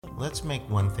Let's make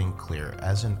one thing clear.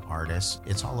 As an artist,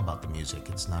 it's all about the music.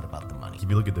 It's not about the money. If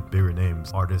you look at the bigger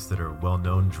names, artists that are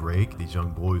well-known, Drake, these young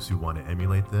boys who want to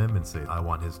emulate them and say, I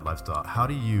want his lifestyle. How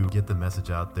do you get the message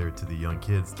out there to the young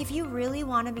kids? If you really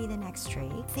want to be the next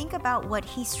Drake, think about what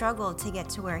he struggled to get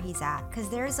to where he's at. Because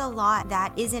there's a lot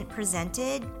that isn't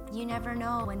presented. You never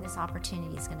know when this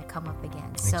opportunity is going to come up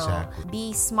again. Exactly. So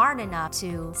be smart enough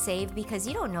to save, because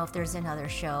you don't know if there's another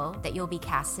show that you'll be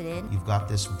casted in. You've got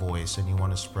this voice and you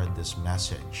want to spread this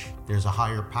message. There's a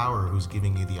higher power who's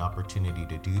giving you the opportunity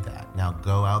to do that. Now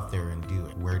go out there and do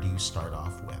it. Where do you start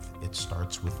off with? It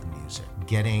starts with the music.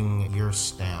 Getting your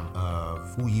stamp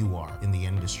of who you are in the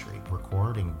industry.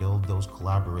 Recording, build those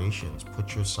collaborations,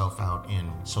 put yourself out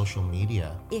in social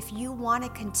media. If you want to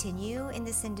continue in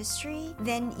this industry,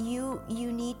 then you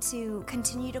need to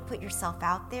continue to put yourself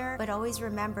out there, but always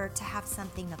remember to have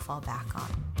something to fall back on.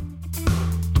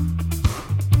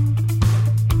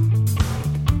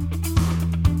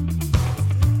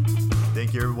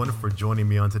 Thank you everyone for joining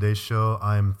me on today's show.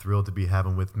 I'm thrilled to be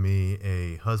having with me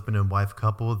a husband and wife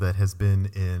couple that has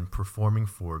been in performing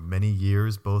for many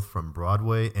years, both from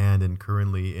Broadway and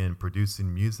currently in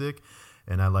producing music.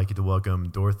 And I'd like you to welcome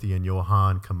Dorothy and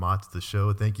Johan Kamat to the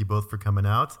show. Thank you both for coming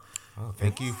out. Oh,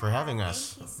 thank you for having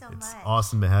us. Thank you so It's much.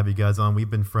 awesome to have you guys on. We've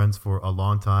been friends for a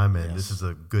long time, and This is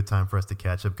a good time for us to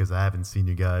catch up because I haven't seen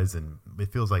you guys, and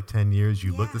it feels like 10 years.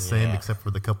 You look the same, Yeah. except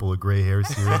for the couple of gray hairs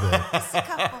here that, Just a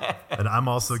couple. that I'm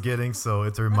also getting. So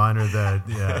it's a reminder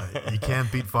that you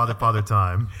can't beat Father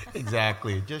time.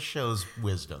 Exactly. It just shows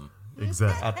wisdom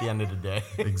Exactly. at the end of the day.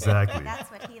 Exactly.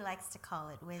 That's what he likes to call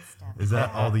it, wisdom. Is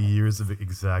that all the years of it?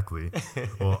 Exactly.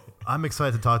 Well, I'm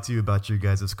excited to talk to you about your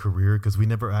guys' career because we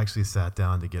never actually sat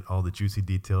down to get all the juicy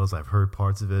details. I've heard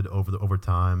parts of it over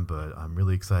time, but I'm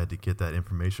really excited to get that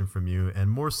information from you,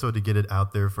 and more so to get it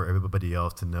out there for everybody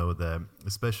else to know that,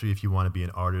 especially if you want to be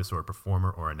an artist or a performer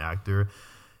or an actor,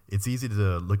 it's easy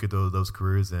to look at those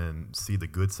careers and see the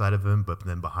good side of them, but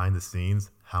then behind the scenes,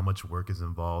 how much work is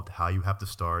involved, how you have to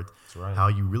start, right. how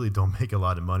you really don't make a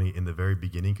lot of money in the very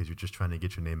beginning because you're just trying to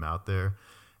get your name out there,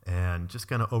 and just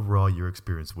kind of overall your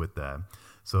experience with that.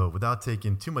 So without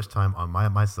taking too much time on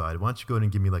my side, why don't you go ahead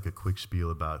and give me like a quick spiel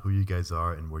about who you guys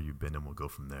are and where you've been, and we'll go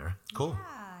from there. Cool.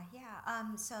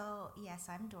 Yeah. So yes,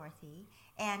 I'm Dorothy,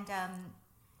 and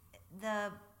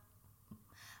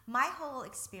my whole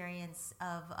experience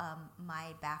of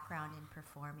my background in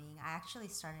performing, I actually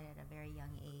started at a very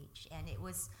young age, and it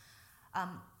was,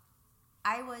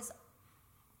 I was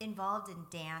involved in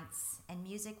dance, and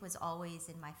music was always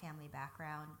in my family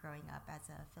background growing up as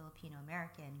a Filipino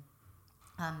American.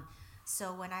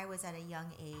 So when I was at a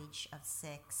young age of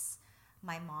 6,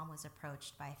 my mom was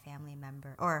approached by a family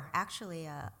member, or actually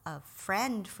a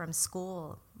friend from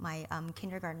school, my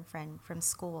kindergarten friend from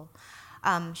school.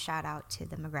 Shout out to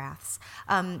the McGraths.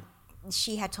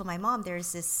 She had told my mom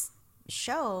there's this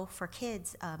show for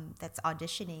kids that's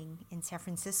auditioning in San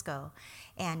Francisco,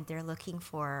 and they're looking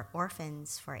for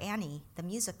orphans for Annie, the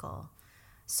musical.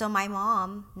 So my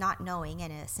mom, not knowing,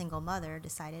 and a single mother,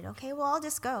 decided, okay, well, I'll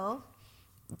just go.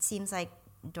 It seems like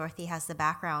Dorothy has the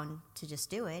background to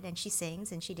just do it, and she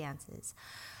sings and she dances.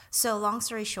 So long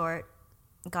story short,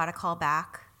 got a call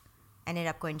back, ended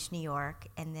up going to New York,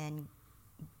 and then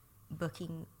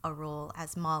booking a role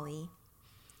as Molly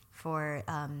for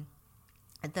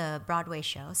the Broadway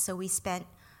show. So we spent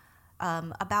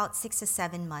about 6 to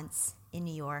 7 months in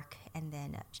New York, and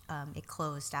then it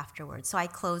closed afterwards. So I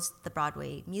closed the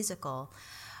Broadway musical.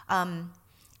 And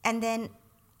then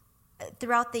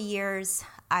throughout the years,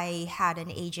 I had an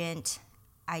agent.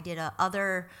 I did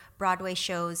other Broadway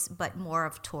shows, but more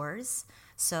of tours.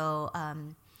 So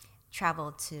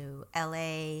traveled to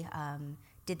LA,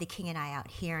 did The King and I out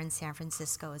here in San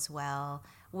Francisco as well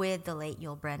with the late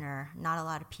Yul Brynner. Not a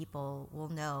lot of people will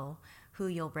know who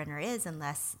Yul Brynner is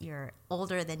unless you're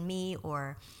older than me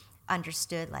or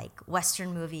understood like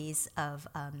Western movies of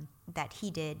that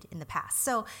he did in the past.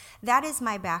 So that is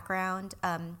my background.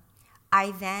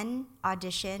 I then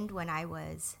auditioned when I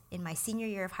was in my senior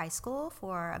year of high school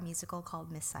for a musical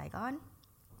called Miss Saigon,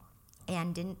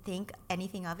 and didn't think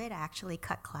anything of it. I actually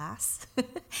cut class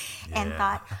and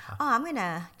thought, I'm going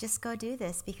to just go do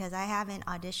this because I haven't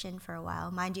auditioned for a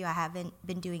while. Mind you, I haven't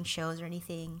been doing shows or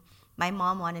anything. My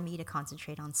mom wanted me to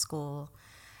concentrate on school.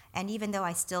 And even though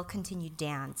I still continued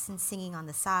dance and singing on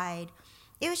the side,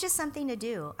 it was just something to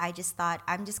do. I just thought,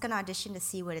 I'm just going to audition to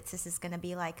see what this is going to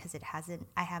be like because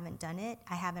I haven't done it.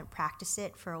 I haven't practiced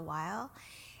it for a while.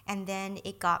 And then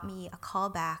it got me a call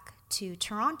back to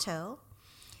Toronto,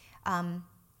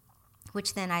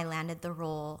 which then I landed the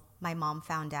role. My mom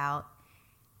found out.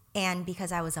 And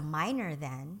because I was a minor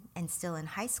then and still in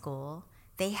high school,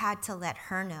 they had to let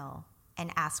her know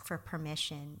and ask for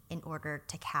permission in order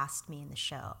to cast me in the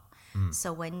show.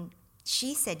 So when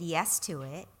she said yes to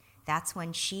it, that's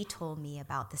when she told me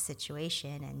about the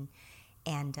situation,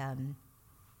 and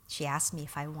she asked me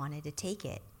if I wanted to take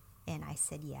it, and I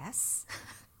said yes.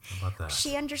 How about that?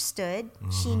 She understood.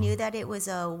 She knew that it was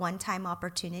a one-time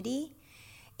opportunity,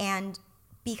 and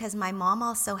because my mom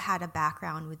also had a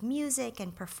background with music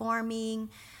and performing,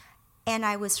 and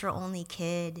I was her only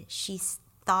kid, she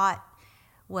thought,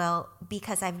 well,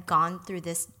 because I've gone through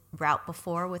this route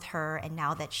before with her, and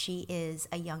now that she is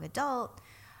a young adult,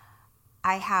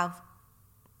 I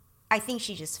think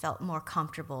she just felt more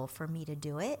comfortable for me to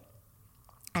do it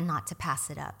and not to pass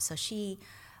it up. So she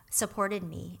supported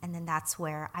me, and then that's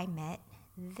where I met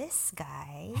this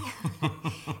guy,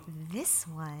 this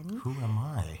one. Who am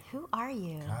I? Who are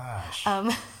you? Gosh.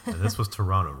 And this was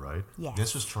Toronto, right? Yes.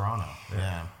 This was Toronto.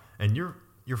 Yeah. And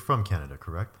you're from Canada,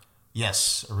 correct?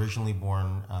 Yes, originally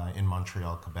born in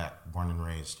Montreal, Quebec, born and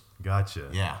raised. Gotcha.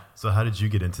 Yeah. So how did you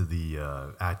get into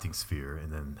the acting sphere,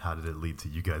 and then how did it lead to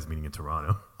you guys meeting in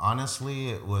Toronto? Honestly,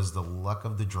 it was the luck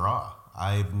of the draw.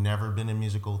 I've never been in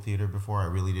musical theater before. I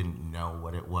really didn't know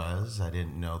what it was. I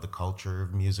didn't know the culture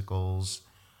of musicals.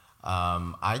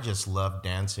 I just loved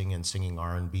dancing and singing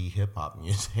R&B hip hop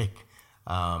music.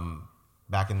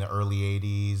 Back in the early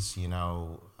 80s,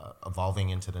 evolving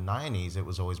into the 90s, it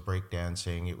was always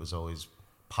breakdancing. It was always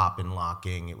pop and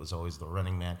locking. It was always the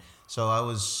Running Man. So I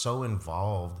was so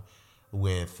involved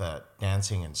with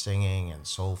dancing and singing and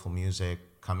soulful music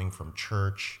coming from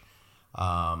church.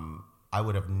 I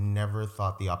would have never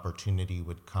thought the opportunity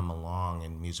would come along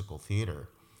in musical theater.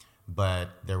 But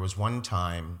there was one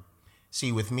time,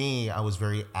 see, with me, I was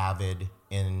very avid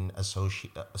in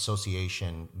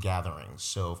association gatherings.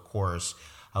 So, of course,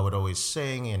 I would always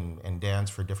sing and dance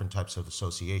for different types of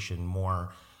association,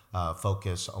 more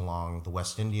focus along the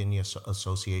West Indian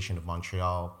Association of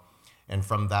Montreal. And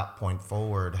from that point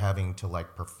forward, having to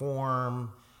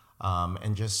perform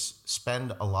and just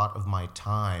spend a lot of my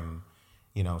time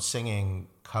singing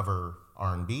cover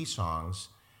R&B songs,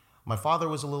 my father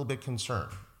was a little bit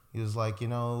concerned. He was like,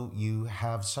 you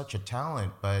have such a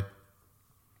talent, but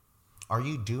are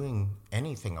you doing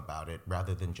anything about it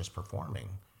rather than just performing?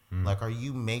 Are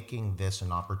you making this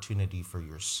an opportunity for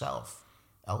yourself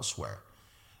elsewhere?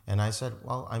 And I said,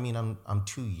 well, I mean, I'm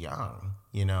too young,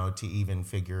 to even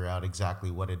figure out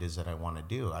exactly what it is that I want to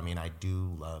do. I mean, I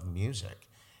do love music,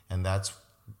 and that's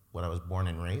what I was born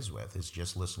and raised with, is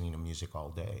just listening to music all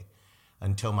day.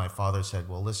 Until my father said,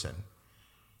 well, listen,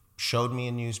 showed me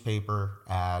a newspaper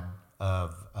ad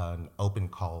of an open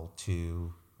call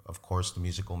to, of course, the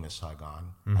musical Miss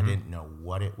Saigon. I didn't know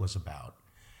what it was about.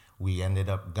 We ended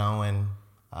up going,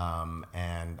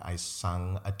 and I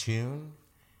sung a tune,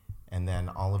 and then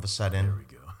all of a sudden,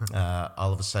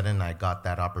 I got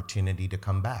that opportunity to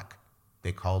come back.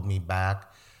 They called me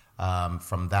back.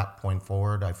 From that point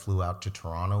forward, I flew out to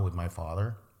Toronto with my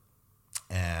father,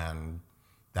 and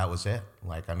that was it.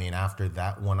 After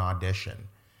that one audition,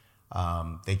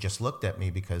 they just looked at me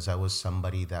because I was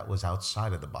somebody that was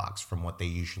outside of the box from what they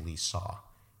usually saw,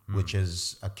 which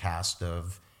is a cast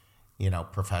of,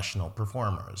 professional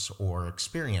performers or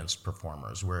experienced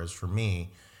performers. Whereas for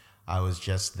me, I was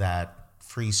just that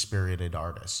free-spirited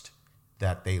artist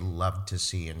that they loved to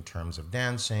see in terms of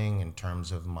dancing, in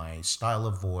terms of my style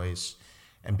of voice.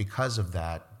 And because of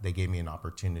that, they gave me an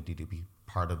opportunity to be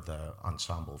part of the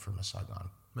ensemble for Miss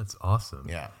Saigon. That's awesome.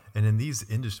 Yeah. And in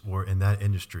in that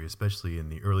industry, especially in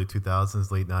the early 2000s,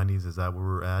 late 90s, is that where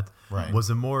we're at? Right. Was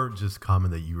it more just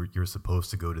common that you're supposed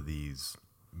to go to these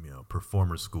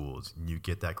performer schools, and you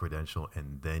get that credential,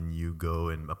 and then you go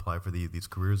and apply for these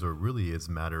careers, or really it's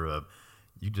a matter of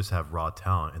you just have raw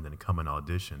talent and then come and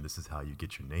audition? This is how you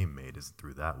get your name made, is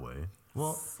through that way?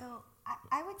 Well, So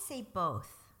I would say both.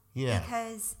 Yeah.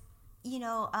 Because,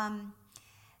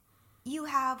 you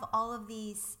have all of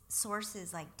these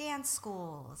sources like dance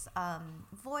schools,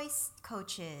 voice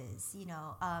coaches,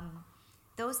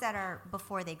 those that are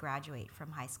before they graduate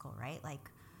from high school, right?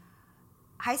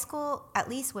 High school, at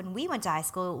least when we went to high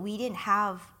school, we didn't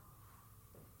have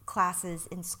classes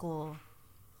in school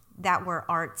that were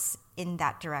arts in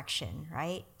that direction,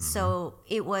 right? So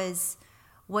it was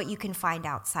what you can find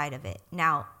outside of it.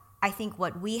 Now, I think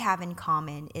what we have in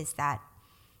common is that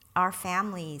our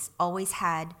families always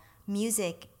had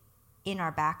music in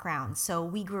our background. So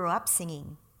we grew up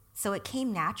singing. So it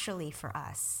came naturally for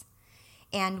us.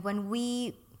 And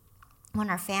when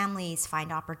our families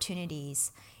find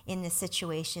opportunities in this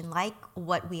situation, like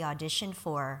what we auditioned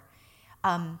for,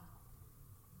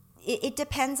 it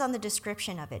depends on the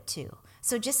description of it too.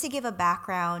 So just to give a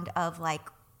background of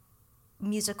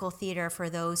musical theater for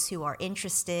those who are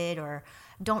interested or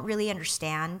don't really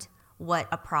understand what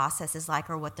a process is like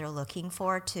or what they're looking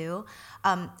for too.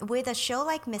 With a show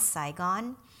like Miss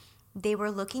Saigon, they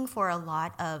were looking for a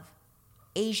lot of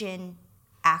Asian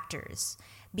actors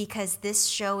because this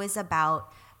show is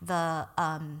about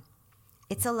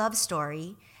it's a love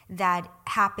story that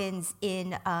happens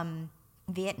in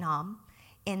Vietnam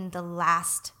in the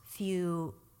last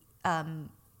few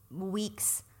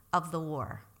weeks of the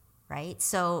war, right?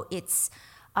 So it's,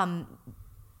 and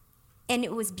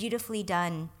it was beautifully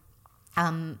done.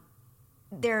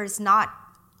 There's not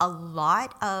a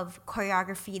lot of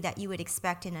choreography that you would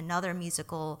expect in another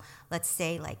musical, let's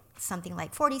say like something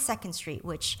like 42nd Street,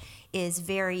 which is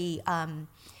very,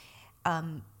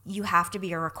 you have to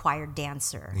be a required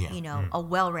dancer, a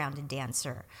well-rounded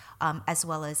dancer, as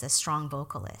well as a strong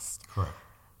vocalist. Correct.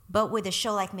 But with a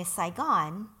show like Miss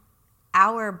Saigon,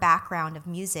 our background of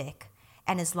music,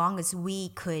 and as long as we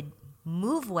could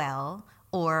move well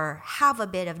or have a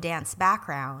bit of dance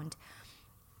background,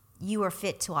 you were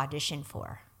fit to audition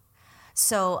for.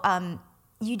 So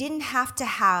you didn't have to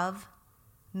have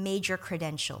major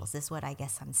credentials, is what I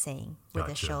guess I'm saying with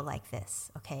a show like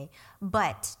this, okay?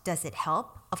 But does it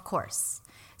help? Of course.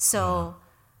 So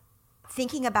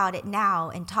thinking about it now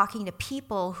and talking to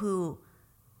people who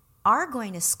are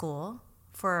going to school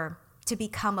to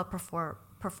become a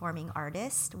performing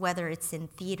artist, whether it's in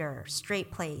theater,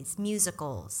 straight plays,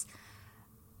 musicals,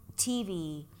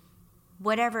 TV,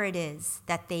 whatever it is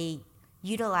that they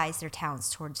utilize their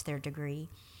talents towards their degree,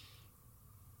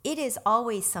 it is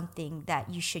always something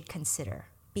that you should consider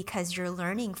because you're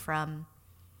learning from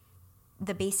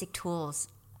the basic tools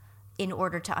in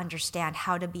order to understand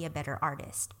how to be a better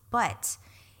artist. But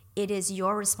it is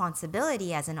your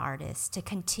responsibility as an artist to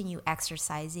continue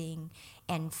exercising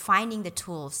and finding the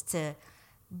tools to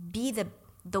be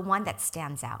the one that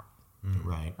stands out.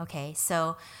 Right. Okay,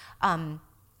 so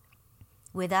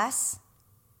with us,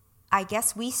 I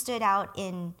guess we stood out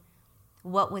in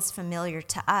what was familiar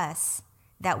to us,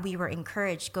 that we were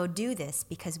encouraged, go do this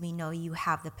because we know you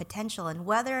have the potential. And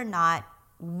whether or not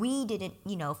we didn't,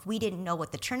 if we didn't know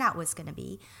what the turnout was going to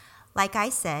be, like I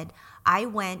said, I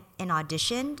went and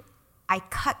auditioned. I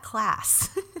cut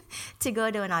class to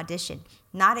go to an audition,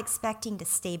 not expecting to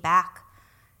stay back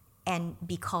and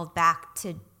be called back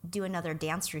to do another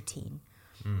dance routine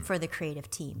for the creative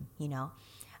team,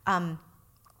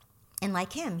 And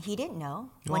like him, he didn't know.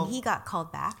 When he got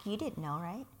called back, you didn't know,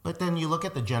 right? But then you look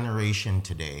at the generation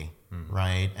today,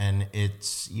 right? And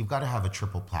you've got to have a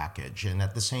triple package. And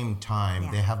at the same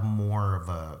time, they have more of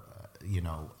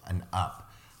an up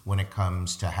when it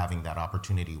comes to having that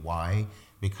opportunity. Why?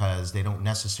 Because they don't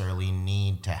necessarily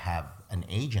need to have an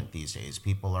agent these days.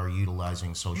 People are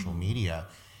utilizing social media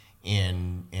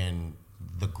in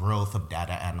the growth of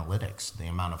data analytics, the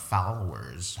amount of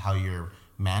followers, how you're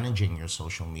managing your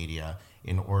social media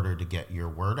in order to get your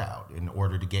word out, in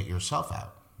order to get yourself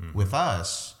out. With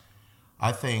us,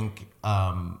 I think,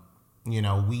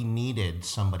 we needed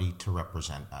somebody to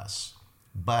represent us.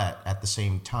 But at the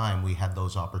same time, we had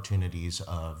those opportunities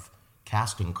of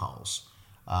casting calls.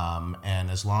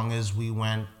 And as long as we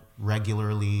went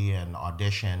regularly and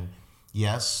auditioned,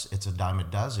 yes, it's a dime a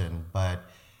dozen, but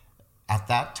at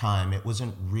that time, it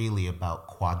wasn't really about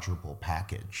quadruple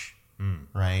package,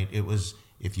 right? It was,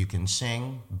 if you can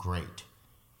sing, great.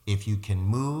 If you can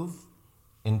move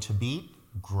into beat,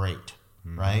 great,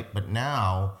 right? But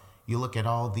now you look at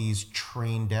all these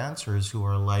trained dancers who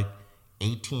are like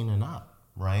 18 and up,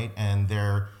 right? And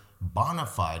they're bona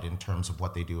fide in terms of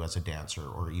what they do as a dancer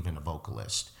or even a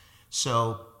vocalist.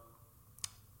 So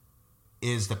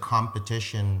is the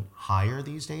competition higher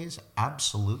these days?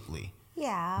 Absolutely.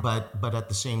 Yeah. But at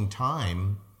the same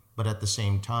time,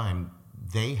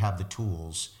 they have the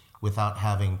tools without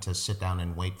having to sit down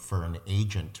and wait for an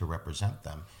agent to represent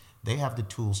them. They have the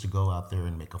tools to go out there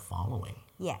and make a following.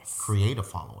 Yes. Create a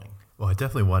following. Well, I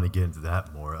definitely want to get into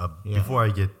that more. Before I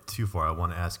get too far, I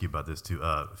want to ask you about this too.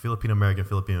 Filipino American,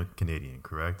 Filipino Canadian,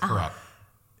 correct? Correct.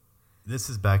 This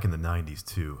is back in the 90s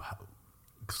too.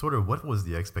 Sort of, what was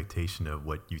the expectation of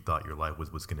what you thought your life was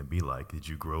going to be like? Did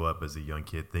you grow up as a young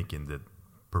kid thinking that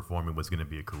performing was going to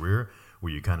be a career? Were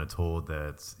you kind of told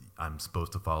that I'm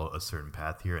supposed to follow a certain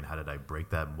path here, and how did I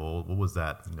break that mold? What was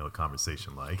that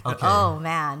conversation like? Okay. Oh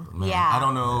man. Yeah. I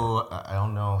don't know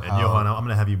how. And Johan, I'm going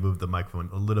to have you move the microphone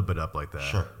a little bit up like that.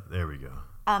 Sure. There we go.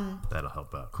 That'll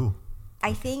help out. Cool.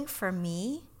 I think for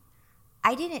me,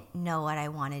 I didn't know what I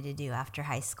wanted to do after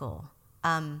high school.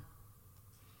 And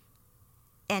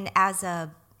as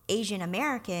a Asian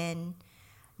American,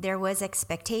 there was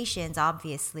expectations,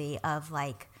 obviously, of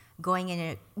like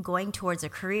going towards a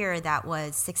career that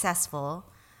was successful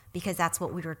because that's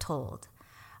what we were told.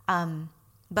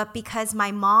 But because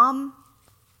my mom,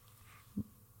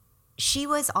 she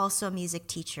was also a music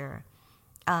teacher,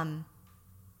 and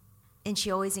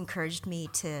she always encouraged me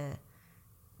to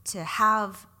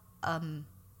have.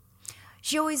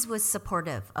 She always was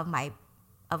supportive of my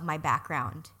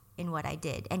background in what I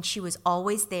did, and she was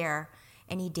always there.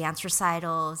 Any dance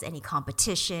recitals, any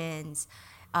competitions.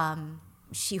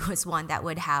 She was one that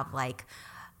would have like,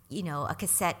 a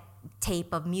cassette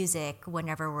tape of music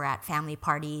whenever we're at family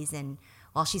parties, and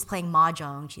while she's playing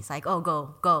mahjong, she's like, "Oh,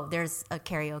 go! There's a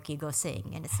karaoke, go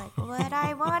sing." And it's like, "But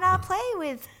I wanna play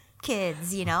with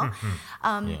kids,"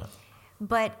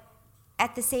 But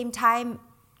at the same time,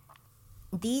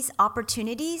 these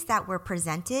opportunities that were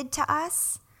presented to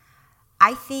us,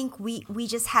 I think we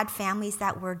just had families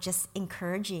that were just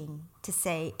encouraging to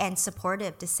say and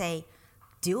supportive to say,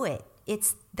 "Do it.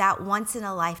 It's that once in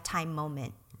a lifetime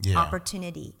moment,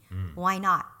 opportunity. Why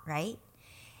not?" Right?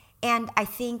 And I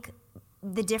think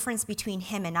the difference between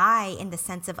him and I, in the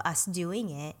sense of us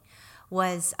doing it,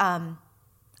 was I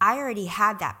already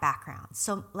had that background.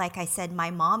 So, like I said, my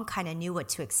mom kind of knew what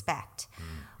to expect.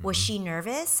 Was she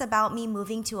nervous about me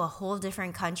moving to a whole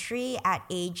different country at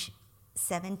age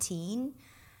 17?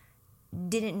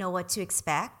 Didn't know what to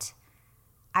expect.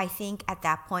 I think at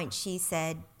that point she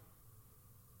said,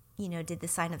 did the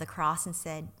sign of the cross and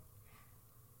said,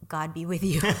 "God be with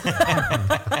you,"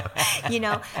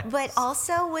 but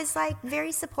also was like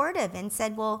very supportive and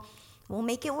said, "Well, we'll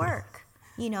make it work,"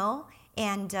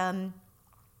 and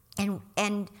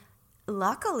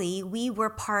luckily we were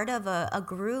part of a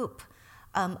group,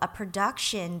 a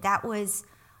production that was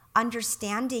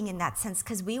understanding in that sense,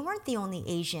 because we weren't the only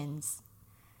Asians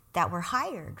that were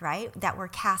hired, right? That were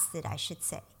casted, I should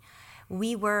say.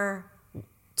 We were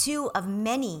two of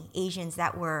many Asians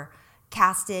that were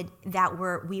casted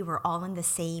we were all in the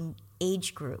same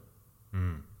age group,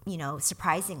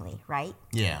 surprisingly, right?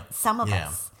 Yeah. Some of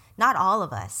us, not all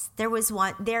of us. There was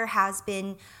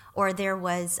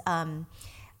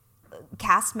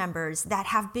cast members that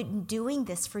have been doing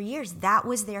this for years. That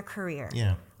was their career.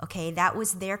 Yeah. Okay, that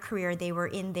was their career. They were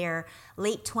in their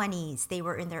late 20s. They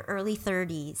were in their early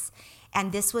 30s.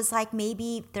 And this was like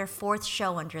maybe their fourth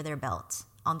show under their belt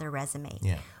on their resume.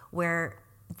 Yeah. Where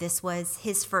this was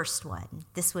his first one.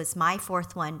 This was my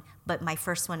fourth one, but my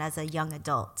first one as a young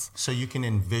adult. So you can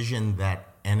envision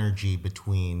that energy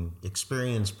between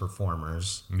experienced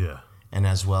performers. Yeah. And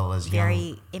as well as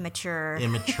very immature,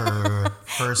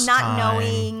 first not time.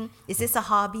 knowing, is this a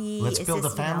hobby? Let's build a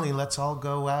family. Let's all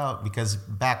go out, because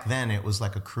back then it was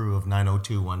like a crew of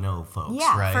 90210 folks.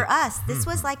 Yeah, right? For us, this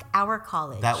was like our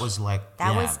college. That was like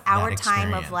that was our that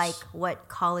time of experience. like what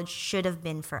college should have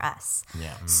been for us.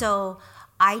 Yeah. So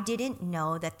I didn't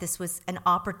know that this was an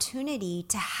opportunity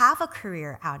to have a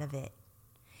career out of it,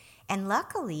 and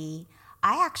luckily,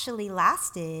 I actually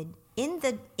lasted in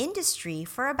the industry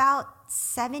for about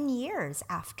 7 years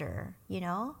after,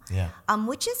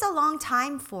 which is a long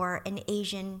time for an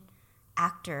Asian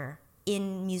actor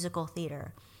in musical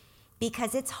theater,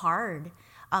 because it's hard.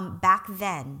 Back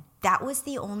then, that was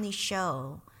the only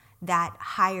show that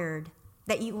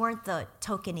you weren't the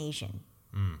token Asian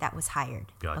that was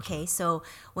hired. Gotcha. Okay, so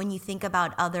when you think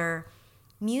about other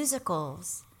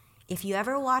musicals, if you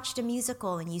ever watched a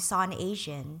musical and you saw an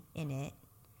Asian in it,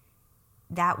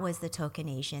 that was the token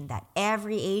Asian, that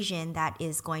every Asian that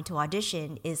is going to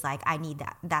audition is like, I need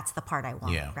that. That's the part I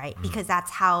want, right? Because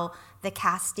that's how the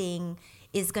casting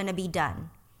is going to be done.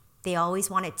 They always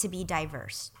want it to be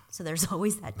diverse. So there's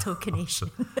always that token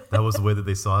Asian. That was the way that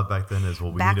they saw it back then, is,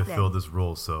 well, we Back need to then. fill this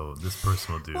role, so this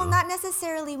person will do. Well, not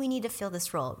necessarily we need to fill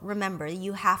this role. Remember,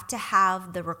 you have to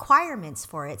have the requirements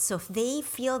for it. So if they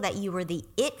feel that you were the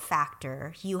it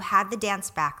factor, you had the dance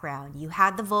background, you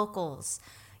had the vocals,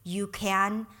 you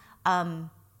can,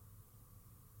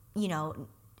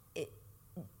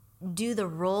 do the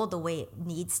role the way it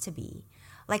needs to be.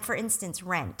 Like, for instance,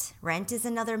 Rent. Rent is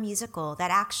another musical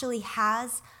that actually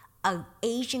has an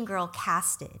Asian girl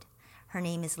casted. Her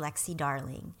name is Lexi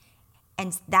Darling.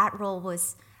 And that role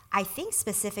was, I think,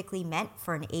 specifically meant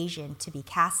for an Asian to be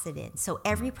casted in. So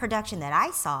every production that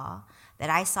I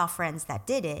saw friends that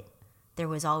did it, there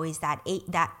was always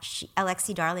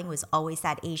Alexi Darling was always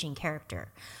that Asian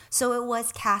character. So it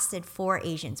was casted for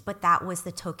Asians, but that was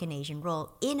the token Asian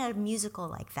role in a musical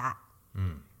like that.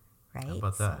 Right? How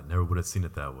about that? Never would have seen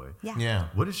it that way. Yeah.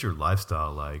 What is your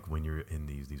lifestyle like when you're in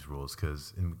these roles?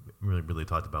 Because we really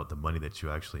talked about the money that you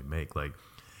actually make. Like,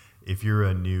 if you're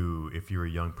a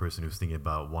young person who's thinking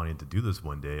about wanting to do this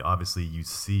one day, obviously you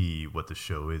see what the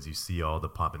show is, you see all the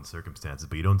pomp and circumstances,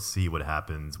 but you don't see what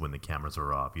happens when the cameras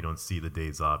are off. You don't see the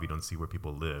days off. You don't see where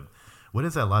people live. What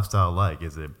is that lifestyle like?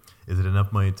 Is it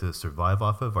enough money to survive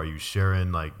off of? Are you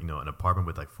sharing an apartment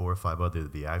with 4 or 5 other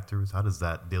the actors? How does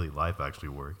that daily life actually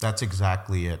work? That's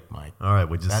exactly it, Mike. All right,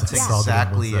 that's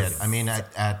exactly it. I mean,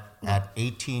 at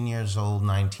 18 years old,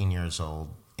 19 years old,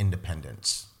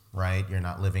 independence, right? You're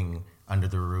not living under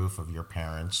the roof of your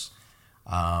parents.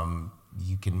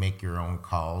 You can make your own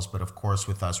calls, but of course,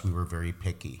 with us, we were very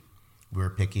picky. We were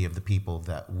picky of the people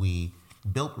that we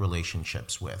built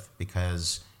relationships with,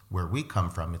 because where we come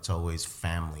from, it's always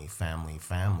family, family,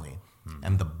 family.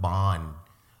 And the bond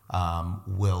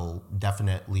will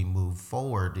definitely move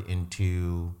forward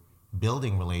into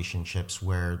building relationships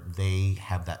where they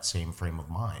have that same frame of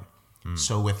mind.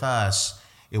 So with us,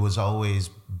 it was always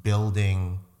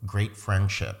building great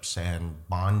friendships and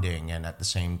bonding, and at the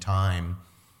same time,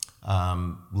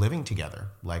 living together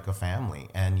like a family.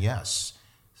 And yes,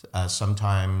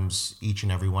 sometimes each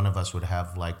and every one of us would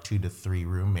have 2 to 3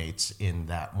 roommates in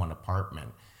that one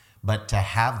apartment. But to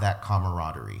have that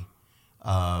camaraderie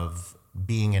of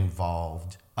being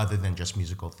involved, other than just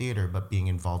musical theater, but being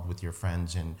involved with your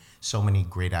friends in so many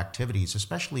great activities,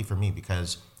 especially for me,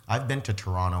 because I've been to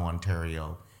Toronto,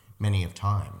 Ontario many of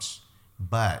times.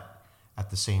 But at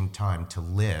the same time, to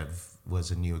live was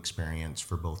a new experience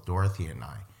for both Dorothy and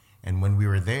I. And when we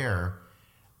were there,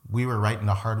 we were right in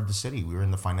the heart of the city. We were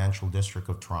in the financial district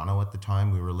of Toronto at the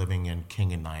time. We were living in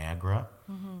King and Niagara.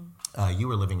 You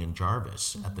were living in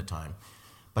Jarvis at the time.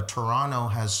 But Toronto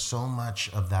has so much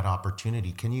of that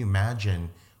opportunity. Can you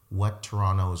imagine what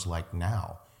Toronto is like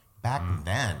now? Back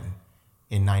then,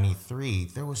 in 93,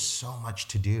 there was so much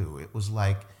to do. It was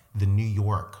like the New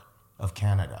York of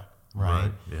Canada,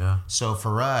 right? Yeah. So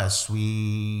for us,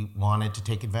 we wanted to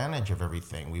take advantage of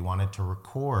everything. We wanted to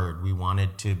record. We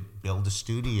wanted to build a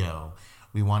studio.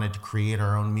 We wanted to create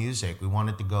our own music. We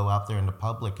wanted to go out there in the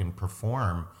public and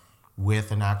perform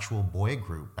with an actual boy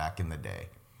group back in the day.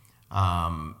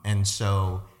 And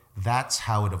so that's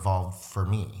how it evolved for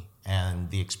me. And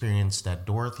the experience that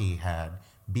Dorothy had,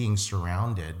 being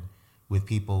surrounded with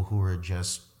people who were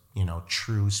just,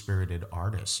 true spirited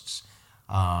artists,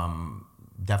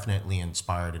 definitely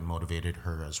inspired and motivated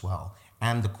her as well.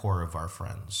 And the core of our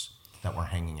friends that were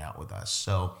hanging out with us.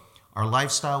 So our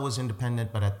lifestyle was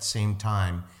independent, but at the same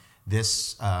time,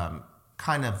 this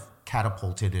kind of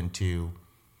catapulted into,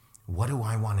 what do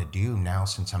I want to do now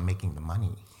since I'm making the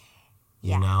money?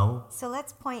 You know? So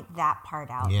let's point that part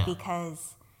out,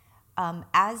 because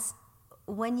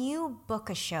when you book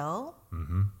a show,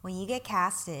 when you get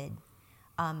casted,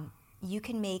 you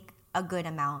can make a good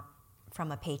amount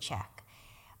from a paycheck.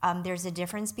 There's a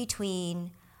difference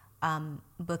between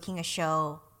booking a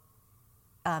show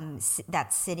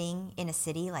that's sitting in a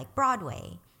city like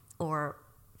Broadway, or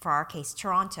for our case,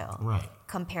 Toronto, right,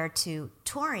 compared to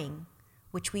touring,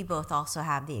 which we both also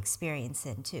have the experience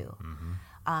in too.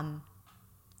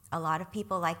 A lot of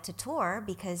people like to tour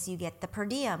because you get the per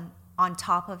diem on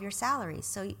top of your salary.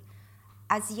 So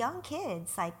as young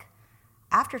kids,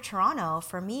 after Toronto,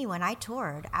 for me, when I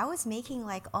toured, I was making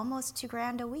almost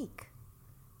 $2,000 a week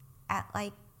at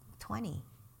 20.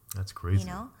 That's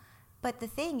crazy. But the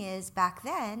thing is, back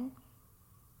then,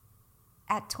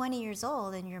 at 20 years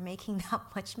old and you're making that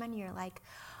much money, you're like,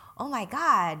 oh my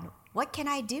God, what can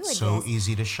I do with this? So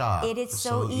easy to shop. It is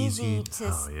so easy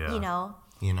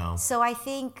to, So I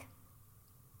think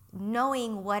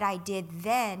knowing what I did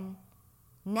then,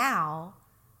 now,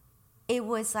 it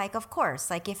was of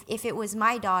course, if it was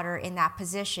my daughter in that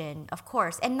position, of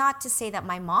course, and not to say that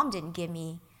my mom didn't give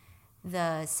me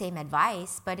the same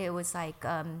advice, but it was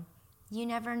you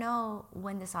never know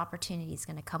when this opportunity is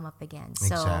going to come up again.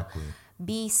 Exactly. So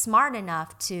be smart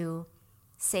enough to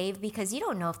save, because you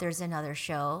don't know if there's another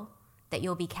show that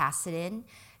you'll be casted in.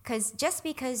 Because just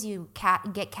because you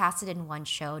get casted in one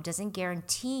show doesn't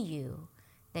guarantee you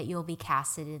that you'll be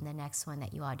casted in the next one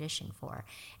that you audition for.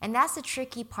 And that's the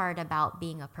tricky part about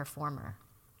being a performer,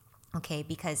 okay?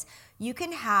 Because you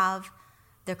can have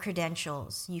the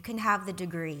credentials, you can have the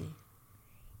degree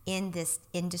in this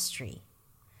industry,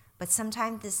 but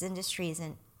sometimes this industry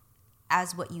isn't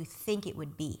as what you think it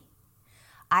would be.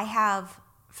 I have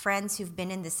friends who've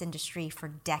been in this industry for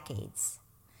decades.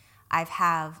 I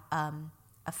have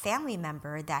a family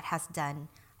member that has done,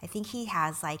 I think he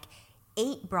has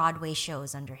 8 Broadway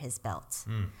shows under his belt.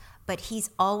 But he's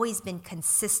always been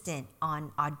consistent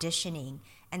on auditioning,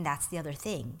 and that's the other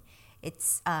thing.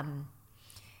 It's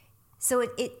so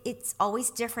it's always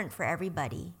different for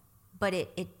everybody, but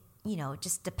it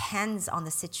just depends on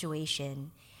the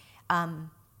situation.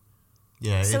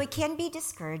 Yeah. So it can be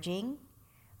discouraging,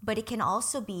 but it can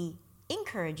also be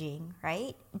encouraging,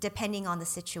 right? Depending on the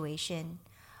situation,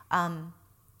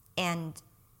 and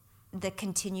the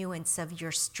continuance of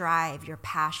your strive, your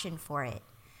passion for it.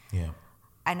 yeah.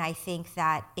 And I think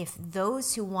that if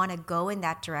those who want to go in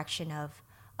that direction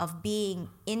of being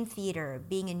in theater,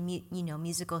 being in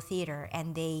musical theater,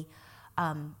 and they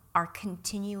are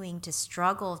continuing to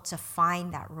struggle to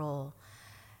find that role,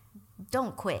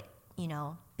 don't quit,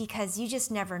 because you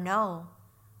just never know.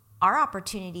 Our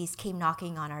opportunities came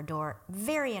knocking on our door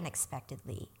very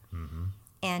unexpectedly. Mm-hmm.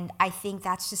 And I think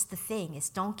that's just the thing, is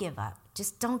don't give up.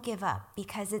 Just don't give up,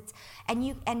 because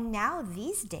and now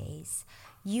these days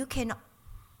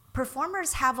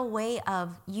performers have a way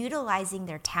of utilizing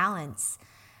their talents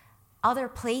other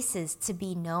places to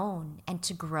be known and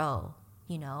to grow,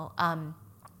 Well,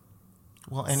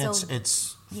 and So-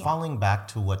 it's yeah. falling back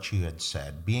to what you had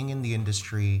said. Being in the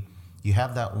industry, you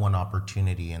have that one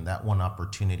opportunity, and that one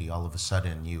opportunity, all of a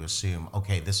sudden, you assume,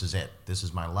 okay, this is it. This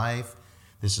is my life.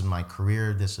 This is my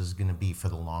career. This is going to be for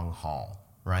the long haul,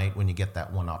 right? When you get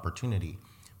that one opportunity.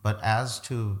 But as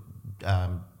to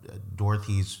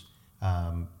Dorothy's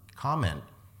comment,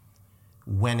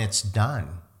 when it's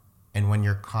done and when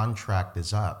your contract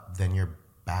is up, then you're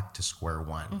back to square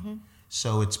one. Mm-hmm.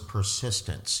 So it's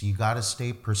persistence. You got to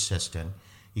stay persistent.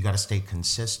 You got to stay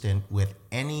consistent with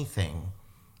anything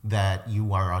that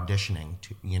you are auditioning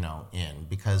to, in,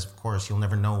 because of course you'll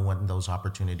never know when those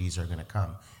opportunities are going to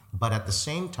come. But at the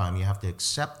same time, you have to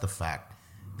accept the fact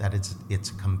that it's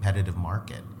a competitive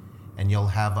market, and you'll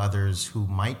have others who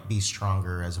might be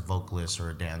stronger as a vocalist or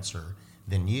a dancer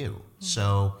than you. Mm-hmm.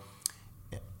 So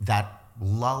that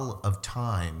lull of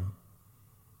time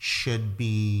should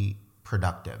be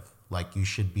productive. Like, you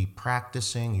should be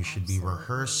practicing, you should be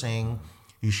rehearsing,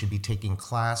 you should be taking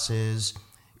classes.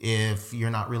 If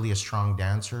you're not really a strong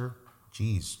dancer,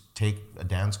 take a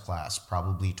dance class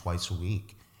probably twice a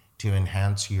week to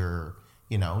enhance your,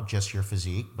 just your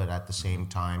physique, but at the same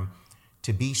time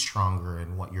to be stronger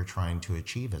in what you're trying to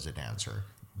achieve as a dancer.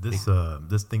 This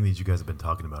thing that you guys have been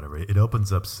talking about, right? It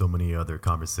opens up so many other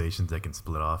conversations that can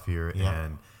split off here. Yeah.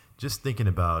 And just thinking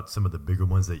about some of the bigger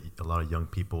ones that a lot of young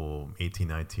people, 18,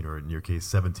 19, or in your case,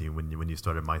 17, when you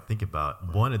started, might think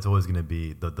about. One, it's always going to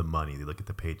be the money. They look at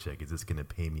the paycheck. Is this going to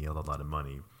pay me a lot of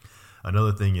money?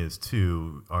 Another thing is,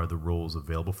 too, are the roles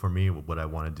available for me? What I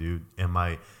want to do?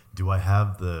 Do I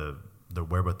have the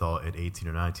wherewithal at 18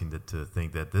 or 19 to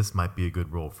think that this might be a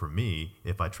good role for me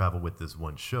if I travel with this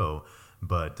one show?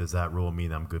 But does that role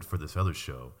mean I'm good for this other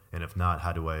show? And if not,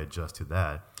 how do I adjust to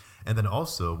that? And then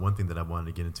also, one thing that I wanted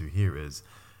to get into here is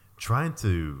trying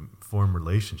to form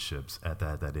relationships at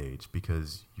that age,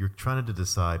 because you're trying to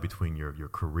decide between your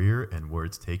career and where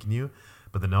it's taking you.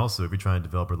 But then also, if you're trying to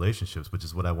develop relationships, which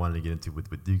is what I wanted to get into with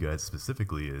you guys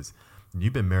specifically, is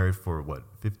you've been married for,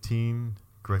 15?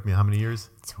 Correct me, how many years?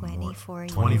 24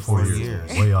 years. 24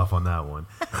 years. Way off on that one.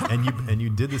 And you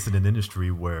did this in an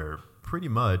industry where pretty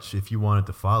much, if you wanted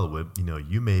to follow it,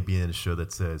 you may be in a show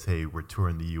that says, hey, we're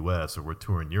touring the US or we're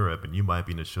touring Europe, and you might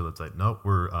be in a show that's like, no,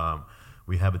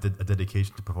 we have a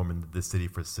dedication to perform in this city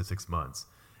for 6 months.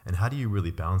 And how do you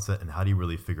really balance that, and how do you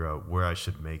really figure out where I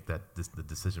should make the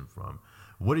decision from?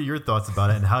 What are your thoughts about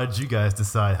it, and how did you guys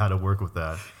decide how to work with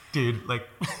that? Dude,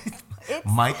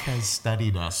 Mike has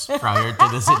studied us prior to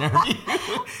this interview.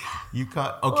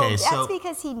 That's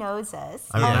because he knows us.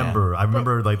 I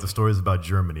remember the stories about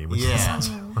Germany, which is, I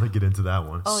want to get into that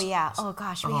one. Oh yeah. Oh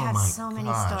gosh, we have so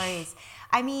many stories.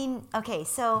 I mean, okay,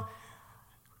 so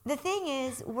the thing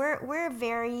is, we're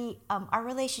very our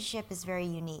relationship is very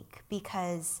unique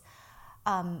because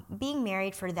being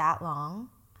married for that long,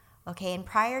 okay, and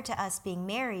prior to us being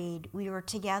married, we were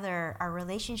together. Our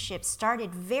relationship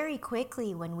started very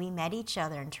quickly when we met each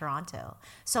other in Toronto.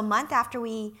 So a month after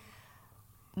we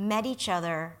met each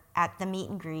other at the meet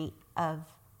and greet of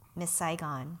Miss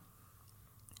Saigon,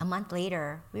 a month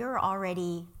later, we were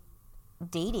already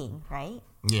dating, right?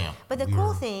 Yeah. But the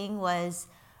cool thing was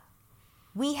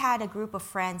we had a group of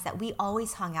friends that we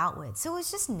always hung out with. So it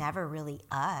was just never really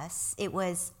us. It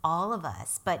was all of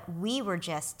us. But we were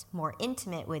just more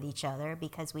intimate with each other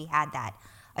because we had that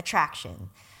attraction.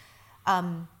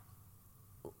 Our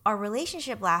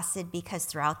relationship lasted because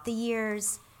throughout the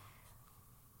years,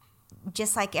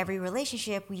 just like every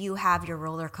relationship, you have your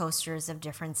roller coasters of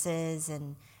differences,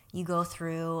 and you go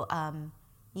through,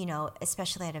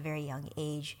 especially at a very young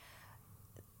age.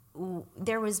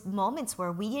 There was moments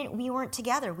where we weren't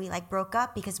together. We broke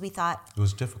up because we thought it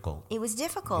was difficult. It was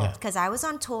difficult because I was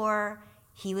on tour,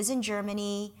 he was in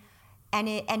Germany,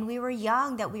 and we were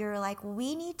young. That we were like,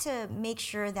 we need to make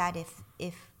sure that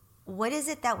if what is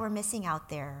it that we're missing out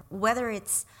there? Whether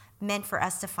it's meant for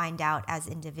us to find out as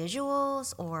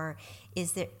individuals, or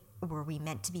were we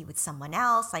meant to be with someone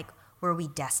else? Like, were we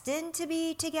destined to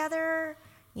be together?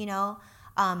 You know,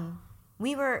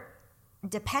 we were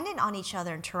dependent on each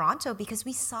other in Toronto because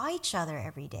we saw each other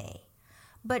every day.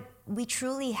 But we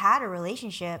truly had a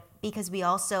relationship because we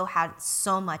also had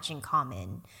so much in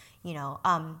common, you know.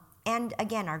 And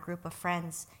again, our group of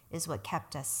friends is what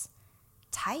kept us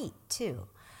tight too.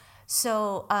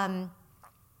 So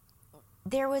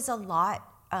there was a lot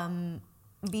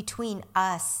between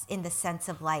us in the sense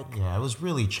of like... Yeah, it was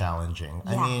really challenging.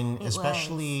 Yeah, I mean,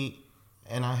 especially,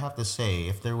 and I have to say,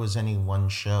 if there was any one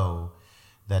show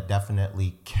that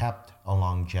definitely kept a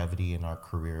longevity in our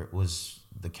career, it was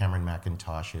the Cameron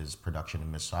McIntosh's production of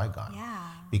Miss Saigon. Yeah.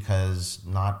 Because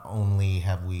not only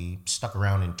have we stuck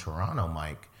around in Toronto,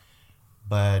 Mike,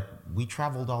 but we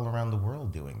traveled all around the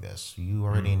world doing this. You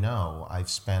already know I've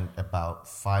spent about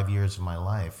 5 years of my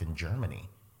life in Germany,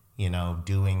 you know,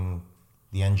 doing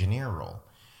the engineer role.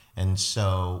 And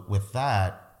so with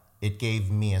that, it gave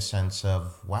me a sense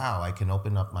of, wow, I can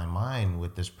open up my mind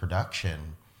with this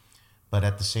production, but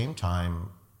at the same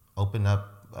time, open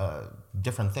up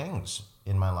different things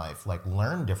in my life, like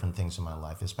learn different things in my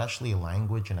life, especially a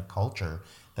language and a culture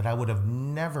that I would have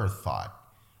never thought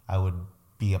I would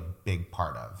be a big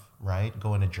part of, right?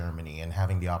 Going to Germany and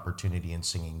having the opportunity and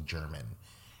singing German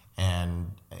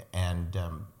and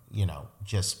you know,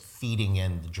 just feeding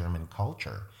in the German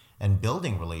culture and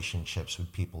building relationships with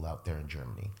people out there in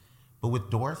Germany. But with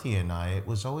Dorothy and I, it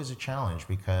was always a challenge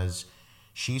because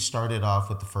she started off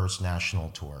with the first national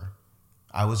tour.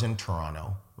 I was in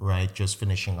Toronto, right, just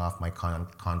finishing off my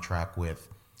contract with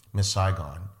Miss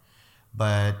Saigon.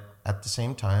 But at the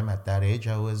same time, at that age,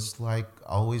 I was like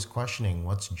always questioning,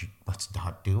 what's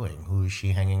Dot doing? Who is she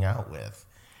hanging out with?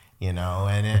 You know,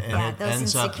 and it those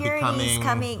ends up insecurities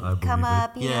becoming... come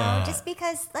up, you Yeah. know, just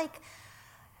because like,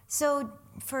 so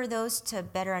for those to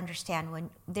better understand, when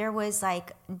there was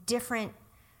like different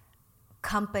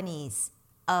companies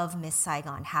of Miss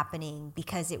Saigon happening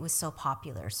because it was so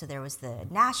popular. So there was the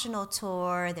national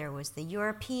tour, there was the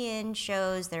European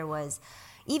shows, there was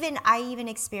I even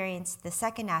experienced the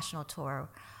second national tour.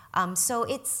 So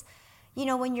it's, you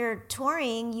know, when you're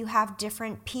touring, you have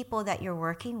different people that you're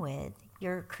working with.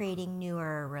 You're creating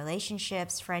newer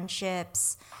relationships,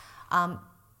 friendships.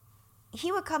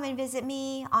 He would come and visit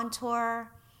me on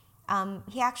tour.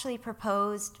 He actually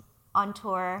proposed on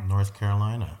tour. North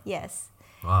Carolina. Yes.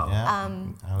 Wow.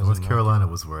 Yeah. North Carolina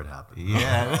was where it happened.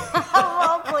 Yeah. Of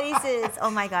all places.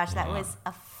 Oh my gosh, that was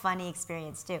a funny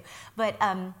experience too. But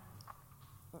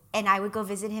and I would go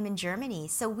visit him in Germany.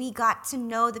 So we got to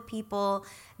know the people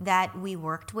that we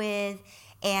worked with,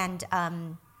 and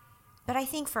but I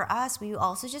think for us, we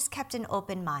also just kept an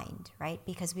open mind, right?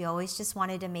 Because we always just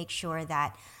wanted to make sure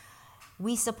that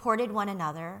we supported one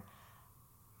another,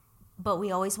 but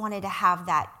we always wanted to have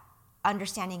that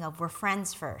understanding of we're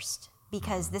friends first,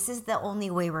 because this is the only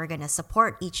way we're going to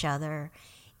support each other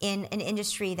in an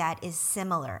industry that is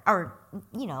similar, or,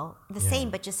 you know, the same,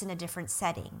 but just in a different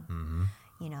setting,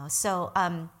 you know? So,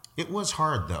 It was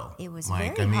hard though. It was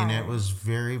Mike. very I mean, hard. it was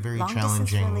very, very long distance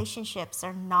challenging. relationships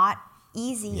are not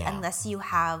easy Yeah. unless you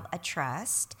have a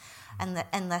trust, and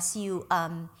unless you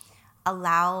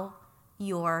allow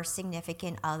your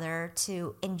significant other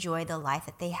to enjoy the life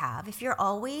that they have. If you're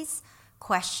always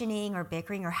questioning or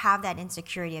bickering or have that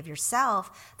insecurity of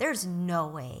yourself, there's no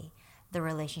way the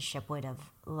relationship would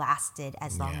have lasted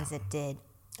as long as it did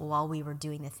while we were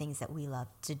doing the things that we love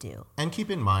to do. And keep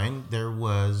in mind, there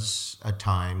was a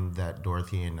time that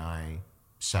Dorothy and I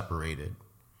separated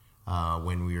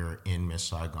when we were in Miss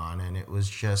Saigon, and it was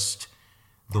just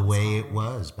the way it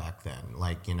was back then.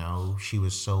 Like, you know, she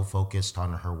was so focused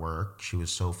on her work, she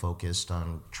was so focused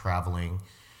on traveling,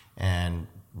 and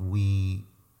we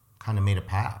kind of made a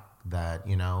pact that,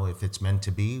 you know, if it's meant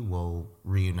to be, we'll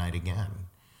reunite again.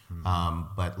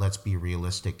 But let's be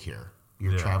realistic here.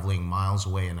 You're traveling miles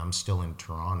away, and I'm still in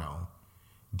Toronto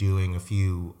doing a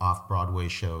few off-Broadway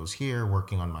shows here,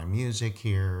 working on my music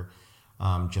here,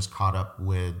 just caught up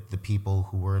with the people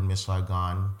who were in Miss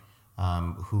Saigon,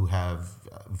 who have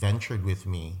ventured with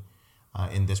me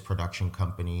in this production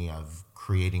company of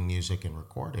creating music and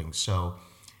recording. So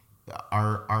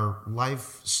our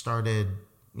life started,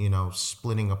 you know,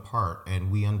 splitting apart, and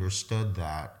we understood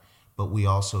that, but we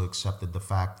also accepted the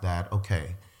fact that,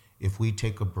 okay, if we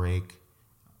take a break,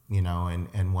 you know,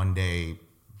 and one day,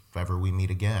 if ever we meet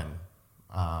again,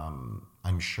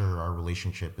 I'm sure our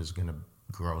relationship is going to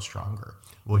grow stronger.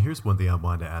 Well, here's one thing I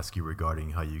wanted to ask you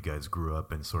regarding how you guys grew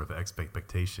up and sort of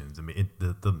expectations. I mean,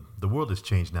 the world has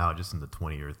changed now just in the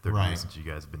 20 or 30 Right. years since you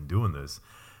guys have been doing this.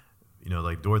 You know,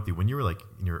 like Dorothy, when you were like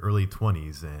in your early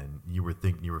 20s and you were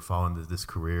thinking you were following this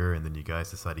career and then you guys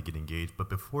decided to get engaged. But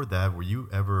before that, were you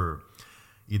ever,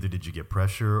 either did you get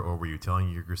pressure or were you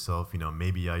telling yourself, you know,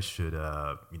 maybe I should,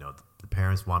 you know, the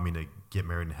parents want me to get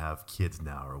married and have kids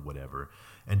now or whatever.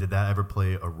 And did that ever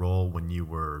play a role when you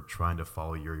were trying to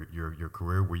follow your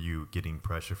career? Were you getting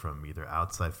pressure from either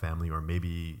outside family or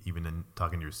maybe even in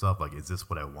talking to yourself, like, is this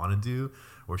what I want to do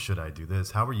or should I do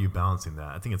this? How are you balancing that?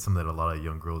 I think it's something that a lot of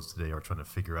young girls today are trying to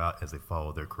figure out as they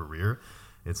follow their career.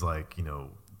 It's like, you know,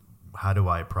 how do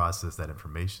I process that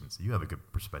information? So you have a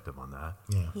good perspective on that.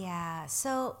 Yeah.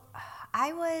 So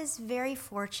I was very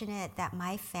fortunate that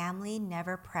my family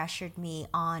never pressured me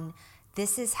on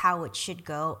this is how it should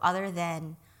go, other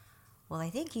than, well, I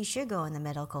think you should go in the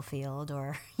medical field,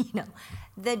 or, you know,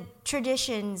 the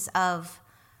traditions of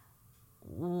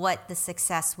what the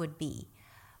success would be.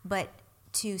 But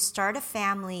to start a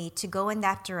family, to go in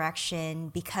that direction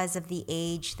because of the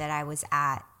age that I was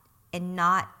at and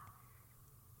not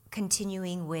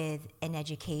continuing with an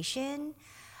education,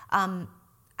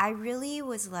 I really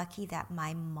was lucky that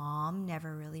my mom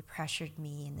never really pressured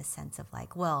me in the sense of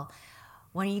like, well,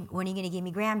 when are you going to give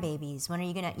me grandbabies? When are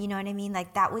you going to, you know what I mean?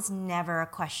 Like, that was never a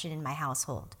question in my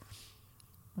household.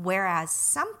 Whereas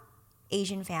some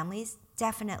Asian families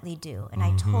definitely do, and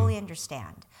I totally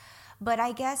understand. But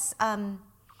I guess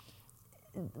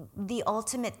the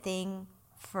ultimate thing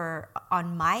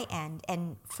on my end,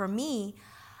 and for me,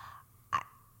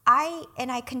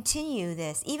 I continue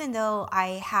this, even though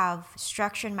I have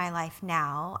structure in my life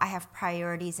now, I have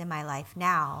priorities in my life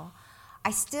now,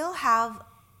 I still have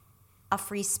a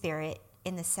free spirit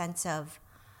in the sense of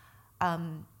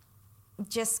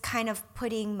just kind of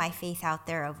putting my faith out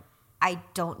there of, I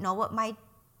don't know what my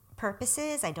purpose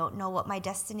is, I don't know what my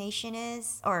destination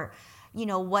is, or, you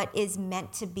know, what is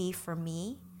meant to be for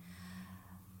me.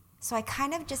 So I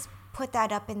kind of just put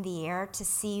that up in the air to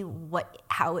see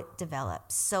how it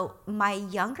develops. So my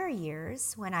younger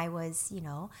years, when I was,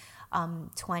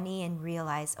 20 and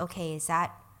realized, okay, is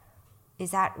that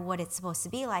what it's supposed to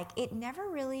be like? It never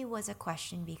really was a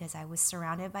question because I was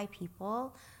surrounded by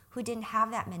people who didn't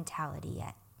have that mentality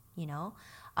yet, you know?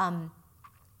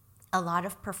 A lot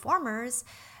of performers,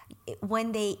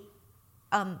 when they,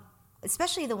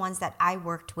 especially the ones that I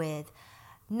worked with,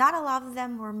 not a lot of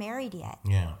them were married yet.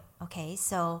 Yeah. Okay,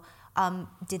 so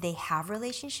did they have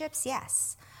relationships?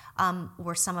 Yes.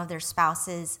 Were some of their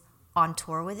spouses on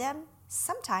tour with them?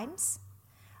 Sometimes.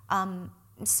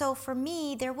 So for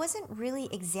me, there wasn't really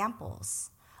examples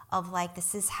of like,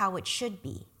 this is how it should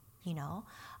be, you know?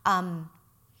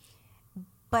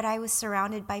 But I was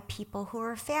surrounded by people who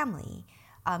were family.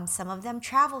 Some of them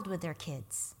traveled with their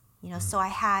kids, you know, so I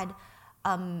had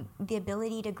the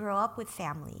ability to grow up with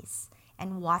families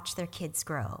and watch their kids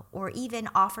grow, or even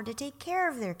offer to take care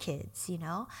of their kids, you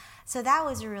know? So that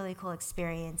was a really cool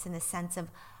experience in the sense of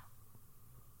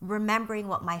remembering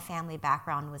what my family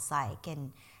background was like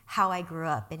and how I grew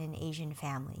up in an Asian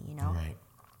family, you know?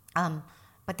 Right.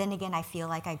 But then again, I feel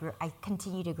like I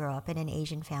continue to grow up in an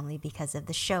Asian family because of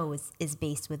the show is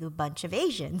based with a bunch of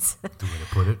Asians. The way to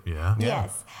put it, yeah.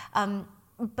 Yes.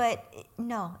 But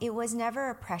no, it was never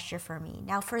a pressure for me.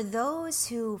 Now, for those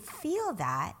who feel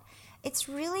that, it's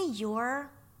really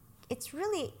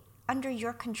under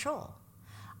your control.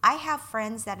 I have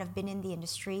friends that have been in the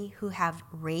industry who have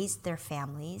raised their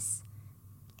families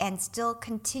and still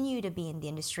continue to be in the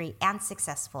industry and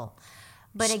successful.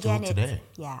 But Still again, today.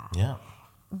 Yeah.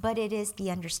 But it is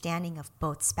the understanding of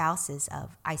both spouses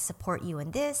of, I support you in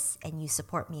this and you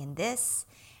support me in this.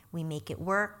 We make it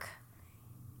work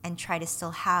and try to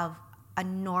still have a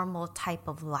normal type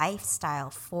of lifestyle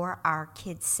for our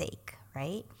kids' sake,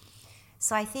 right?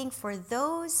 So I think for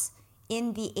those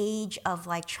in the age of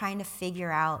like trying to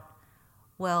figure out,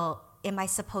 well, am I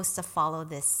supposed to follow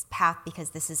this path because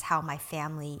this is how my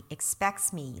family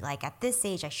expects me? Like at this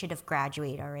age, I should have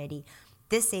graduated already.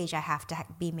 This age, I have to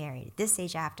be married. This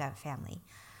age, I have to have a family.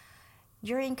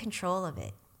 You're in control of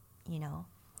it, you know,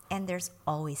 and there's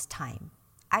always time.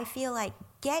 I feel like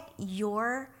get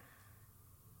yourself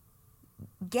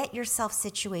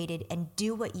situated and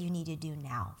do what you need to do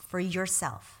now for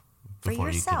yourself.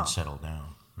 Before you can settle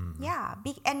down. Mm-hmm. Yeah,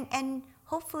 and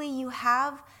hopefully you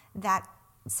have that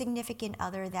significant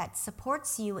other that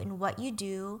supports you in what you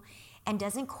do and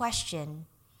doesn't question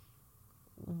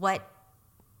what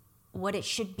it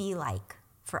should be like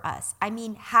for us. I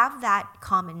mean, have that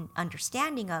common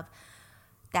understanding of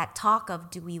that talk of,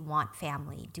 do we want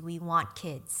family? Do we want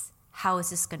kids? How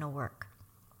is this going to work?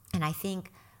 And I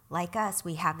think, like us,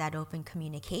 we have that open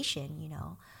communication, you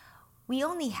know. We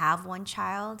only have one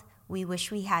child. We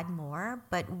wish we had more,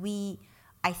 but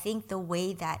I think the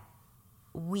way that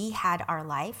we had our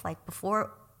life, like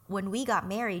before, when we got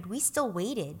married, we still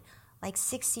waited like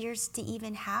 6 years to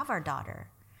even have our daughter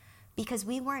because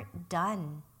we weren't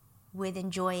done with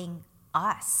enjoying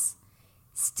us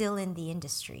still in the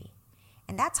industry.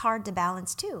 And that's hard to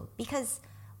balance too, because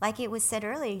like it was said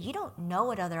earlier, you don't know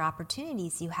what other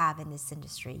opportunities you have in this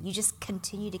industry. You just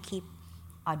continue to keep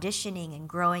auditioning and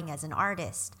growing as an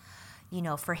artist. You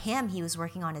know, for him, he was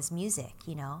working on his music,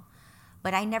 you know.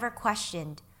 But I never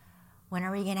questioned, when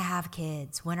are we going to have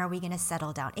kids? When are we going to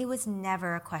settle down? It was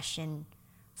never a question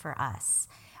for us.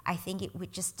 I think it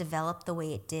would just develop the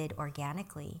way it did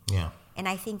organically. Yeah. And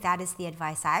I think that is the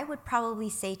advice I would probably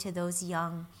say to those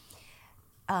young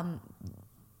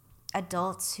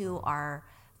adults who are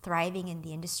thriving in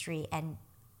the industry and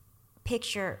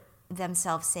picture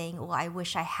themselves saying, well, I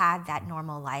wish I had that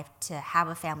normal life to have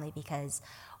a family, because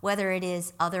whether it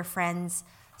is other friends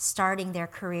starting their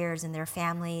careers and their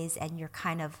families and you're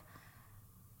kind of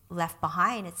left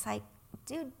behind, it's like,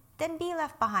 dude, then be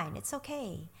left behind. It's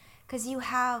okay, because you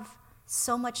have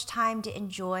so much time to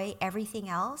enjoy everything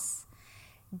else.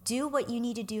 Do what you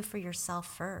need to do for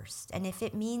yourself first. And if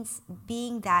it means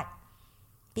being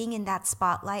in that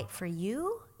spotlight for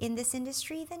you in this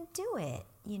industry, then do it.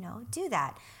 You know, do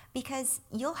that, because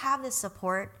you'll have the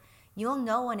support. You'll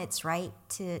know when it's right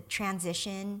to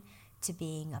transition to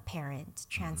being a parent,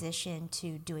 transition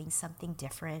to doing something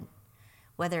different,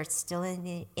 whether it's still in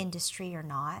the industry or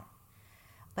not.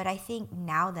 But I think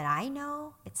now that I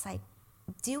know, it's like,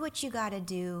 do what you got to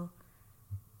do,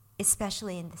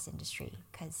 especially in this industry,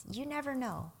 because you never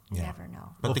know. You never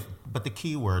know. But the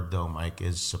key word, though, Mike,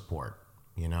 is support.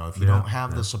 You know, if you don't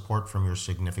have the support from your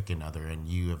significant other and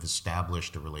you have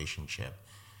established a relationship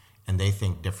and they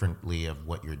think differently of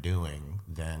what you're doing,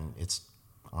 then it's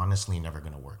honestly never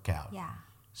going to work out. Yeah.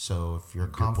 So if you're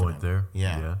Good confident, point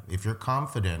there. If you're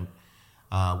confident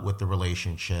with the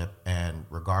relationship, and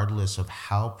regardless of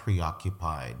how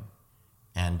preoccupied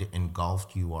and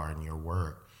engulfed you are in your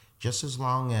work, just as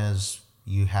long as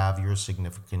you have your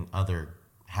significant other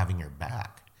having your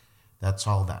back, that's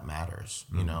all that matters.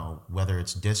 You know, whether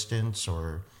it's distance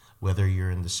or whether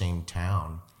you're in the same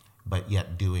town, but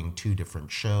yet doing two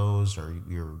different shows, or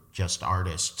you're just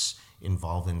artists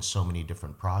involved in so many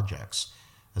different projects.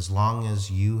 As long as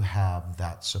you have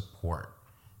that support,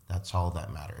 that's all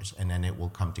that matters. And then it will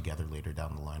come together later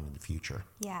down the line in the future.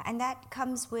 Yeah, and that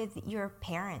comes with your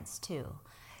parents too.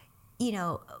 You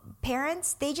know,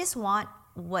 parents, they just want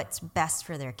what's best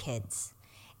for their kids.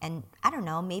 And I don't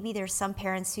know, maybe there's some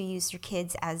parents who use their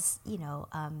kids as, you know,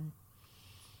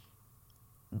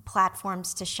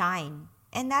 platforms to shine.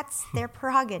 And that's their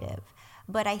prerogative.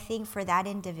 But I think for that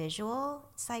individual,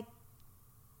 it's like,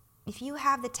 if you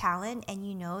have the talent and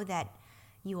you know that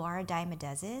you are a dime a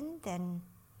dozen, then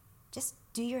just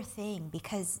do your thing,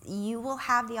 because you will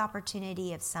have the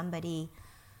opportunity of somebody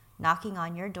knocking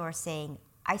on your door saying,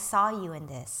 I saw you in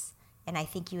this, and I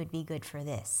think you would be good for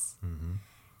this. Mm-hmm.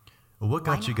 Well, what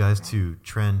got you guys to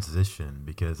transition?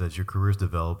 Because as your careers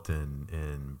developed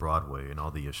in Broadway and all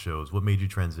the shows, what made you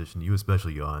transition, you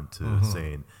especially, on to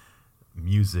saying,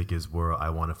 music is where I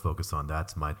want to focus on.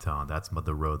 That's my talent. That's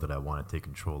the road that I want to take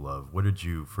control of. Where did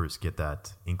you first get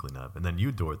that inkling of? And then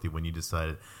you, Dorothy, when you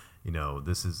decided, you know, it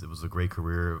was a great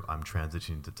career, I'm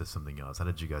transitioning to something else. How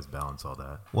did you guys balance all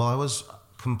that? Well, I was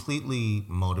completely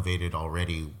motivated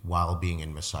already while being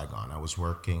in Miss Saigon. I was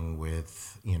working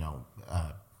with, you know,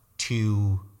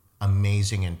 two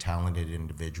amazing and talented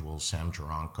individuals, Sam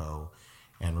Geronco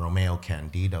and Romeo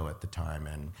Candido at the time.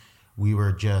 And we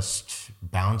were just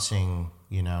bouncing,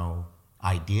 you know,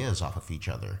 ideas off of each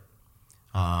other,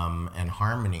 and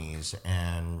harmonies,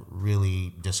 and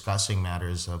really discussing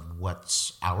matters of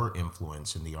what's our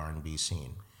influence in the R&B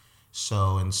scene.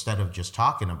 So instead of just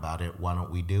talking about it, why don't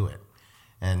we do it?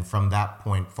 And from that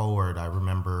point forward, I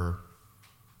remember,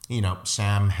 you know,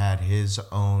 Sam had his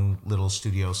own little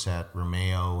studio set.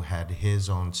 Romeo had his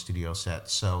own studio set.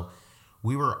 So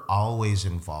we were always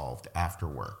involved after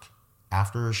work.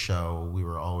 After a show, we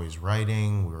were always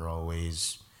writing. We were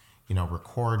always, you know,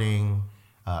 recording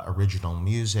original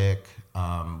music.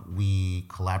 We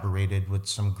collaborated with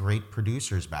some great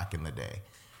producers back in the day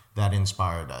that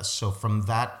inspired us. So from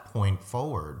that point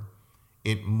forward,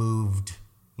 it moved,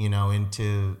 you know,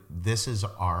 into, this is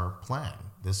our plan.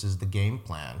 This is the game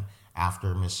plan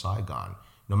after Miss Saigon.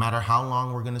 No matter how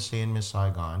long we're going to stay in Miss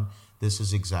Saigon, this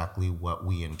is exactly what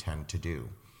we intend to do.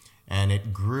 And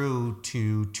it grew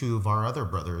to two of our other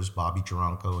brothers, Bobby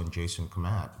Geronco and Jason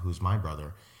Kamat, who's my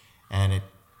brother. And it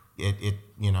it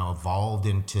evolved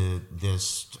into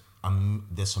this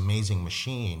amazing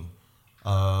machine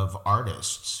of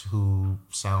artists who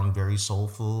sound very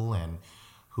soulful and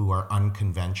who are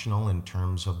unconventional in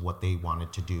terms of what they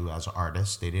wanted to do as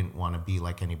artists. They didn't want to be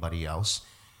like anybody else.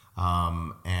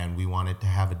 And we wanted to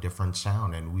have a different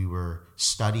sound. And we were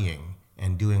studying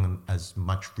and doing as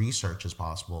much research as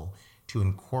possible to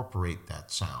incorporate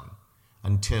that sound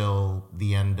until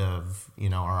the end of,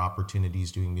 our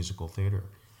opportunities doing musical theater.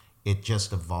 It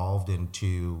just evolved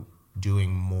into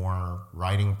doing more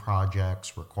writing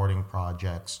projects, recording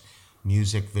projects,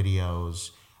 music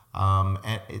videos.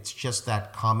 And it's just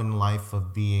that common life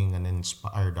of being an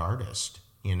inspired artist,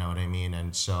 you know what I mean?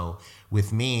 And so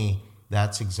with me,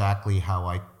 that's exactly how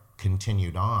I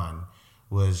continued on,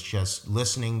 was just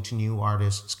listening to new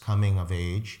artists coming of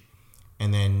age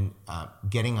and then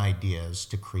getting ideas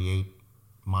to create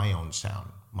my own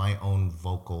sound, my own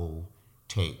vocal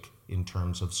take in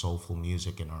terms of soulful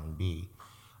music and R&B.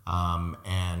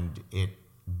 And it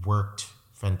worked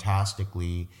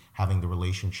fantastically having the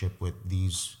relationship with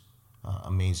these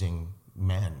amazing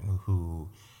men who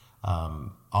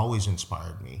always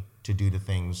inspired me to do the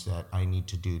things that I need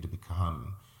to do to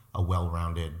become a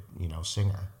well-rounded,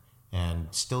 singer. And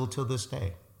still to this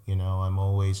day, I'm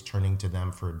always turning to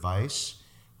them for advice.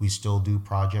 We still do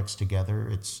projects together.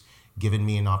 It's given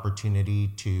me an opportunity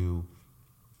to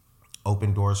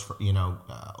open doors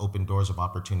of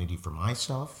opportunity for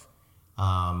myself,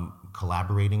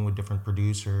 collaborating with different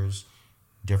producers,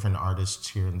 different artists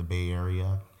here in the Bay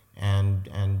Area, and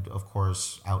of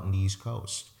course out in the East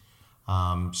Coast.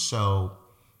 So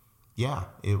yeah,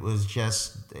 it was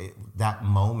just that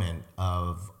moment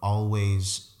of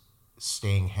always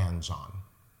staying hands-on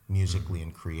musically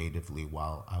and creatively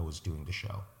while I was doing the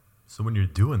show. So when you're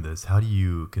doing this, how do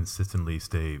you consistently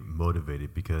stay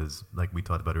motivated? Because like we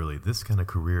talked about earlier, this kind of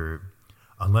career,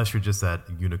 unless you're just that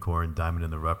unicorn diamond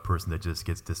in the rough person that just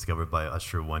gets discovered by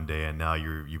Usher one day and now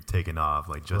you've taken off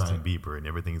like Justin Bieber and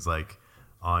everything's like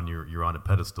you're on a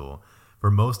pedestal.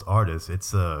 For most artists,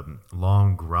 it's a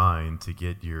long grind to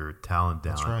get your talent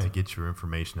down, to get your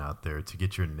information out there, to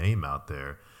get your name out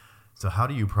there. So how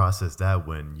do you process that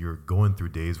when you're going through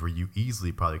days where you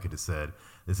easily probably could have said,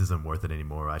 this isn't worth it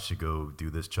anymore, I should go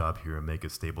do this job here and make a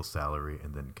stable salary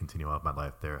and then continue out my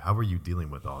life there? How are you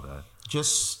dealing with all that?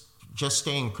 Just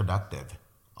staying productive,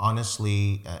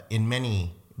 honestly, in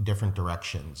many different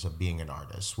directions of being an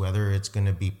artist, whether it's going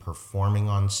to be performing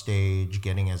on stage,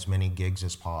 getting as many gigs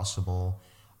as possible.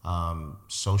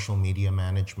 Social media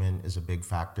management is a big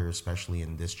factor, especially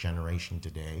in this generation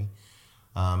today.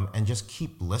 And just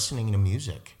keep listening to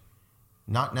music.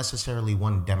 Not necessarily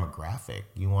one demographic.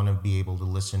 You want to be able to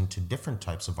listen to different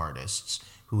types of artists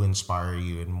who inspire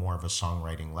you in more of a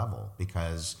songwriting level,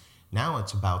 because now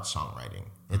it's about songwriting.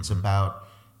 It's about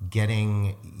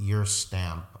getting your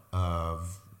stamp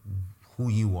of who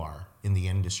you are in the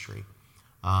industry.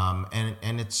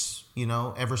 And it's,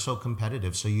 ever so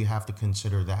competitive. So you have to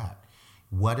consider that.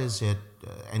 What is it?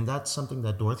 And that's something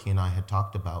that Dorothy and I had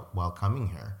talked about while coming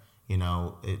here.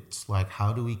 It's like,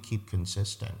 how do we keep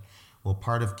consistent? Well,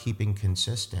 part of keeping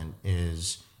consistent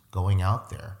is going out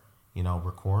there,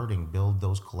 recording, build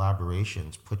those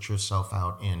collaborations, put yourself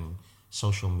out in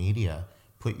social media,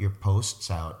 put your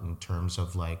posts out in terms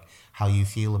of like how you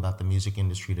feel about the music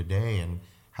industry today and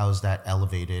how's that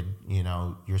elevated,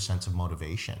 your sense of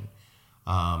motivation.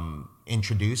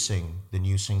 Introducing the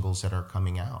new singles that are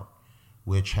coming out,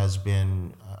 which has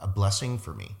been a blessing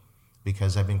for me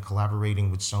because I've been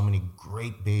collaborating with so many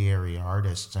great Bay Area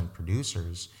artists and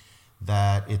producers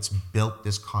that it's built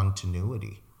this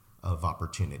continuity of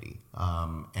opportunity.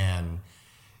 And,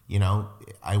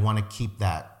 I want to keep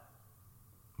that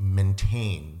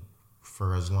maintained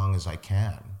for as long as I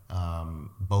can,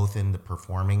 both in the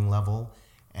performing level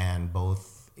and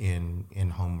both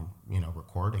in home,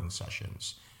 recording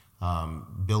sessions.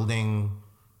 Building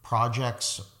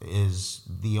projects is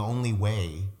the only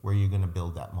way where you're going to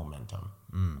build that momentum.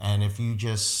 And if you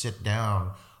just sit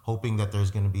down hoping that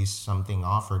there's going to be something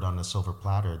offered on a silver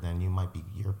platter, then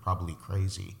you're probably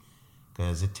crazy,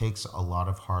 because it takes a lot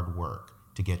of hard work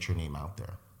to get your name out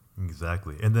there.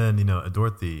 Exactly. And then,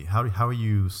 Dorothy, how are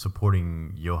you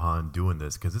supporting Johan doing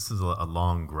this? Because this is a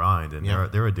long grind, and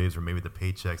there are days where maybe the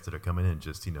paychecks that are coming in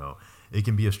just, it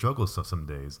can be a struggle some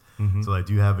days. So, like,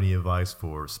 do you have any advice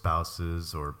for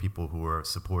spouses or people who are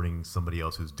supporting somebody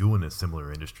else who's doing a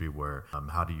similar industry where,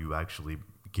 how do you actually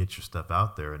get your stuff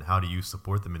out there, and how do you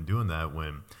support them in doing that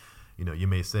when, you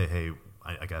may say, hey,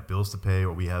 I got bills to pay,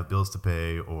 or we have bills to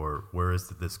pay, or where is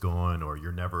this going, or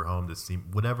you're never home to see,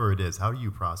 whatever it is. How do you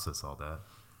process all that?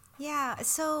 Yeah,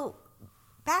 so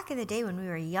back in the day when we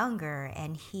were younger,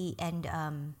 and he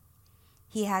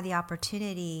had the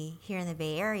opportunity here in the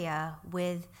Bay Area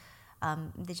with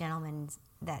the gentleman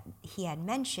that he had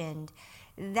mentioned,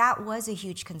 that was a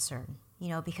huge concern,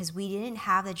 because we didn't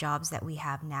have the jobs that we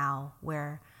have now,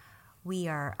 where we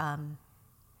are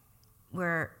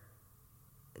we're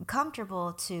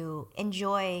comfortable to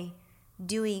enjoy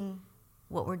doing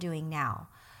what we're doing now.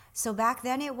 So back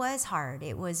then it was hard.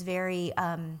 It was very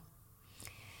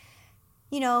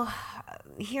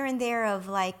here and there of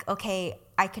like, okay,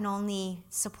 I can only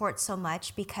support so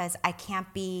much because I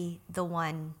can't be the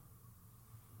one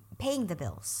paying the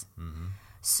bills. Mm-hmm.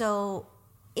 So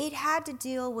it had to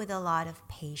deal with a lot of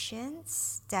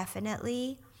patience,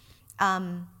 definitely.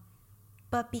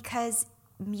 But because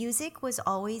music was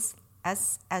always,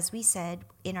 as we said,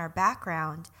 in our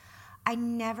background, I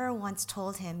never once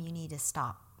told him, you need to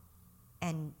stop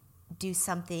and do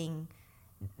something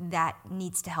that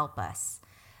needs to help us.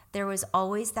 There was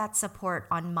always that support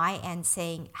on my end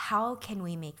saying, how can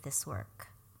we make this work?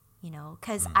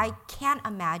 Because I can't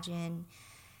imagine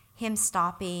him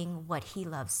stopping what he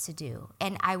loves to do.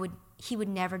 And he would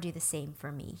never do the same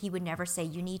for me. He would never say,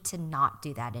 you need to not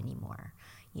do that anymore.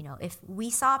 If we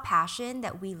saw a passion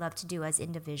that we love to do as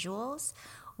individuals,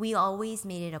 we always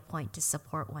made it a point to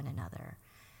support one another.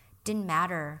 Didn't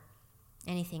matter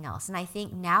anything else. And I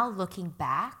think now looking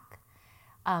back,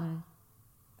 I'm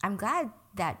glad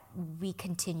that we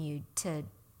continued to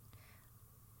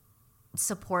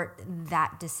support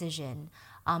that decision.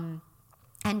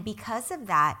 And because of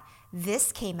that,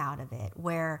 this came out of it,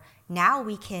 where now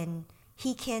he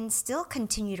can still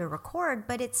continue to record,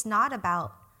 but it's not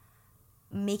about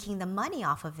making the money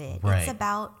off of it. Right. It's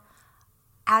about,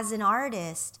 as an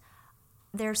artist,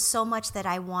 there's so much that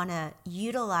I want to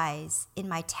utilize in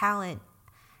my talent,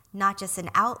 not just an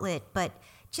outlet, but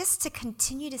just to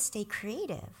continue to stay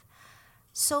creative.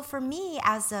 So for me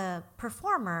as a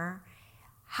performer,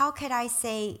 how could I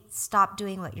say, stop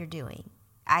doing what you're doing?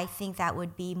 I think that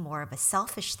would be more of a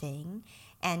selfish thing,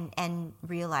 and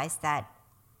realize that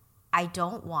I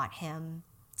don't want him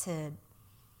to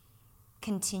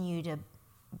continue to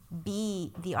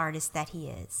be the artist that he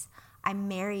is. I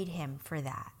married him for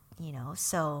that,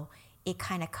 so it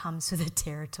kind of comes with the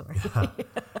territory.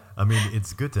 I mean,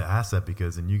 it's good to ask that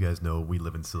because, and you guys know, we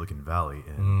live in Silicon Valley,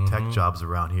 and tech jobs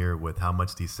around here, with how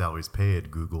much these salaries pay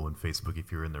at Google and Facebook,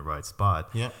 if you're in the right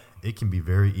spot, it can be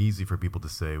very easy for people to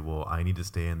say, well, I need to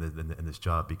stay in this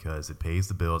job because it pays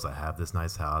the bills. I have this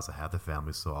nice house. I have the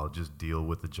family, so I'll just deal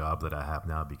with the job that I have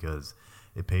now because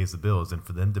it pays the bills. And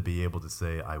for them to be able to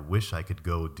say, I wish I could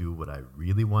go do what I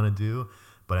really want to do,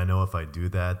 but I know if I do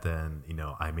that, then,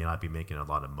 I may not be making a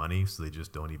lot of money, so they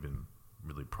just don't even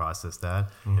really process that.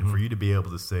 And for you to be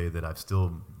able to say that I've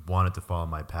still wanted to follow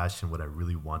my passion, what I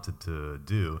really wanted to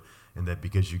do, and that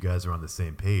because you guys are on the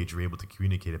same page, you're able to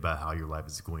communicate about how your life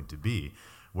is going to be.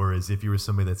 Whereas if you were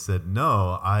somebody that said,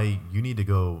 no, you need to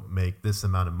go make this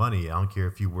amount of money. I don't care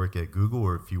if you work at Google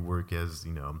or if you work as,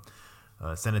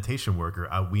 a sanitation worker,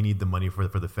 we need the money for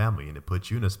the family. And it puts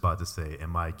you in a spot to say,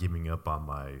 am I giving up on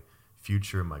my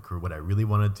future, my career, what I really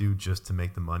want to do just to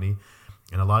make the money?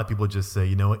 And a lot of people just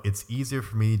say, it's easier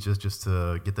for me just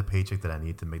to get the paycheck that I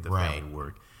need to make the family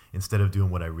work instead of doing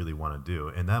what I really want to do.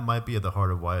 And that might be at the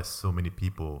heart of why so many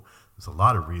people, there's a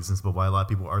lot of reasons, but why a lot of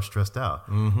people are stressed out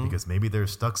because maybe they're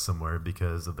stuck somewhere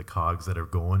because of the cogs that are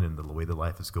going and the way the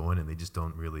life is going, and they just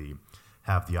don't really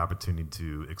have the opportunity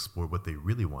to explore what they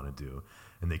really want to do.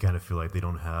 And they kind of feel like they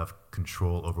don't have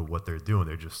control over what they're doing.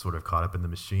 They're just sort of caught up in the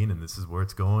machine, and this is where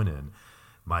it's going. And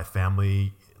my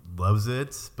family loves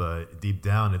it, but deep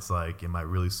down, it's like, am I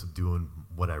really doing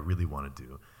what I really want to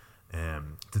do?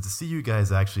 And to see you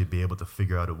guys actually be able to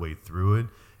figure out a way through it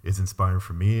is inspiring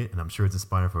for me, and I'm sure it's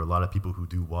inspiring for a lot of people who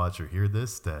do watch or hear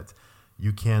this, that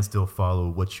you can still follow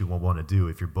what you want to do.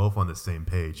 If you're both on the same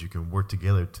page, you can work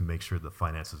together to make sure the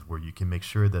finances work. You can make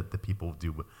sure that the people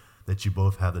do, that you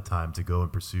both have the time to go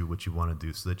and pursue what you want to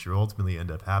do so that you ultimately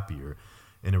end up happier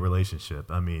in a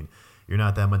relationship. I mean, you're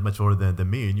not that much older than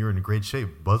me, and you're in great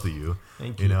shape, both of you.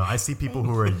 Thank you. I see people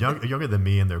who are younger than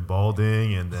me, and they're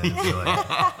balding, and then they're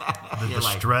like, the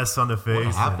stress on the face.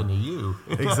 What happened to you?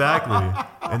 Exactly.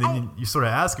 And then you sort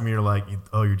of ask them, and you're like,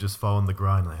 oh, you're just following the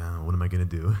grind. Like, what am I going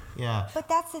to do? Yeah. But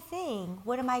that's the thing.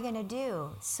 What am I going to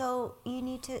do? So you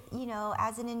need to,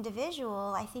 as an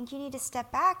individual, I think you need to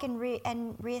step back and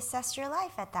reassess your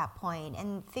life at that point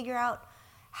and figure out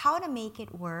how to make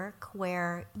it work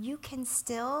where you can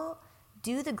still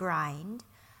do the grind,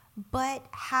 but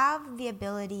have the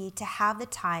ability to have the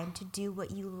time to do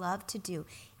what you love to do.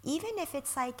 Even if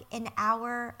it's like an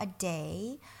hour a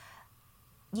day,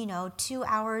 2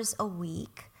 hours a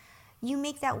week, you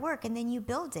make that work and then you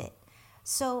build it.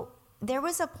 So there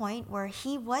was a point where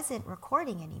he wasn't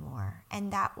recording anymore,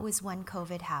 and that was when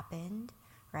COVID happened,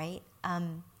 right?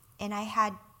 And I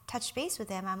had touched base with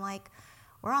him. I'm like,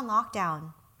 we're on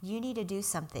lockdown. You need to do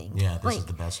something. Yeah, this is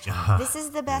the best time. This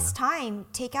is the best time.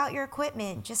 Take out your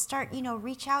equipment. Just start,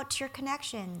 reach out to your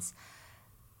connections.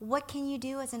 What can you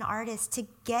do as an artist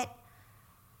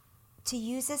to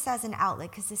use this as an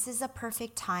outlet? Because this is a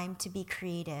perfect time to be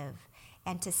creative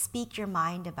and to speak your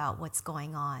mind about what's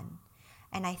going on.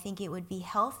 And I think it would be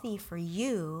healthy for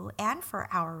you and for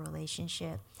our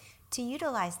relationship to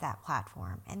utilize that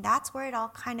platform. And that's where it all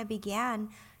kind of began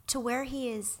to where he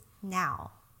is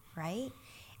now, right?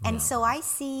 And so I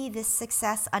see this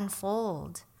success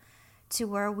unfold to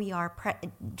where we are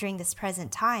during this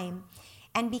present time.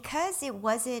 And because it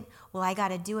wasn't, well, I got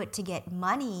to do it to get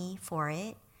money for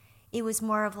it, it was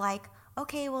more of like,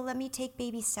 okay, well, let me take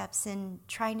baby steps in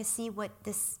trying to see what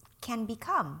this can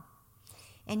become.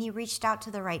 And he reached out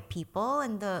to the right people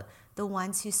and the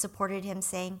ones who supported him,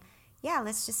 saying, yeah,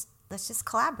 let's just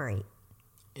collaborate.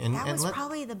 And that was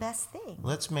probably the best thing.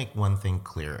 Let's make one thing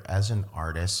clear. As an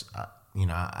artist,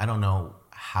 I don't know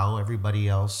how everybody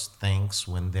else thinks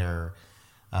when they're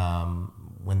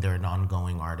an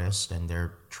ongoing artist and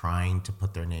they're trying to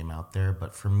put their name out there.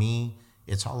 But for me,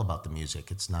 it's all about the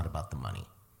music. It's not about the money,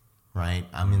 right?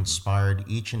 I'm inspired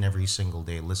each and every single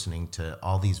day listening to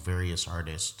all these various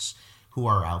artists who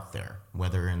are out there,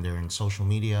 whether they're in social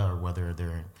media or whether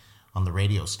they're on the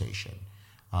radio station.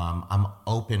 I'm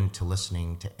open to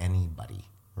listening to anybody,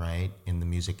 right, in the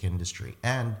music industry.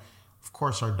 And, of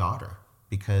course, our daughter,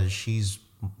 because she's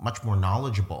much more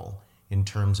knowledgeable in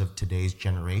terms of today's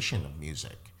generation of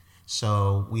music.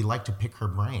 So we like to pick her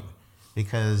brain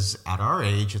because at our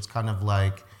age, it's kind of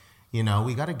like,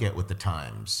 we got to get with the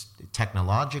times.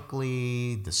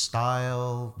 Technologically, the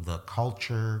style, the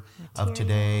culture of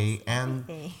today, and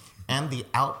the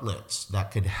outlets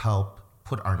that could help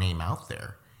put our name out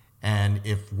there. And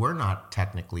if we're not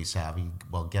technically savvy,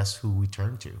 well, guess who we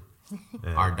turn to?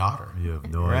 Our daughter. You have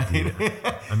no idea.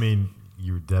 I mean,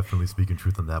 you're definitely speaking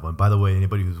truth on that one. By the way,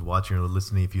 anybody who's watching or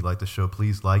listening, if you like the show,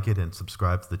 please like it and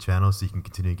subscribe to the channel so you can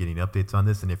continue getting updates on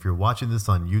this. And if you're watching this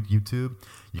on YouTube,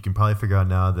 you can probably figure out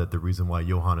now that the reason why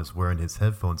Johan is wearing his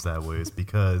headphones that way is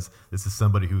because this is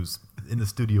somebody who's in the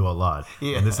studio a lot.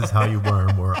 Yeah. And this is how you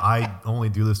learn, where I only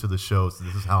do this to the show, so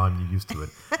this is how I'm used to it.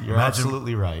 You're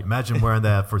absolutely right. Imagine wearing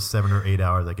that for 7 or 8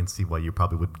 hours. I can see why you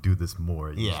probably would do this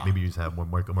more. Maybe you just have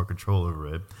more control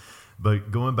over it.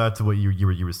 But going back to what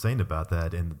you were saying about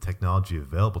that and the technology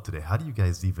available today, how do you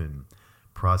guys even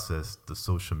process the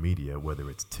social media, whether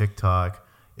it's TikTok,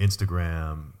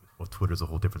 Instagram, well, Twitter's a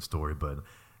whole different story, but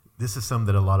this is something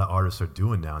that a lot of artists are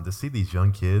doing now. And to see these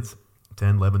young kids,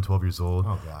 10, 11, 12 years old,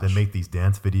 that make these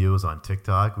dance videos on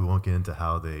TikTok, we won't get into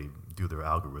how they do their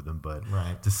algorithm, but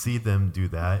to see them do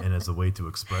that and as a way to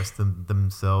express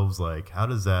themselves, like how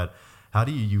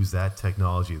do you use that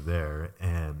technology there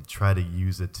and try to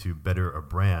use it to better a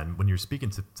brand when you're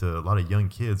speaking to a lot of young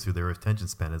kids who their attention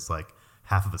span is like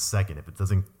half of a second? If it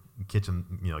doesn't catch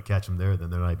them there, then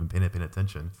they're not even paying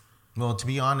attention. Well, to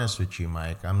be honest with you,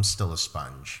 Mike, I'm still a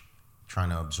sponge trying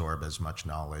to absorb as much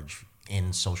knowledge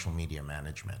in social media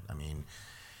management. I mean,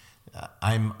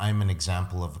 I'm an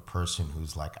example of a person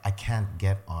who's like, I can't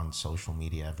get on social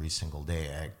media every single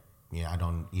day. I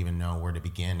don't even know where to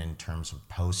begin in terms of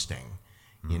posting,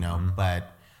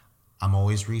 but I'm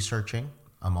always researching.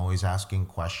 I'm always asking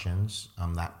questions.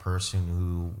 I'm that person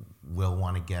who will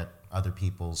want to get other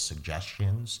people's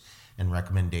suggestions and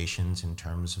recommendations in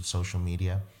terms of social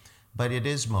media. But it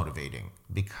is motivating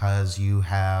because you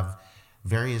have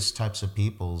various types of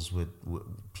people with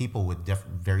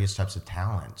various types of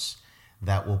talents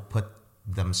that will put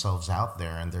themselves out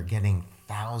there, and they're getting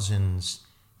thousands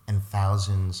and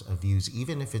thousands of views,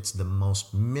 even if it's the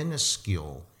most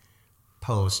minuscule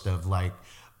post of like,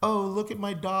 oh, look at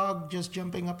my dog just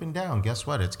jumping up and down. Guess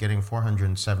what? It's getting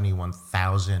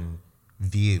 471,000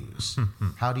 views.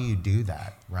 How do you do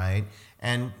that, right?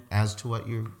 And as to what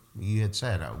you had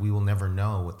said, we will never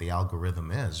know what the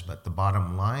algorithm is, but the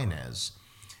bottom line is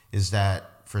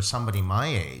that for somebody my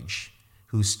age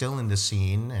who's still in the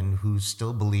scene and who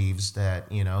still believes that,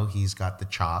 he's got the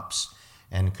chops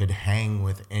and could hang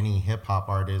with any hip-hop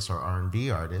artist or R&B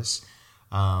artist,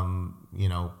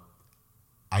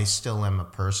 I still am a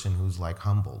person who's like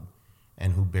humbled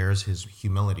and who bears his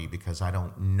humility because I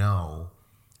don't know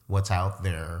what's out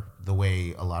there the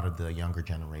way a lot of the younger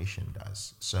generation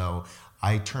does. So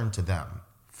I turn to them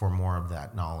for more of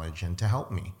that knowledge and to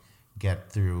help me get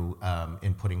through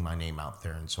in putting my name out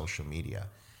there in social media.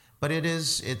 but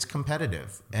it's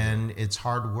competitive and it's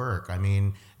hard work. I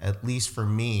mean, at least for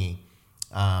me,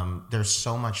 there's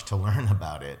so much to learn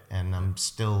about it, and I'm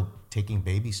still taking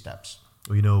baby steps.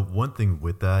 Well, you know, one thing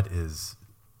with that is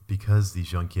because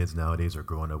these young kids nowadays are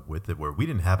growing up with it, where we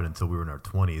didn't have it until we were in our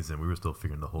 20s and we were still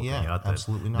figuring the whole thing out.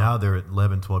 Absolutely not. Now they're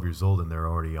 11, 12 years old and they're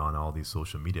already on all these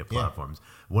social media platforms.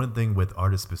 One thing with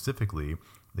artists specifically,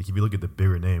 like if you look at the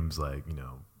bigger names like, you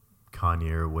know,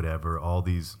 Kanye or whatever, all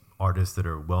these artists that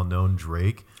are well-known,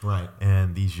 Drake, right?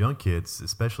 And these young kids,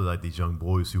 especially like these young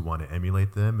boys who want to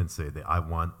emulate them and say that I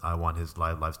want his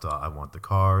lifestyle, I want the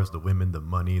cars, the women, the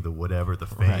money, the whatever, the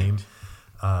fame.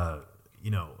 Right. You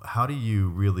know, how do you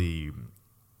really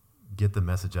get the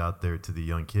message out there to the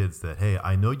young kids that, hey,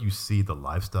 I know you see the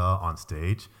lifestyle on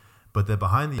stage, but that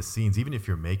behind the scenes, even if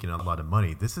you're making a lot of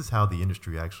money, this is how the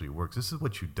industry actually works. This is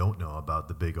what you don't know about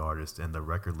the big artists and the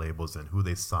record labels and who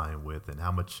they sign with and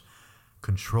how much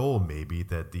control maybe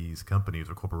that these companies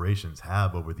or corporations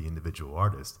have over the individual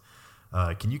artist.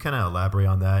 Can you kind of elaborate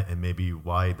on that and maybe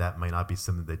why that might not be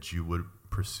something that you would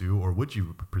pursue, or would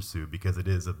you pursue because it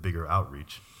is a bigger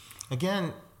outreach?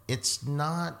 Again, it's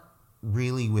not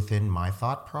really within my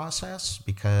thought process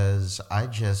because I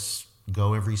just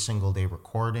go every single day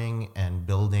recording and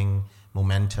building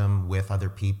momentum with other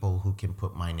people who can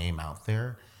put my name out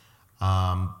there.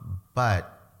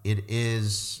 But it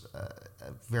is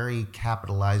a very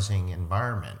capitalizing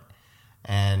environment.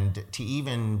 And to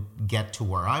even get to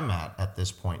where I'm at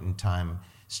this point in time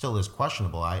still is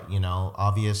questionable.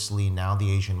 Obviously now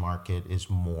the Asian market is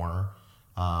more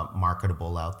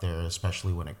marketable out there,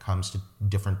 especially when it comes to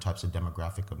different types of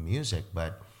demographic of music.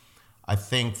 But I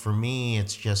think for me,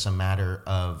 it's just a matter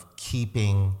of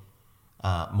keeping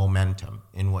momentum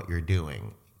in what you're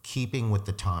doing, keeping with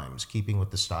the times, keeping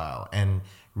with the style, and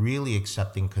really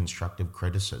accepting constructive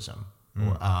criticism.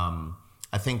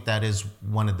 I think that is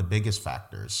one of the biggest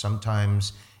factors.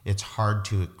 Sometimes it's hard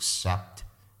to accept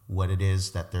what it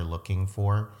is that they're looking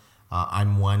for.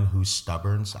 I'm one who's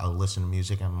stubborn. So I'll listen to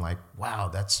music and I'm like, wow,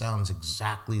 that sounds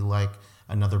exactly like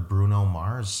another Bruno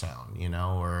Mars sound,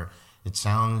 or it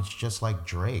sounds just like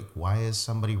Drake. Why is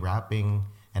somebody rapping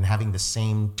and having the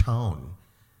same tone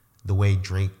the way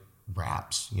Drake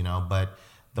raps, But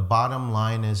the bottom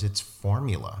line is it's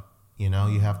formula.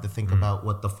 You have to think about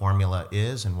what the formula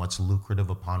is and what's lucrative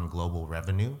upon global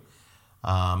revenue.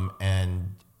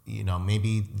 And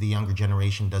maybe the younger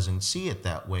generation doesn't see it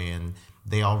that way, and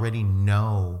they already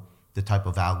know the type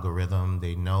of algorithm,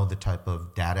 they know the type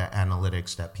of data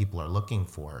analytics that people are looking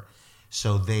for.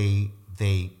 So they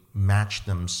match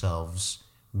themselves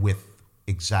with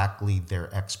exactly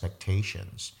their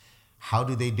expectations. How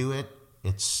do they do it?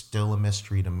 It's still a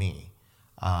mystery to me.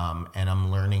 And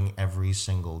I'm learning every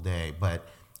single day. But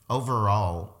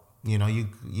overall, you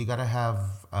gotta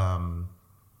have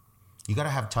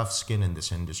tough skin in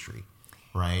this industry,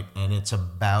 right? And it's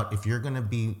about, if you're gonna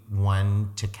be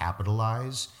one to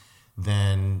capitalize,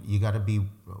 then you gotta be,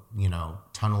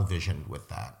 tunnel visioned with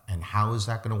that. And how is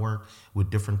that gonna work?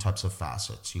 With different types of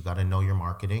facets. You gotta know your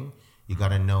marketing. You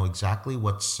gotta know exactly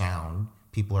what sound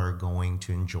people are going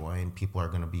to enjoy and people are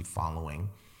gonna be following.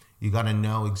 You got to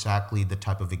know exactly the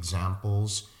type of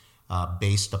examples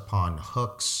based upon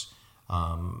hooks,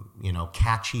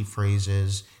 catchy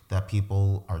phrases that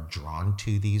people are drawn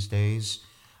to these days.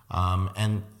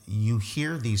 And you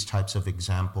hear these types of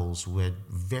examples with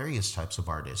various types of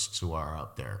artists who are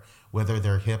out there, whether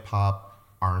they're hip hop,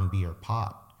 R&B, or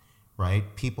pop,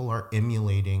 right? People are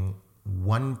emulating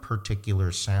one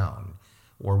particular sound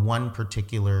or one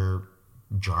particular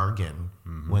jargon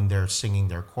when they're singing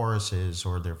their choruses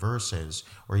or their verses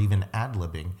or even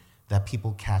ad-libbing that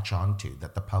people catch on to,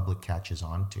 that the public catches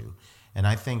on to. And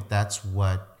I think that's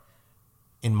what,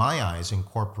 in my eyes,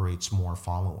 incorporates more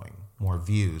following, more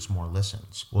views, more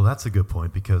listens. Well, that's a good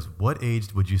point, because what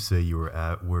age would you say you were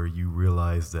at where you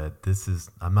realized that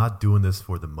I'm not doing this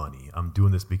for the money. I'm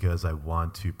doing this because I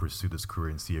want to pursue this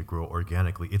career and see it grow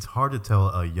organically. It's hard to tell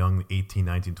a young 18,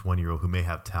 19, 20-year-old who may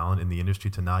have talent in the industry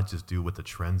to not just do what the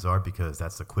trends are, because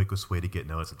that's the quickest way to get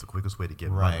noticed. It's the quickest way to get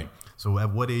money. So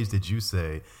at what age did you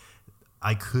say,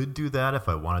 I could do that if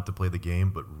I wanted to play the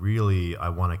game, but really I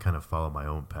want to kind of follow my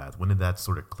own path? When did that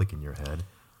sort of click in your head?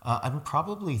 I'm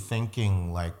probably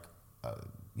thinking late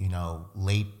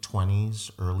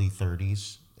 20s, early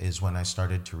 30s is when I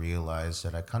started to realize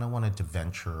that I kind of wanted to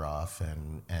venture off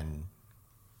and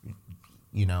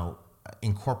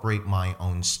incorporate my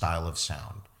own style of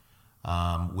sound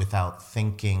without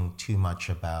thinking too much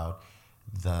about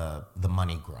the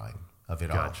money grind of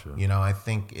it all. I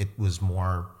think it was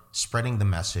more spreading the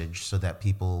message so that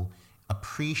people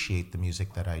appreciate the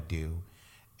music that I do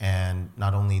And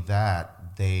not only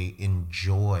that, they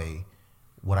enjoy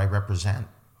what I represent,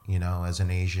 as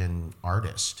an Asian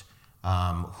artist,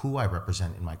 who I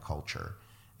represent in my culture,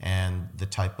 and the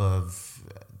type of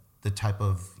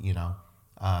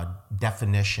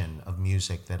definition of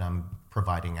music that I'm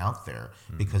providing out there,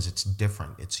 because it's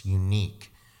different, it's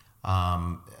unique.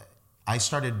 I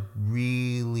started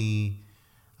really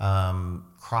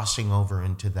crossing over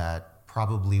into that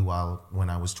probably when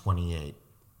I was 28,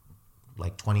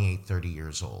 like 28, 30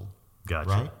 years old. Gotcha.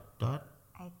 Right, Dot?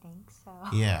 I think so.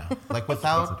 Yeah, like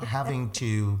without having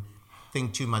to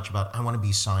think too much about, I want to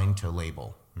be signed to a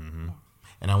label. Mm-hmm.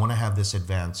 And I want to have this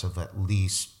advance of at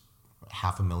least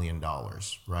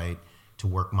 $500,000, right, to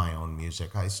work my own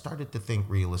music. I started to think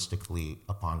realistically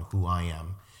upon who I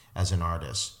am as an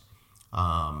artist,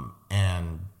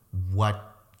 and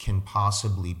what can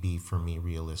possibly be for me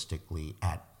realistically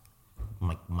at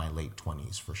my late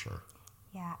 20s, for sure.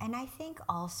 Yeah, and I think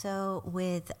also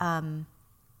with kind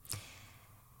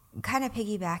of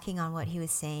piggybacking on what he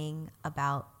was saying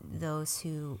about those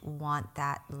who want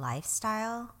that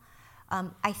lifestyle,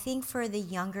 I think for the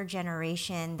younger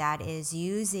generation that is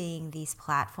using these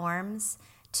platforms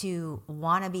to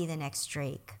want to be the next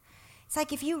Drake, it's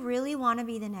like, if you really want to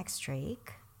be the next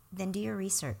Drake, then do your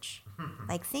research.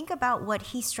 Like, think about what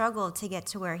he struggled to get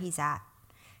to where he's at.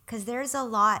 Because there's a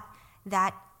lot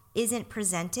that isn't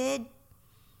presented.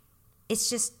 It's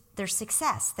just their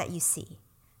success that you see,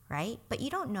 right? But you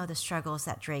don't know the struggles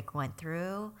that Drake went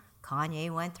through,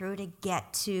 Kanye went through to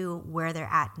get to where they're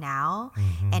at now,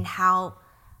 and how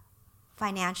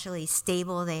financially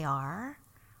stable they are,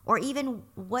 or even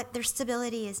what their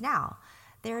stability is now.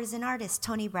 There's an artist,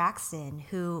 Toni Braxton,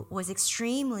 who was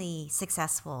extremely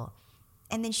successful,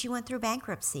 and then she went through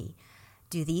bankruptcy.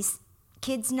 Do these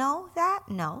kids know that?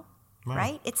 No,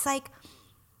 right? It's like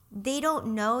they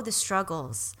don't know the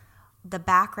struggles, the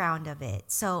background of it.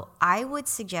 So I would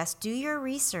suggest do your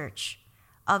research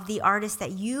of the artist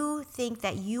that you think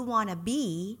that you want to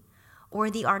be,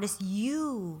 or the artist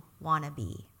you want to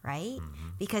be, right?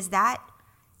 Because that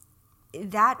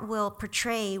will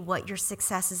portray what your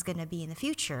success is going to be in the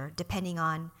future, depending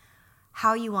on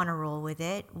how you want to roll with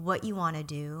it, what you want to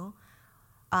do.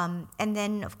 And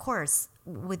then, of course,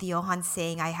 with Johan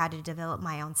saying I had to develop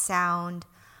my own sound,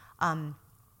 and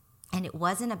it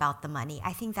wasn't about the money.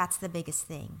 I think that's the biggest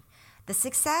thing. The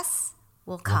success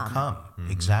will come.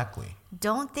 Exactly.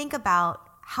 Don't think about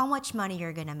how much money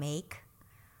you're going to make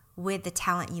with the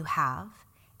talent you have,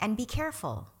 and be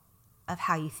careful of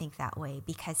how you think that way,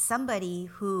 because somebody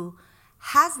who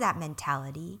has that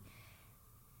mentality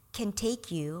can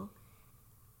take you,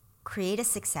 create a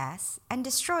success, and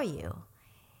destroy you.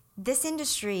 This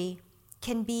industry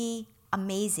can be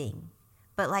amazing,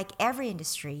 but like every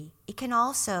industry, it can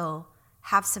also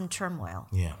have some turmoil.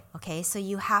 Yeah. Okay, so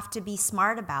you have to be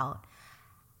smart about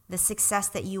the success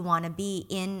that you want to be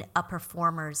in a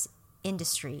performer's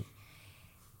industry.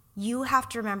 You have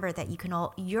to remember that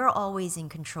you're always in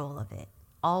control of it,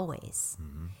 always.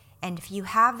 And if you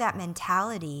have that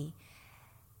mentality,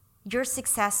 your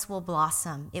success will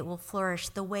blossom. It will flourish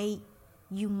the way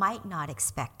you might not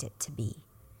expect it to be.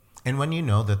 And when you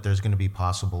know that there's going to be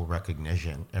possible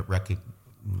recognition, the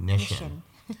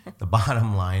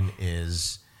bottom line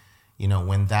is,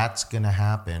 when that's going to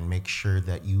happen, make sure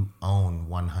that you own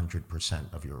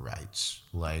 100% of your rights.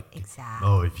 Like, exactly.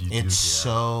 Oh, if you do, it's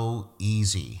so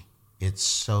easy. It's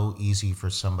so easy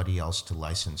for somebody else to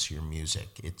license your music.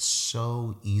 It's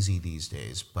so easy these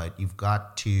days, but you've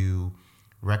got to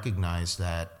recognize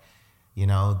that,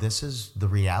 this is the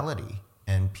reality,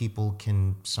 and people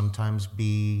can sometimes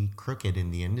be crooked in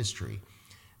the industry.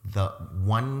 The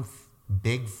one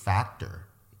big factor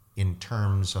in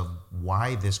terms of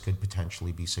why this could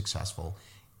potentially be successful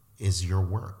is your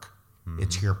work.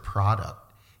 It's your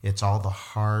product. It's all the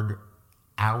hard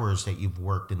hours that you've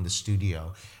worked in the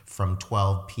studio from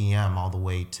 12 p.m. all the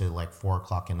way to like 4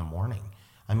 o'clock in the morning.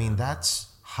 I mean, that's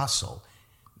hustle.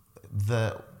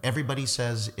 Everybody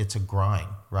says it's a grind,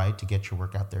 right, to get your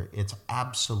work out there. It's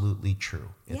absolutely true.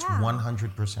 It's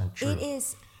 100% true. It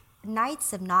is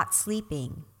nights of not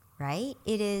sleeping, right?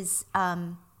 It is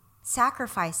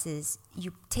sacrifices.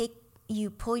 You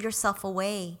pull yourself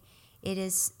away. It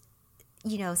is,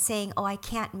 saying, oh, I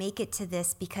can't make it to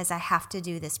this because I have to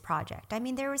do this project. I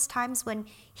mean, there was times when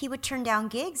he would turn down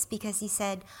gigs because he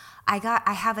said, I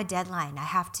have a deadline. I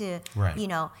have to,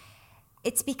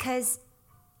 it's because,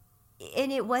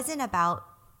 and it wasn't about,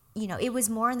 it was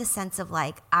more in the sense of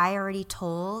like, I already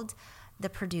told the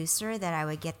producer that I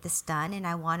would get this done, and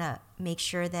I want to make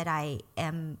sure that I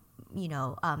am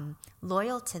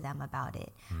loyal to them about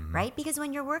it, right? Because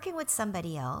when you're working with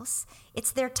somebody else,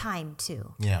 it's their time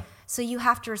too. Yeah. So you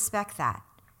have to respect that.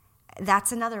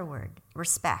 That's another word,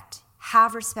 respect.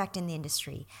 Have respect in the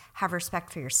industry. Have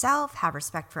respect for yourself. Have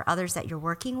respect for others that you're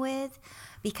working with,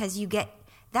 because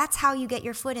that's how you get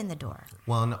your foot in the door.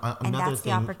 Well, And another that's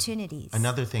thing, the opportunities.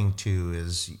 Another thing too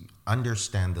is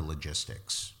understand the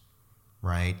logistics,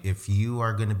 right? If you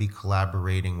are going to be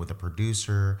collaborating with a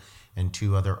producer and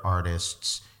 2 other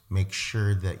artists, make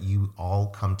sure that you all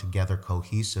come together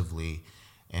cohesively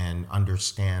and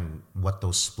understand what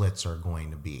those splits are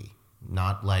going to be.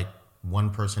 Not like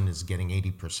one person is getting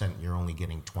 80%, you're only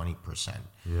getting 20%.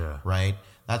 Yeah. Right?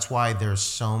 That's why there's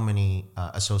so many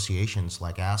associations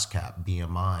like ASCAP,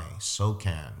 BMI,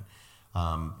 SOCAN,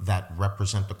 that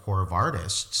represent the core of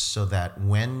artists, so that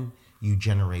when you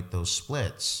generate those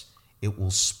splits, it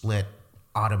will split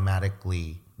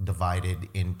automatically divided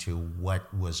into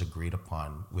what was agreed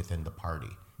upon within the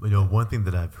party. One thing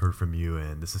that I've heard from you,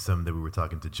 and this is something that we were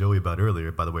talking to Joey about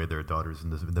earlier. By the way, there are daughters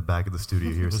in the back of the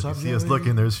studio here. So if you see us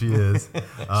looking, there she is.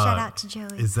 Shout out to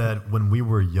Joey. Is that when we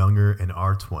were younger in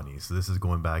our 20s, so this is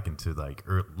going back into like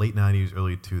late 90s,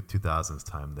 early 2000s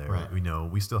time there. Right.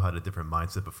 We still had a different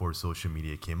mindset before social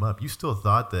media came up. You still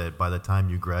thought that by the time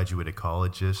you graduated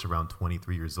college, just around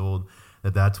 23 years old,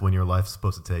 that's when your life's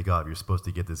supposed to take off. You're supposed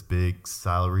to get this big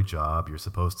salary job.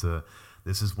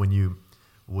 This is when you...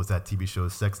 was that TV show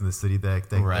Sex and the City that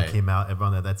came out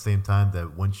around that same time,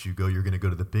 that once you go, you're going to go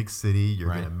to the big city, you're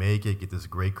going to make it, get this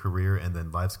great career, and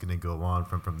then life's going to go on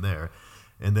from there.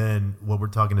 And then what we're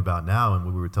talking about now, and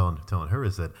what we were telling her,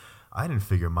 is that I didn't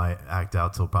figure my act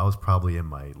out till I was probably in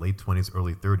my late 20s,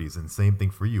 early 30s. And same thing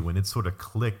for you, when it sort of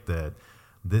clicked that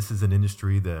this is an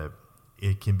industry that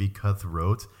it can be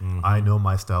cutthroat. I know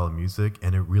my style of music,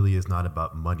 and it really is not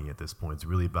about money at this point. It's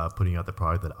really about putting out the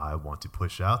product that I want to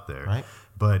push out there. Right.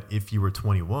 But if you were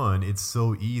 21, it's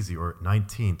so easy, or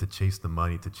 19, to chase the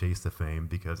money, to chase the fame,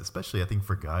 because especially I think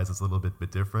for guys, it's a little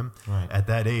bit different. Right. At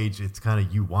that age, it's kind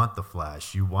of, you want the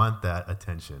flash, you want that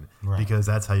attention, because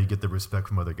that's how you get the respect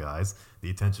from other guys. The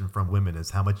attention from women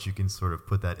is how much you can sort of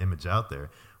put that image out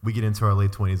there. We get into our late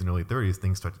 20s and early 30s,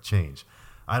 things start to change.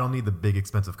 I don't need the big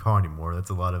expensive car anymore.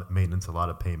 That's a lot of maintenance, a lot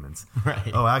of payments.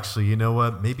 Right. Oh, actually, you know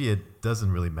what? Maybe it doesn't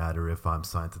really matter if I'm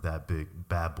signed to that big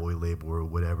bad boy label or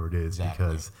whatever it is,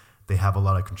 because they have a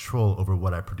lot of control over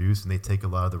what I produce, and they take a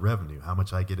lot of the revenue. How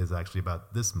much I get is actually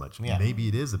about this much. Yeah. Maybe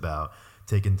it is about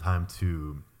taking time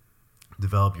to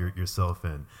develop yourself.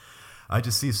 And I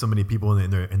just see so many people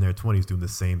in their 20s doing the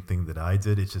same thing that I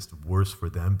did. It's just worse for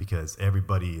them, because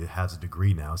everybody has a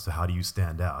degree now. So how do you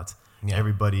stand out? Yeah.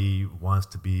 Everybody wants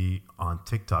to be on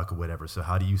TikTok or whatever. So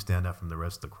how do you stand out from the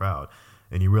rest of the crowd?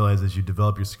 And you realize as you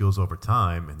develop your skills over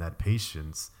time and that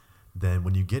patience, then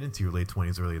when you get into your late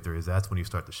 20s, early 30s, that's when you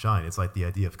start to shine. It's like the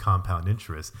idea of compound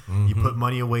interest. You put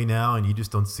money away now and you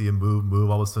just don't see a move.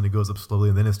 All of a sudden it goes up slowly,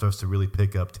 and then it starts to really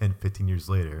pick up 10, 15 years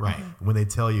later. Right. When they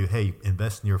tell you, hey,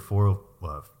 invest in your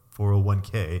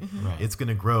 401k, it's going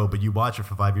to grow, but you watch it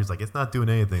for 5 years, like, it's not doing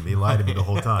anything. They lied to me the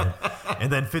whole time. And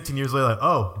then 15 years later, like,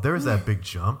 oh, there's that big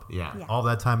jump. Yeah. All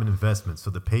that time and investment. So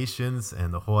the patience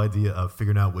and the whole idea of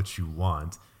figuring out what you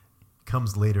want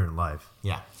comes later in life.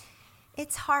 Yeah.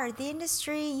 It's hard. The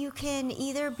industry, you can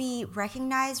either be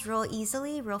recognized real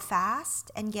easily, real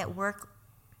fast, and get work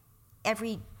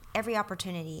every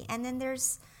opportunity. And then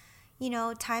there's,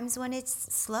 times when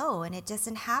it's slow and it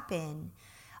doesn't happen.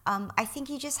 I think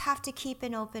you just have to keep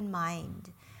an open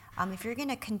mind. If you're going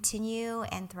to continue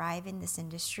and thrive in this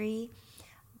industry,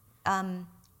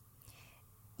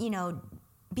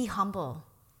 be humble,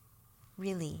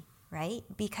 really, right?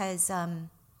 Because,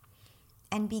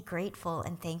 and be grateful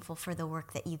and thankful for the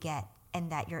work that you get,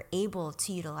 and that you're able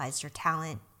to utilize your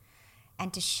talent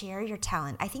and to share your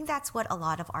talent. I think that's what a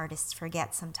lot of artists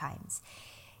forget sometimes.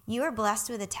 You are blessed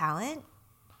with a talent,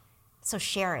 so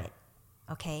share it,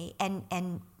 okay?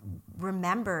 And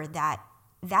remember that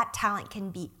talent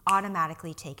can be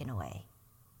automatically taken away.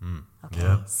 Okay?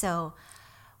 Yeah. So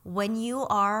when you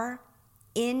are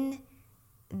in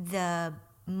the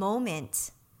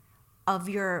moment of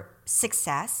your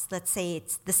success, let's say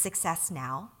it's the success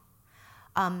now,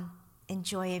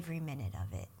 enjoy every minute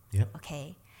of it. Yep.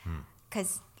 Okay?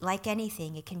 Because like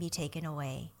anything, it can be taken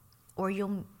away. Or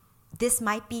this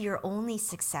might be your only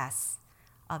success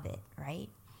of it, right?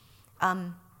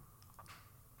 And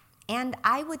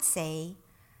I would say,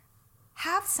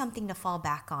 have something to fall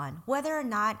back on, whether or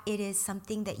not it is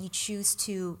something that you choose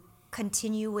to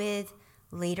continue with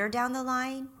later down the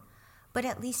line, but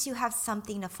at least you have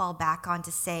something to fall back on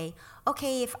to say,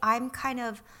 okay, if I'm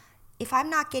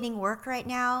not getting work right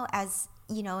now as,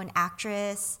 an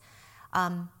actress,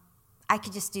 I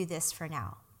could just do this for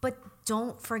now. But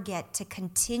don't forget to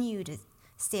continue to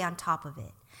stay on top of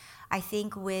it. I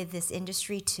think with this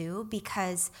industry too,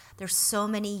 because there's so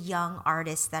many young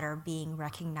artists that are being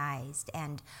recognized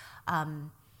and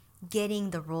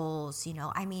getting the roles,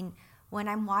 I mean, when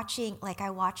I'm watching, like I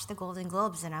watch the Golden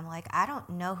Globes and I'm like, I don't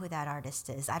know who that artist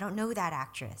is. I don't know that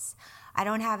actress. I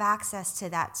don't have access to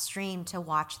that stream to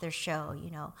watch their show,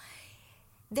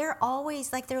 They're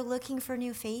always like they're looking for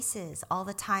new faces all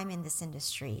the time in this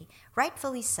industry,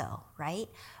 rightfully so, right?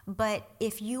 But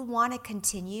if you want to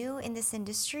continue in this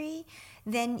industry,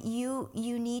 then you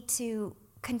need to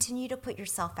continue to put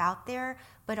yourself out there,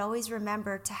 but always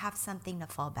remember to have something to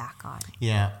fall back on.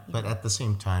 Yeah, but at the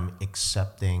same time,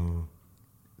 accepting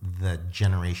the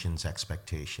generation's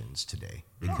expectations today,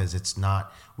 because it's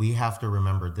not. We have to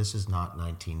remember this is not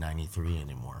 1993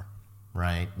 anymore,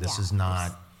 right? This is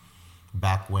not.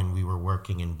 Back when we were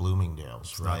working in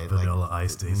Bloomingdale's, right? Vanilla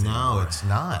Ice days. No, it's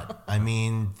not. I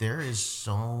mean, there is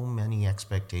so many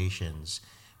expectations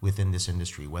within this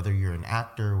industry. Whether you're an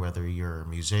actor, whether you're a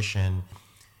musician,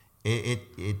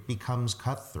 it becomes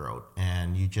cutthroat,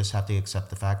 and you just have to accept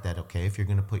the fact that, okay, if you're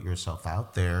going to put yourself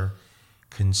out there,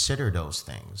 consider those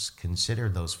things, consider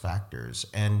those factors,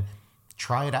 and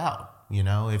try it out.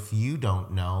 If you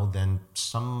don't know, then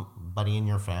somebody in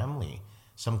your family,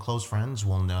 some close friends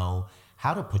will know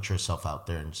how to put yourself out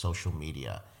there in social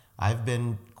media. I've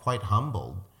been quite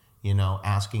humbled,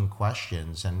 asking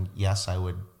questions. And yes, I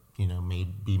would,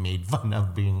 be made fun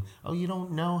of being, oh, you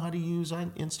don't know how to use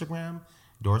Instagram?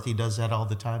 Dorothy does that all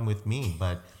the time with me.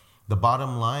 But the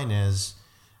bottom line is,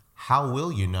 how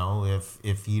will you know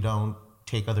if you don't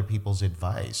take other people's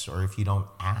advice or if you don't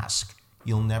ask?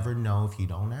 You'll never know if you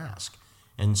don't ask.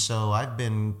 And so I've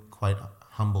been quite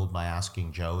humbled by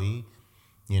asking Joey,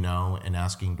 and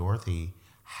asking Dorothy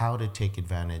how to take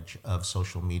advantage of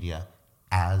social media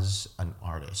as an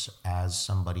artist, as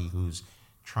somebody who's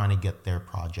trying to get their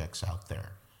projects out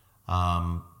there.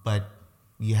 But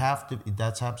you have to,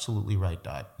 that's absolutely right,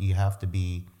 Dot. You have to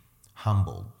be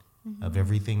humbled of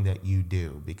everything that you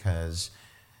do because,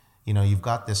 you've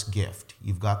got this gift,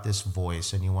 you've got this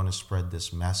voice, and you want to spread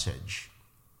this message.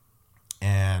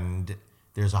 And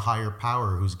there's a higher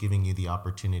power who's giving you the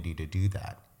opportunity to do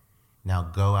that. Now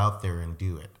go out there and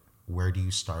do it. Where do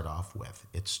you start off with?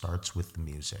 It starts with the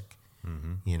music,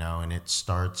 and it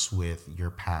starts with your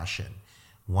passion.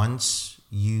 Once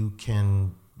you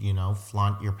can,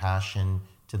 flaunt your passion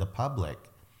to the public,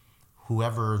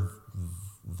 whoever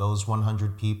those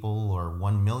 100 people or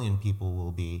 1 million people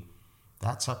will be,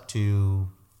 that's up to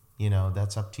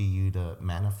you to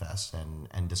manifest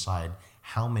and decide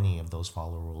how many of those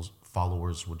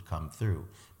followers would come through.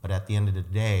 But at the end of the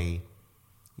day,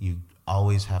 you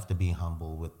always have to be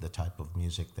humble with the type of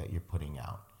music that you're putting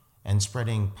out and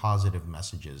spreading positive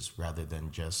messages rather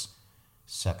than just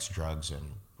sex, drugs, and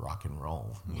rock and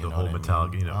roll. The whole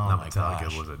Metallica, mean? not Metallica,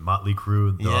 gosh. Was it Motley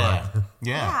Crue?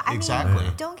 Yeah, I exactly.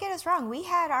 mean, don't get us wrong. We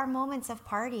had our moments of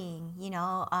partying,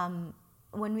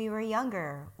 when we were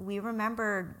younger. We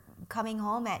remember coming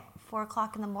home at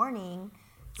 4:00 in the morning,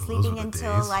 sleeping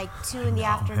until days. like 2 in the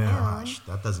afternoon. Gosh,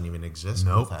 that doesn't even exist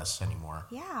with us anymore.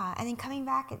 Yeah, and then coming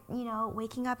back,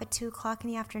 waking up at 2:00 in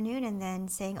the afternoon and then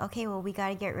saying, okay, well, we got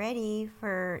to get ready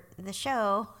for the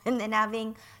show, and then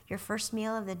having your first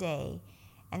meal of the day,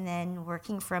 and then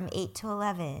working from 8 to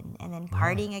 11, and then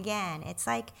partying again. It's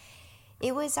like,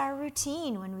 it was our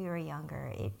routine when we were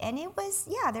younger.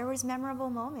 There was memorable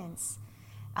moments.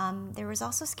 There was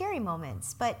also scary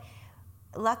moments, but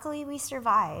luckily we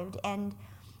survived. And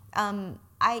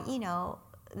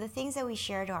the things that we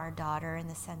share to our daughter in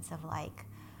the sense of like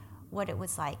what it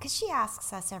was like, because she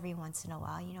asks us every once in a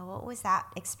while, what was that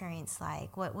experience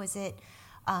like? What was it?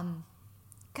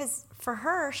 Because for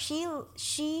her,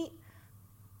 she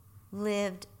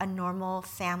lived a normal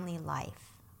family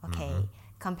life, okay,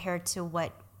 compared to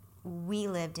what we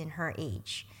lived in her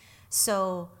age.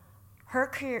 So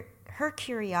her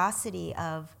curiosity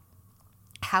of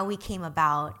how we came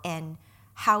about and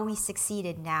how we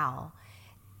succeeded now,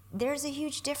 there's a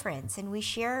huge difference, and we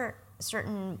share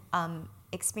certain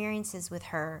experiences with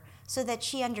her so that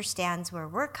she understands where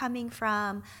we're coming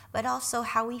from, but also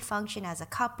how we function as a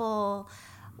couple,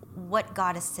 what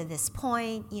got us to this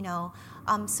point,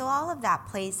 so all of that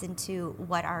plays into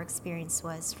what our experience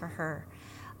was for her.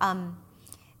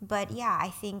 But yeah, I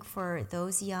think for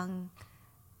those young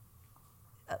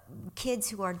kids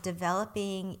who are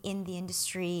developing in the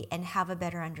industry and have a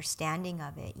better understanding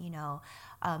of it,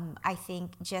 I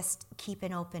think just keep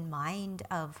an open mind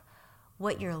of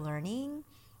what you're learning,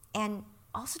 and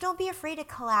also don't be afraid to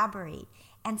collaborate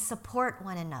and support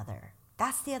one another.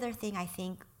 That's the other thing I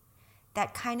think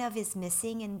that kind of is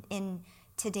missing in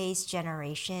today's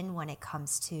generation when it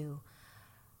comes to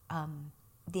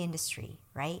the industry,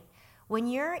 right? When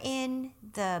you're in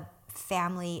the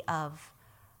family of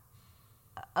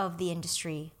the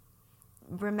industry,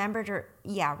 remember to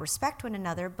respect one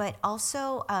another, but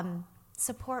also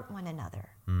support one another,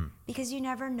 because you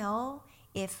never know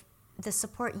if the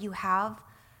support you have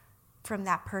from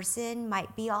that person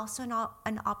might be also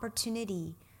an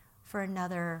opportunity for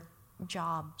another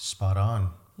job. Spot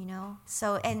on. You know,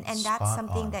 so and that's Spot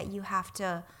something on. that you have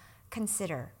to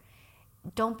consider.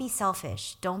 Don't be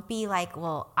selfish. Don't be like,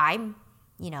 well, I'm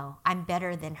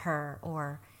better than her,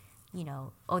 or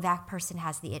oh, that person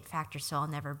has the it factor, so I'll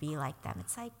never be like them.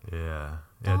 It's like, Yeah.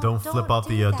 Don't Flip off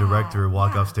do the that. director,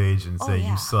 walk Yeah. off stage and Oh, say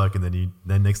yeah. you suck, and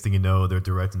then next thing you know, they're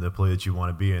directing the play that you want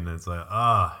to be in, and it's like,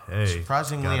 hey.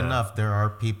 Surprisingly gotta- enough, there are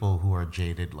people who are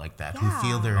jaded like that, who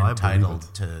feel Yeah. they're I believe entitled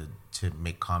it. to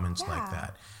make comments like Yeah.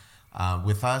 that.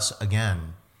 With us,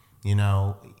 again,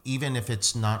 even if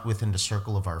it's not within the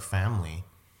circle of our family,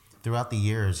 throughout the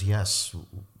years, yes,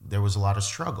 there was a lot of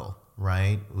struggle,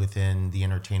 right, within the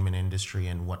entertainment industry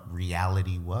and what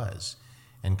reality was.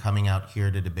 And coming out here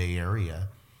to the Bay Area,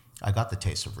 I got the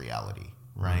taste of reality,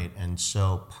 right? And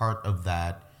so part of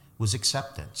that was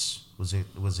acceptance,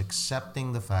 was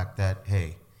accepting the fact that,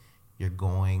 hey, you're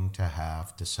going to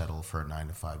have to settle for a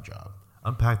 9-to-5 job.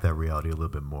 Unpack that reality a little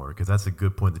bit more, because that's a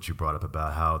good point that you brought up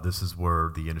about how this is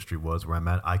where the industry was, where I'm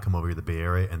at. I come over here to the Bay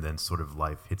Area, and then sort of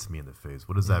life hits me in the face.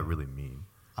 What does that really mean?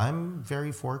 I'm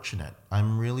very fortunate.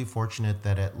 I'm really fortunate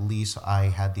that at least I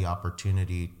had the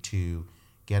opportunity to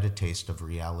get a taste of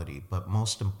reality. But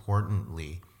most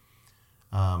importantly,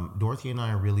 Dorothy and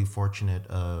I are really fortunate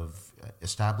of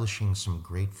establishing some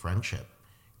great friendship.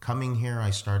 Coming here,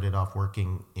 I started off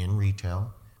working in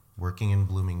retail, working in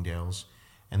Bloomingdale's,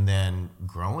 and then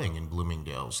growing in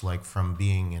Bloomingdale's, like from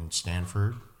being in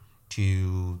Stanford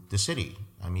to the city,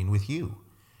 with you.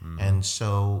 And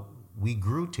so we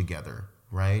grew together,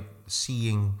 right?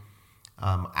 Seeing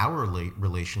our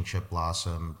relationship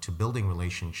blossom to building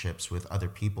relationships with other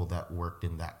people that worked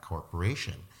in that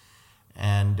corporation.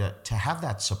 And to have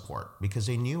that support, because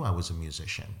they knew I was a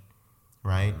musician,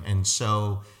 right? And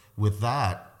so with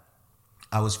that,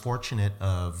 I was fortunate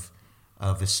of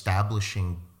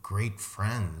establishing great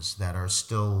friends that are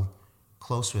still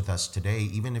close with us today,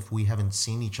 even if we haven't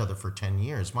seen each other for 10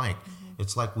 years. Mike,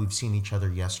 it's like we've seen each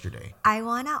other yesterday. I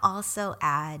want to also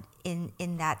add in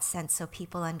that sense, so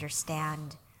people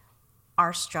understand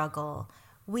our struggle.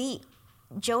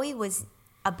 Joey was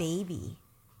a baby,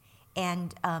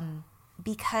 and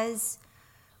because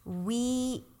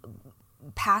we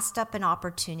passed up an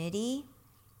opportunity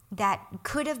that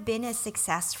could have been a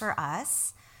success for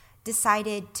us,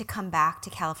 decided to come back to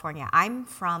California. I'm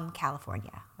from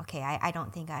California. Okay, I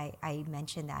don't think I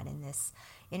mentioned that in this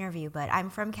interview, but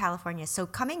I'm from California. So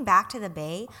coming back to the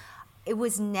Bay, it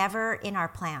was never in our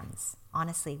plans,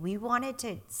 honestly. We wanted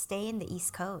to stay in the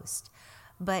East Coast,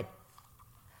 but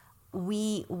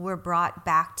we were brought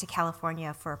back to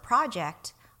California for a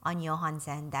project on Johann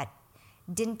Zen that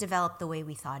didn't develop the way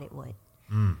we thought it would.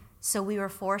 So we were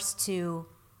forced to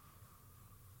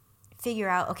figure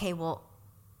out, okay, well,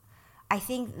 I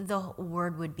think the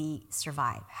word would be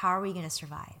survive. How are we going to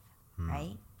survive,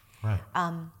 right? Right.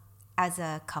 As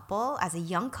a couple, as a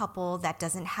young couple that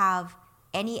doesn't have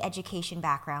any education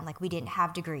background, like we didn't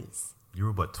have degrees, You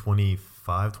were, what,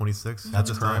 25, 26 at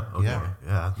the time? correct. Okay.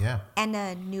 Yeah. Yeah. and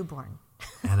a newborn.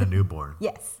 And a newborn.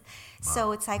 Yes.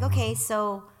 So it's like, okay,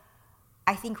 so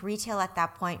I think retail at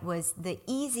that point was the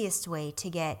easiest way to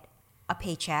get a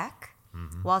paycheck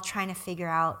while trying to figure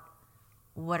out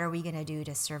what are we going to do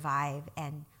to survive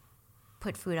and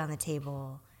put food on the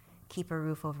table, keep a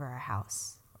roof over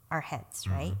our heads,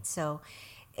 right? So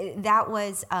that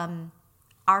was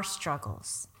our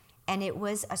struggles. And it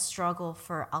was a struggle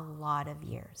for a lot of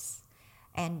years.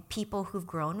 And people who've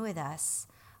grown with us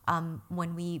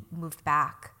when we moved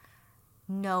back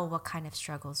know what kind of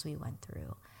struggles we went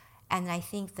through. And I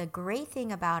think the great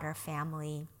thing about our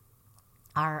family,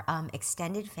 our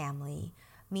extended family,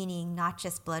 meaning not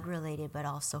just blood related, but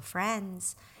also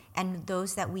friends and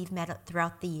those that we've met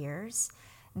throughout the years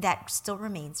that still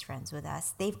remains friends with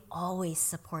us, they've always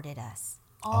supported us.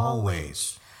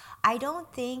 Always. I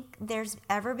don't think there's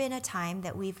ever been a time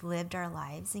that we've lived our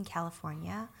lives in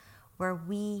California where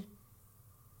we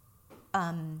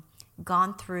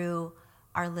gone through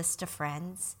our list of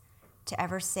friends to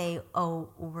ever say, oh,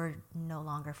 we're no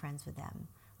longer friends with them.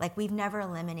 Like, we've never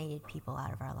eliminated people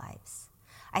out of our lives.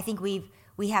 I think we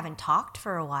haven't talked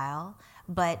for a while,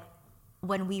 but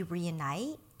when we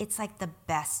reunite, it's like the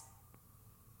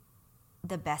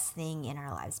the best thing in our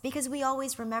lives, because we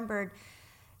always remembered,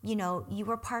 you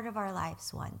were part of our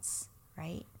lives once,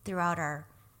 right? Throughout our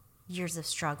years of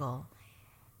struggle.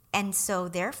 And so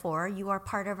therefore you are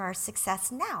part of our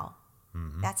success now.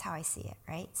 Mm-hmm. That's how I see it,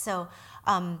 right? So,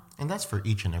 and that's for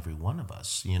each and every one of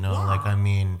us, Yeah. like, I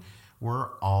mean, we're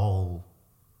all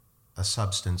a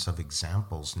substance of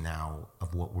examples now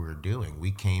of what we're doing.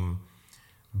 We came,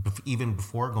 even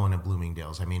before going to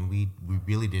Bloomingdale's, I mean, we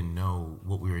really didn't know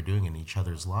what we were doing in each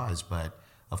other's lives, but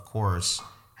of course,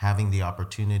 having the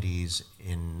opportunities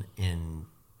in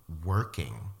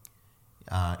working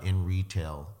in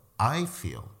retail, I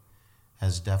feel,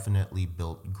 has definitely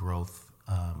built growth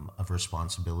of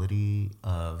responsibility,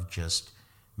 of just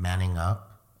manning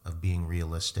up, of being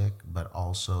realistic, but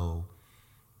also,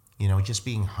 just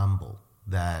being humble.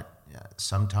 That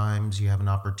sometimes you have an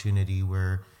opportunity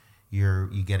where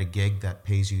you get a gig that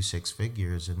pays you 6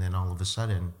 figures, and then all of a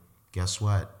sudden, guess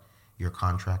what? Your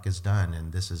contract is done,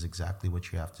 and this is exactly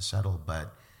what you have to settle.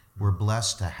 But we're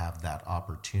blessed to have that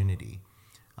opportunity.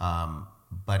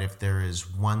 But if there is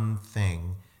one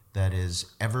thing that is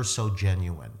ever so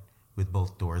genuine with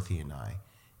both Dorothy and I,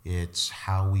 it's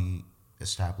how we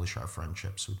establish our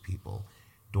friendships with people.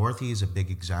 Dorothy is a big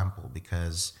example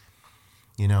because,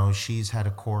 she's had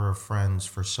a core of friends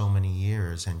for so many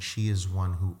years, and she is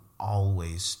one who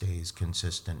always stays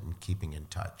consistent in keeping in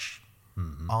touch.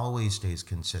 Mm-hmm. Always stays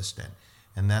consistent.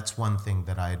 And that's one thing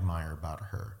that I admire about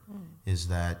her, is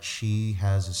that she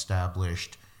has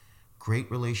established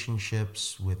great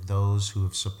relationships with those who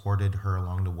have supported her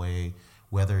along the way,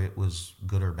 whether it was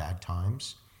good or bad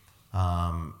times.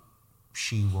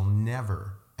 She will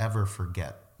never, ever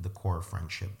forget the core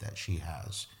friendship that she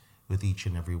has with each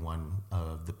and every one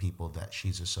of the people that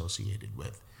she's associated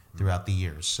with throughout the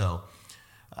years. So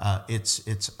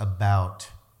it's about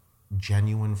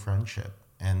genuine friendship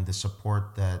and the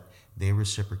support that they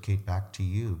reciprocate back to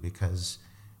you, because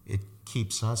it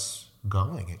keeps us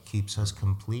going. It keeps us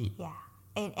complete. Yeah.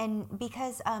 And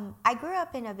because I grew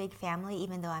up in a big family,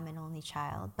 even though I'm an only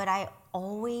child, but I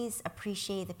always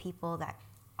appreciate the people that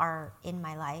are in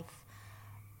my life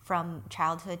from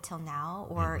childhood till now,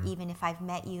 or mm-hmm. even if I've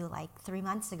met you like 3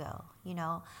 months ago,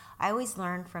 I always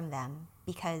learn from them,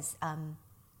 because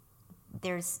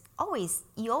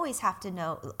you always have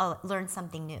to learn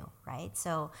something new, right?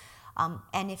 So,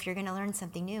 and if you're going to learn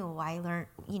something new, why learn?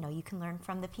 You can learn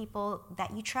from the people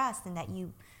that you trust and that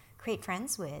you create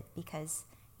friends with, because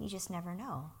you just never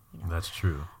know. That's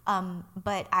true.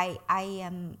 But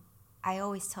I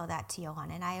always tell that to Johan,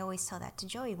 and I always tell that to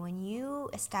Joey. When you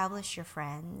establish your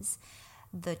friends,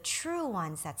 the true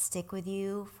ones that stick with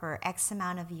you for X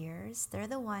amount of years, they're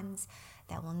the ones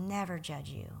that will never judge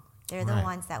you. They're the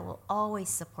ones that will always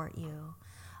support you.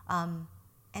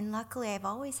 And luckily, I've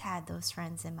always had those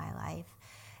friends in my life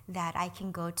that I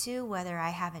can go to, whether I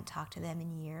haven't talked to them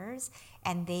in years,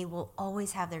 and they will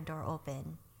always have their door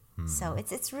open. Mm-hmm. So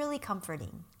it's really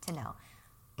comforting to know.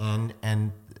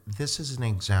 And this is an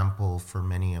example for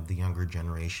many of the younger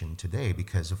generation today,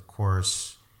 because of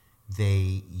course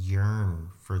they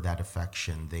yearn for that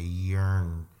affection. They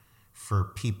yearn for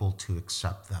people to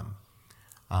accept them.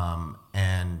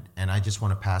 And I just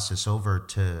want to pass this over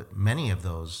to many of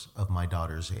those of my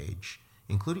daughter's age,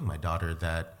 including my daughter,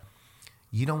 that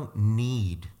you don't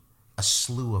need a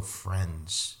slew of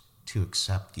friends to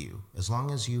accept you. As long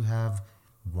as you have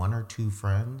 1 or 2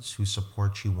 friends who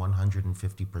support you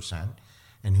 150%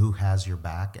 and who has your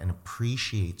back and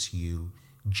appreciates you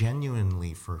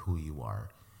genuinely for who you are,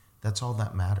 that's all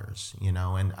that matters,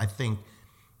 And I think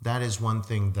that is one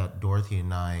thing that Dorothy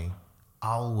and I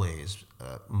always,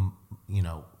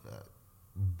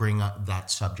 bring up that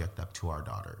subject up to our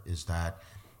daughter, is that,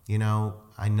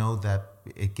 I know that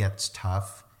it gets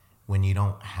tough when you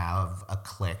don't have a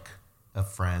clique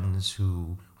of friends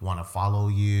who want to follow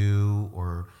you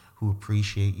or who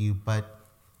appreciate you, but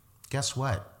guess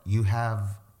what? You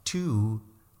have 2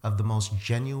 of the most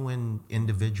genuine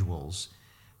individuals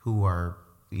who are,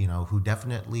 who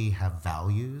definitely have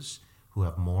values, who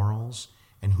have morals,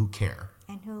 and who care.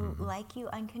 And who mm-hmm. like you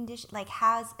unconditional,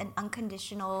 has an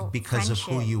unconditional because friendship.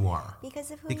 Of who you are.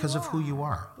 Because of who you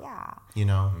are. Yeah.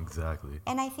 Exactly.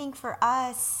 And I think for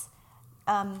us,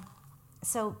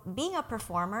 so being a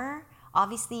performer,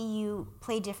 obviously you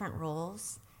play different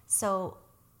roles. So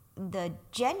the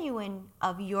genuine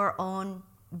of your own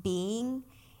being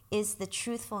is the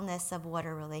truthfulness of what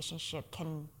a relationship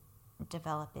can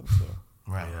develop into.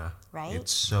 Right. Yeah. Right?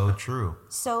 It's so true.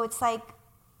 So it's like,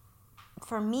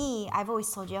 for me, I've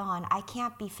always told Johan, I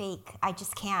can't be fake. I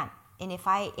just can't. And if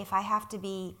I have to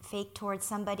be fake towards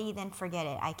somebody, then forget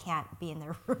it. I can't be in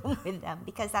the room with them,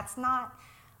 because that's not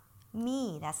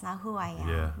me. That's not who I am.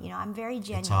 Yeah. You know, I'm very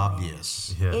genuine. It's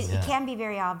obvious. Yeah. It can be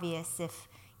very obvious if,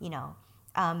 you know,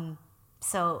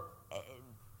 so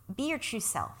be your true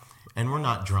self. And we're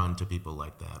not drawn to people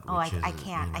like that. Oh, I which is,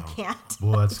 can't. you know, I can't.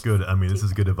 Well, that's good. I mean, this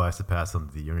is good advice to pass on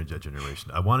to the younger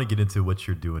generation. I want to get into what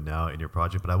you're doing now in your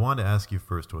project, but I want to ask you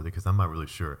first, Dorothy, because I'm not really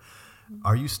sure.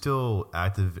 Are you still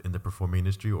active in the performing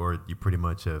industry, or you pretty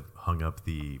much have hung up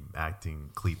the acting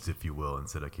cleats, if you will, and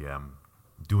said, okay, I'm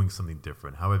doing something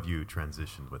different? How have you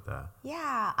transitioned with that?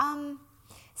 Yeah.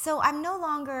 So I'm no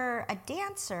longer a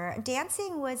dancer.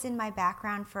 Dancing was in my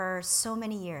background for so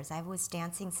many years. I was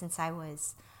dancing since I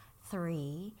was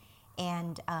 3,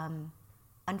 and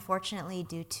unfortunately,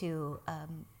 due to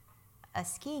a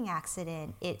skiing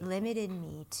accident, it limited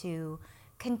me to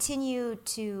continue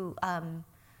to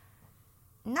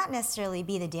not necessarily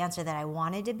be the dancer that I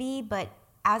wanted to be, but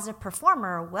as a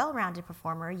performer, a well-rounded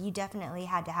performer, you definitely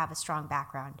had to have a strong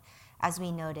background, as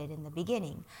we noted in the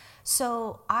beginning.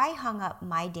 So I hung up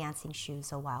my dancing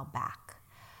shoes a while back,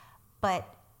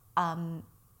 but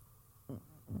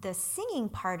the singing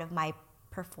part of my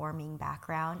performing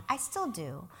background, I still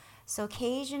do. So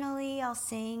occasionally I'll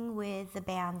sing with the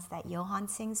bands that Johan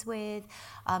sings with,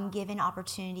 given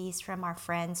opportunities from our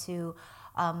friends who,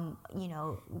 you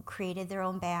know, created their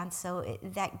own bands. So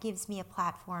that gives me a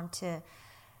platform to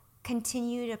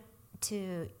continue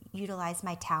to utilize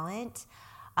my talent.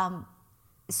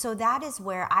 So that is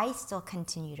where I still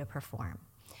continue to perform.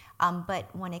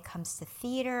 But when it comes to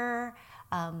theater,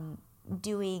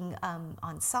 doing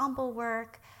ensemble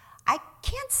work, I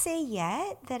can't say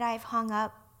yet that I've hung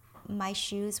up my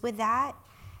shoes with that.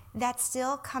 That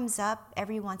still comes up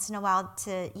every once in a while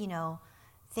to, you know,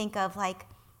 think of like,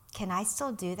 can I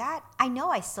still do that? I know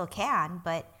I still can,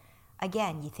 but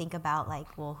again, you think about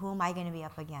like, well, who am I going to be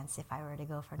up against if I were to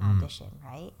go for an audition,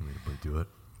 right? Do it.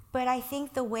 But I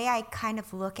think the way I kind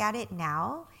of look at it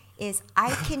now is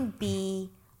I can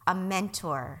be a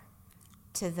mentor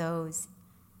to those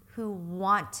who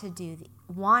want to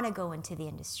go into the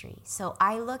industry. So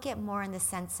I look at more in the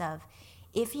sense of,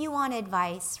 if you want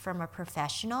advice from a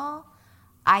professional,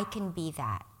 I can be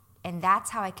that. And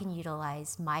that's how I can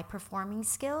utilize my performing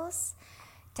skills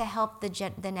to help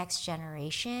the next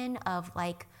generation of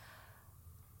like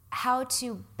how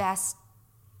to best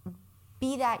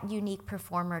be that unique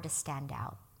performer to stand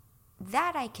out.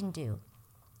 That I can do.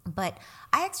 But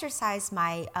I exercise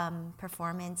my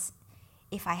performance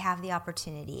if I have the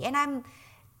opportunity. And I'm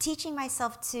teaching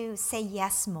myself to say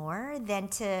yes more than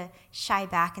to shy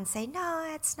back and say, no,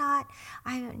 it's not.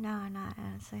 I'm not.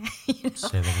 You know?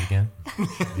 Say that again.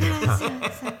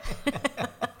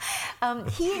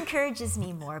 He encourages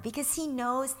me more because he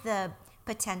knows the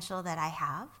potential that I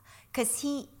have. Because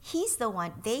he's the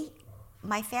one,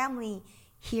 my family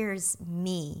hears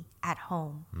me at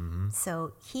home. Mm-hmm.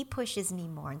 So he pushes me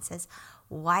more and says,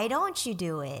 why don't you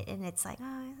do it? And it's like,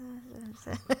 oh.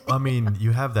 I mean,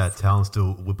 you have that talent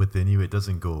still within you. It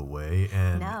doesn't go away.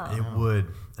 And it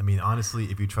would, I mean, honestly,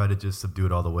 if you try to just subdue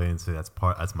it all the way and say, that's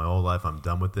my whole life, I'm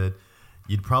done with it,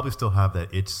 you'd probably still have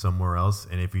that itch somewhere else.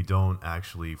 And if you don't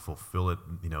actually fulfill it,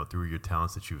 you know, through your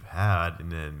talents that you've had, and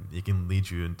then it can lead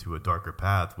you into a darker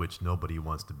path, which nobody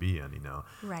wants to be in, you know.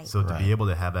 Right. So to be able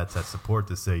to have that support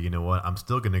to say, you know what, I'm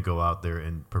still going to go out there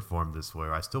and perform this way,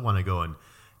 or I still want to go and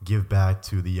give back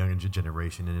to the younger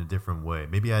generation in a different way.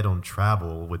 Maybe I don't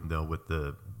travel with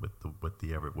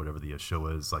whatever the show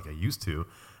is like I used to,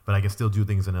 but I can still do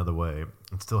things another way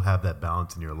and still have that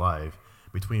balance in your life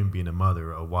between being a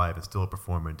mother, a wife, and still a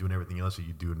performer and doing everything else that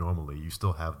you do normally. You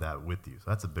still have that with you.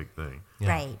 So that's a big thing. Yeah.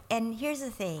 Right. And here's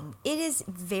the thing. It is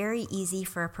very easy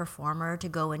for a performer to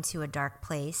go into a dark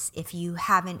place if you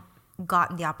haven't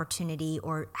gotten the opportunity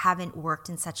or haven't worked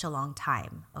in such a long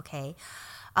time, okay?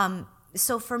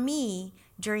 So for me,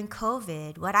 during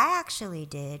COVID, what I actually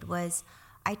did was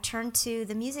I turned to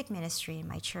the music ministry in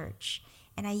my church,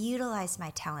 and I utilized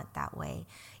my talent that way.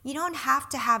 You don't have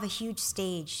to have a huge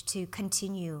stage to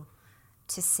continue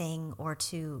to sing or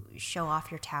to show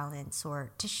off your talents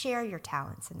or to share your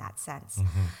talents in that sense.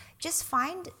 Mm-hmm. Just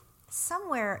find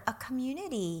somewhere, a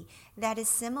community that is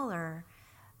similar,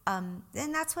 and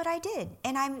that's what I did.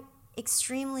 And I'm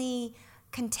extremely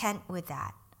content with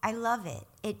that. I love it.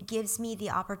 It gives me the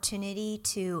opportunity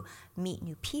to meet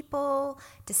new people,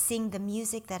 to sing the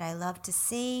music that I love to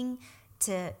sing,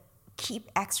 to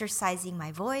keep exercising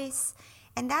my voice.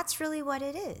 And that's really what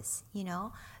it is, you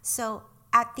know? So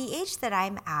at the age that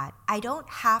I'm at, I don't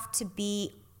have to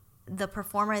be the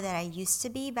performer that I used to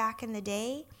be back in the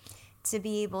day to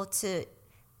be able to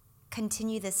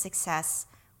continue the success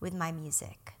with my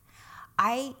music.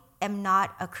 I am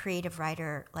not a creative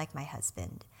writer like my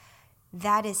husband.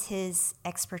 that is his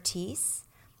expertise,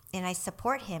 and I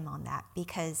support him on that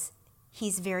because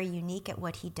he's very unique at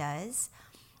what he does.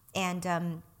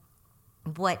 And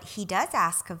what he does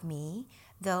ask of me,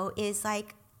 though, is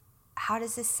like, how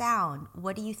does this sound?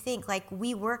 What do you think? Like,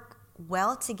 we work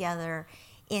well together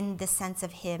in the sense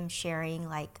of him sharing,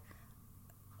 like,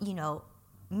 you know,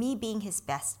 me being his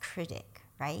best critic,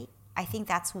 right? I think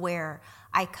that's where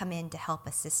I come in to help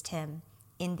assist him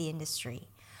in the industry.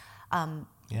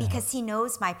 Because he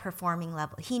knows my performing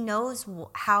level. He knows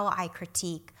how I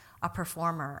critique a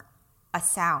performer, a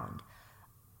sound.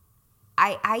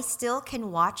 I still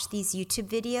can watch these YouTube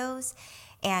videos,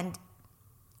 and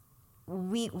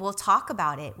we'll talk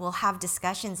about it. We'll have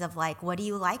discussions of like, what do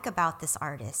you like about this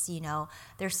artist? You know,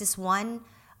 there's this one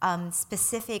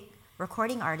specific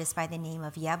recording artist by the name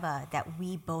of Yeba that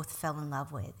we both fell in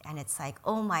love with. And it's like,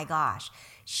 oh my gosh,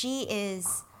 she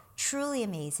is truly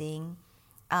amazing.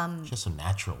 Just a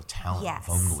natural talent, Yes.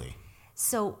 vocally.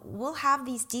 So we'll have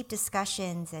these deep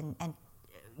discussions and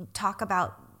talk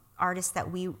about artists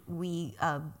that we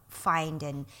find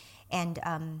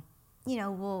and you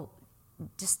know, we'll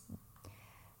just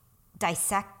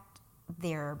dissect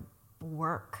their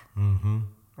work,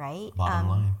 right? Bottom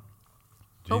line.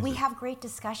 But we Jesus. have great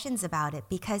discussions about it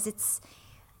because it's,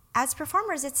 as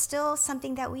performers, it's still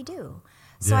something that we do.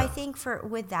 So I Yeah. think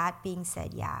with that being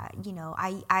said, yeah, you know,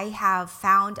 I have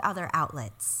found other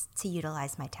outlets to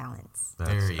utilize my talents. That's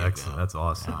There you excellent. go. That's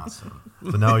awesome.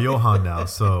 So now, Johan,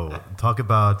 so talk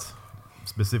about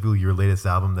specifically your latest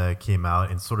album that came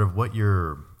out and sort of what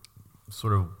your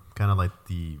sort of kind of like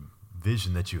the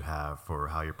vision that you have for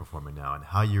how you're performing now and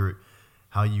how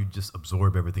you just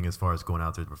absorb everything as far as going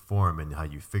out there to perform and how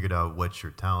you figured out what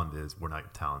your talent is. Well,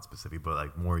 not talent specific, but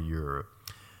like more your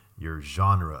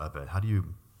genre of it. How do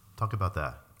you talk about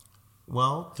that?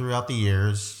 Well, throughout the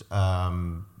years,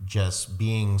 just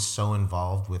being so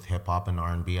involved with hip hop and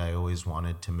R&B, I always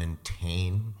wanted to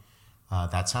maintain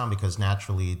that sound because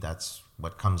naturally that's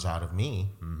what comes out of me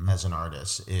as an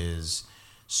artist is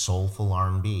soulful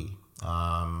R&B.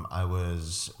 I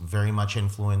was very much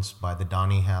influenced by the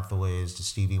Donny Hathaways, the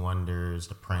Stevie Wonders,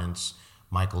 the Prince,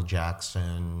 Michael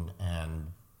Jackson,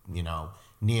 and, you know,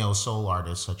 neo soul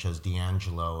artists such as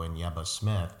D'Angelo and Yeba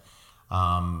Smith,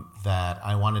 that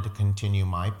I wanted to continue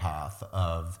my path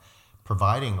of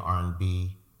providing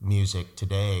R&B music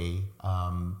today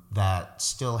that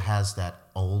still has that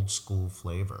old school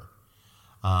flavor.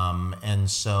 And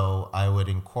so I would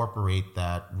incorporate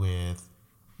that with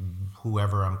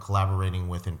whoever I'm collaborating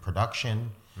with in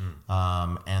production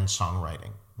and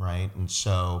songwriting, right? And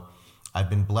so I've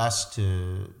been blessed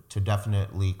to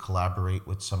definitely collaborate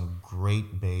with some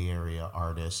great Bay Area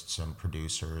artists and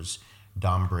producers.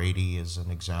 Dom Brady is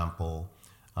an example,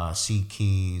 C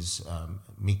Keys,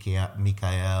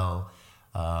 Mikael,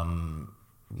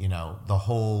 you know, the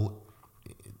whole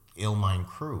Illmind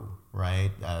crew,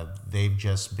 right? They've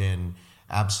just been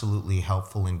absolutely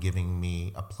helpful in giving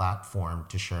me a platform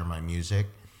to share my music.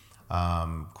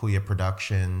 Kuya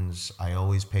Productions, I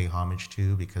always pay homage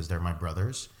to because they're my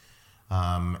brothers.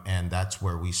 And that's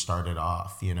where we started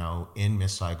off, you know, in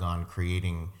Miss Saigon,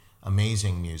 creating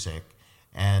amazing music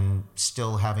and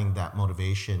still having that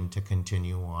motivation to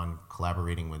continue on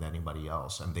collaborating with anybody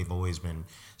else. And they've always been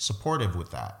supportive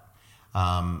with that.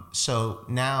 So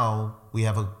now we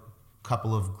have a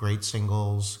couple of great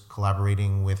singles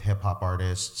collaborating with hip hop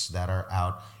artists that are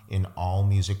out in all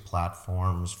music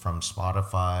platforms from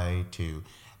Spotify to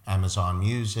Amazon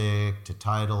Music to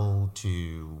Tidal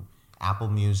to Apple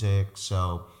Music.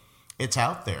 So it's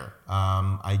out there.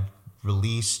 I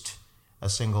released a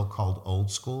single called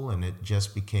Old School, and it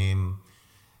just became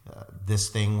this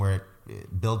thing where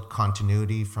it built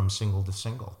continuity from single to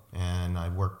single. And I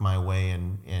worked my way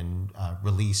in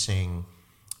releasing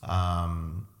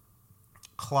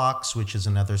Clocks, which is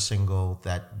another single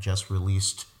that just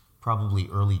released probably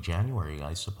early January,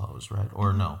 I suppose, right?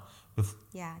 Or no? This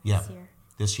year.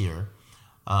 This year.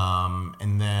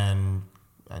 And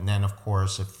then, of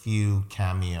course, a few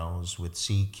cameos with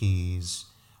C Keys,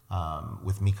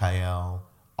 with Mikael,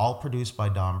 all produced by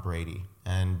Dom Brady.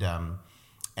 And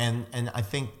I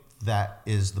think that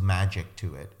is the magic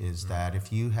to it, is that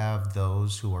if you have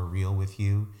those who are real with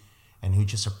you and who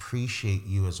just appreciate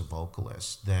you as a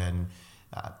vocalist, then,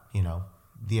 you know,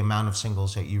 the amount of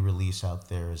singles that you release out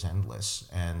there is endless.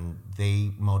 And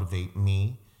they motivate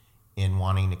me in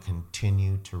wanting to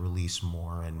continue to release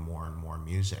more and more and more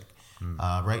music.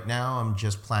 Right now, I'm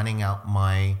just planning out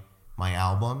my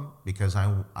album because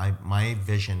my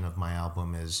vision of my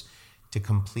album is to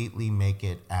completely make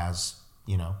it as,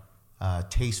 you know,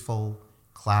 tasteful,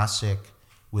 classic,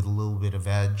 with a little bit of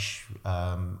edge.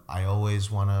 I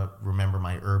always want to remember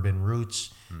my urban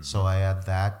roots, so I add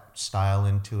that style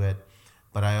into it.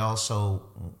 But I also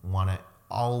want to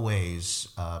always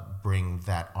bring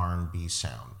that R&B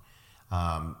sound.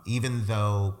 Even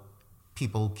though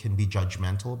people can be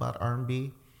judgmental about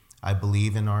R&B, I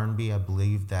believe in R&B. I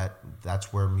believe that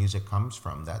that's where music comes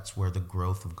from. That's where the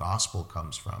growth of gospel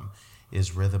comes from,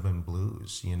 is rhythm and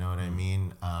blues. You know what I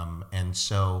mean? And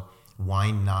so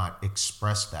why not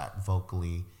express that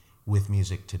vocally with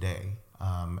music today,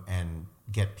 and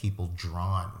get people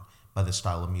drawn by the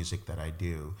style of music that I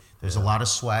do. There's a lot of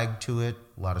swag to it,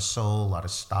 a lot of soul, a lot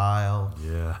of style,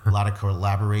 a lot of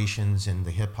collaborations in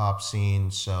the hip hop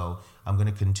scene. So I'm going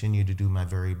to continue to do my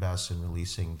very best in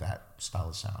releasing that style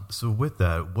of sound. So with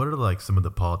that, what are like some of the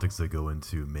politics that go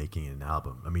into making an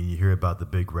album? I mean, you hear about the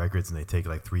big records and they take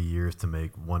like 3 years to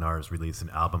make one artist release an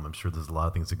album. I'm sure there's a lot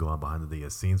of things that go on behind the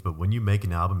scenes, but when you make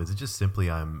an album, is it just simply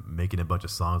I'm making a bunch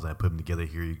of songs and I put them together,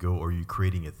 here you go, or are you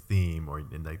creating a theme, or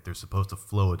and like they're supposed to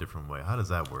flow a different way? How does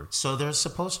that work? So there's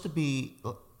supposed to be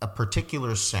a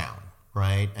particular sound,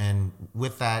 right? And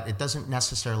with that, it doesn't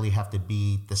necessarily have to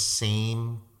be the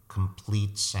same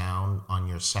complete sound on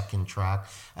your second track,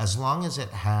 as long as it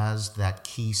has that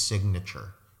key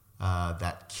signature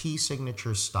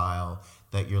style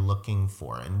that you're looking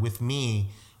for. And with me,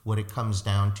 what it comes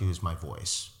down to is my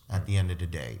voice. At the end of the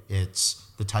day,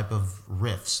 it's the type of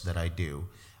riffs that I do,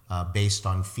 based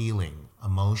on feeling,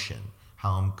 emotion,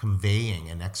 how I'm conveying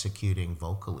and executing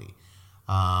vocally,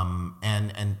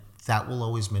 and that will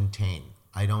always maintain.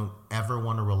 I don't ever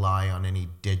want to rely on any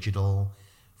digital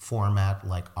format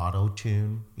like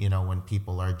auto-tune, when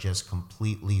people are just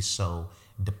completely so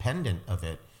dependent of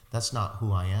it. That's not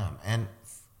who I am. And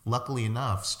luckily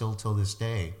enough, still till this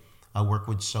day, I work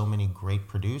with so many great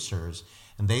producers,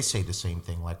 and they say the same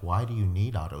thing, like, why do you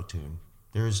need auto-tune?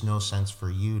 There is no sense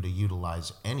for you to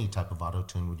utilize any type of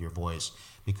auto-tune with your voice,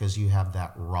 because you have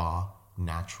that raw,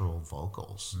 natural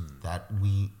vocals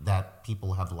that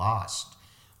people have lost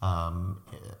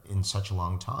in such a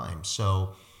long time.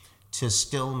 So to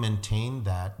still maintain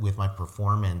that with my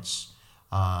performance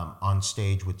on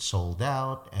stage with Sold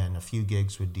Out and a few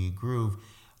gigs with D Groove,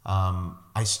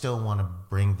 I still want to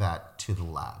bring that to the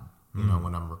lab,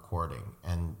 when I'm recording,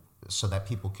 and so that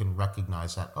people can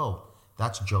recognize that, oh,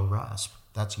 that's Joe Rasp,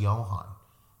 that's Johan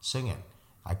singing.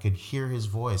 I could hear his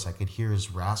voice, I could hear his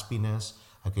raspiness,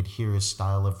 I could hear his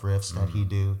style of riffs that he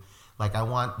do. Like, I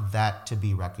want that to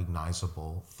be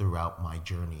recognizable throughout my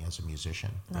journey as a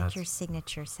musician. Like your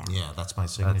signature sound. Yeah, that's my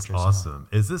signature That's awesome. sound.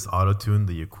 Is this auto-tune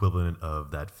the equivalent of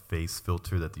that face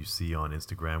filter that you see on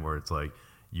Instagram, where it's like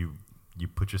you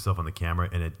put yourself on the camera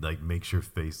and it like makes your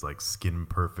face like skin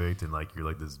perfect and like you're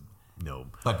like this,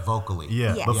 But vocally.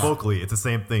 Yeah, Yes. but Yeah. vocally, it's the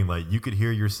same thing. Like, you could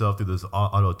hear yourself through this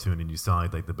auto-tune and you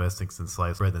sound like the best thing since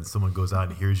sliced bread. Then someone goes out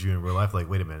and hears you in real life, like,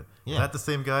 wait a minute, is that the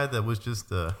same guy that was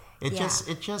just... It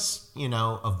just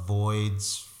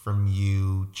avoids from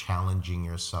you challenging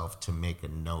yourself to make a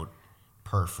note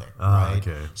perfect, right?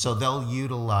 Okay. So they'll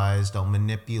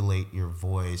manipulate your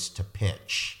voice to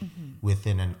pitch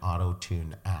within an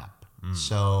auto-tune app.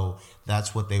 So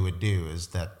that's what they would do, is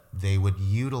that they would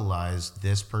utilize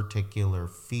this particular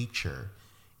feature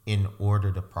in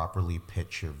order to properly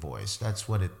pitch your voice. That's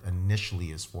what it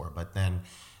initially is for. But then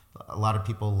a lot of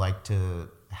people like to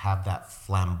have that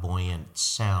flamboyant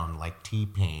sound like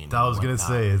T-Pain. I was going to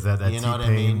say, is that You know what I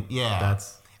T-Pain? mean? Yeah.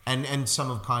 That's... And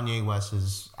some of Kanye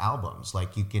West's albums,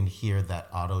 like, you can hear that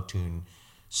auto-tune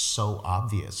so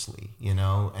obviously,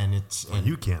 and it's... Well,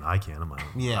 you can, I can.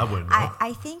 Yeah. I wouldn't know.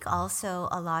 I think also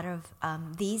a lot of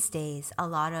these days, a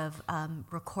lot of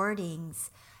recordings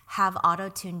have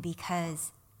auto-tune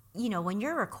because, when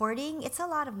you're recording, it's a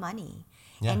lot of money.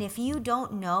 Yeah. And if you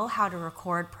don't know how to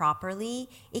record properly,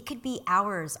 it could be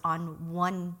hours on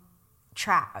one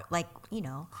track,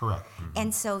 Correct.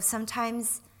 And so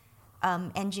sometimes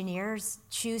engineers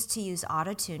choose to use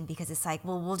auto-tune because it's like,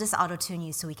 well, we'll just auto-tune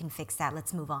you so we can fix that.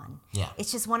 Let's move on. Yeah.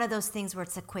 It's just one of those things where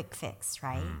it's a quick fix,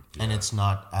 right? And it's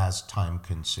not as time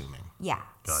consuming. Yeah.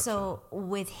 Gotcha. So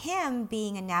with him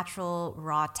being a natural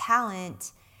raw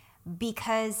talent,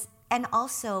 and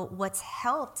also what's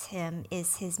helped him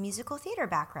is his musical theater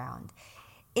background,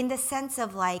 in the sense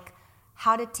of like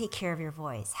how to take care of your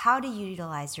voice, how to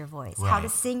utilize your voice, how to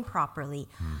Right. sing properly.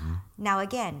 Now,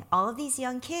 again, all of these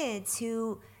young kids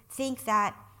who think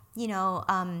that,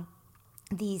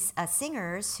 these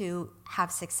singers who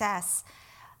have success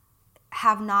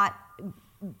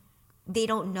they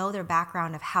don't know their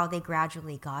background of how they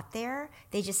gradually got there.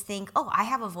 They just think, oh, I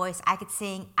have a voice, I could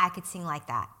sing like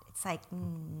that. It's like,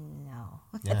 no.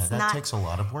 Yeah, It's that not, takes a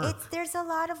lot of work. there's a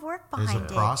lot of work There's a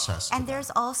behind it. process to And that.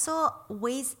 there's also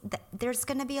ways, there's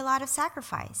going to be a lot of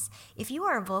sacrifice. If you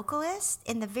are a vocalist,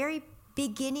 in the very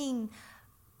beginning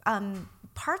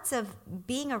parts of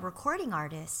being a recording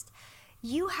artist,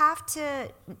 you have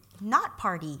to not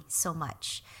party so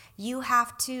much. You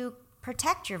have to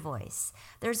protect your voice.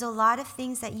 There's a lot of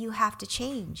things that you have to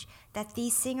change that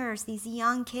these singers, these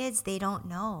young kids, they don't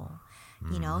know.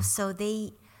 You know, so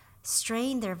they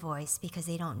strain their voice because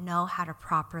they don't know how to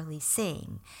properly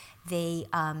sing. They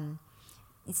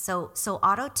so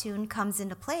auto-tune comes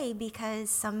into play because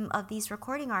some of these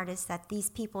recording artists that these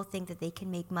people think that they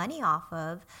can make money off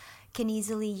of can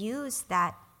easily use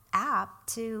that app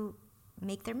to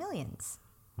make their millions.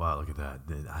 Wow, look at that.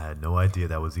 I had no idea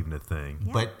that was even a thing.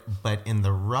 Yeah. But in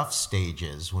the rough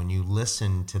stages, when you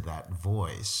listen to that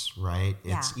voice, right,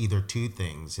 it's Yeah. either two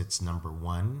things. It's number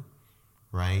one,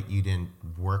 right? You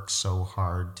didn't work so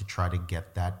hard to try to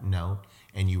get that note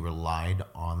and you relied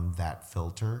on that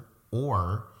filter.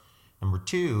 Or number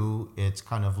two, it's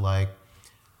kind of like,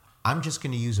 I'm just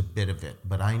going to use a bit of it,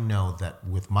 but I know that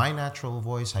with my natural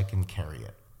voice, I can carry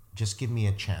it. Just give me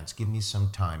a chance. Give me some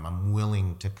time. I'm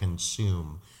willing to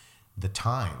consume the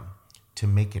time to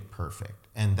make it perfect.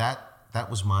 And that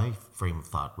was my frame of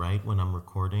thought, right? When I'm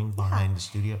recording behind the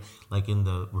studio, like in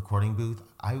the recording booth,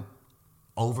 I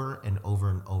over and over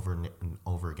and over and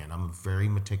over again. I'm a very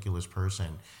meticulous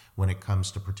person when it comes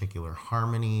to particular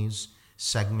harmonies,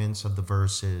 segments of the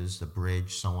verses, the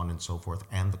bridge, so on and so forth,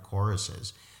 and the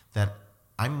choruses, that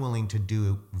I'm willing to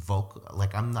do vocal,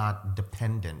 like I'm not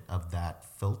dependent of that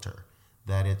filter,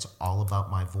 that it's all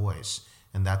about my voice.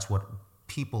 And that's what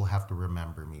people have to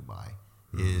remember me by,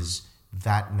 is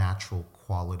that natural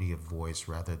quality of voice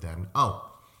rather than,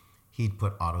 oh, he'd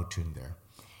put auto-tune there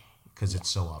because it's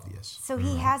so obvious. So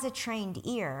he has a trained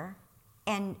ear,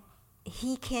 and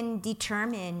he can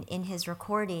determine in his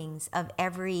recordings of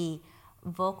every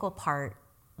vocal part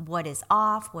what is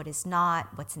off, what is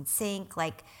not, what's in sync.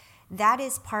 Like, that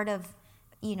is part of,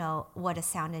 you know, what a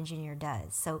sound engineer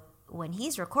does. So when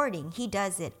he's recording, he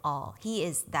does it all. He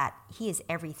is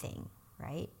everything,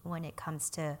 right? When it comes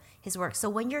to his work. So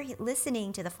when you're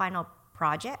listening to the final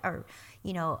project or,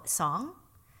 you know, song,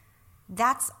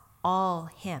 that's all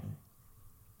him.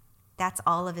 That's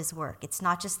all of his work. It's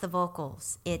not just the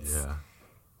vocals. It's,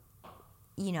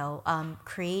 you know,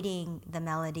 creating the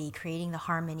melody, creating the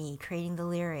harmony, creating the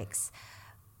lyrics,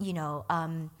 you know,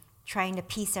 trying to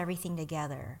piece everything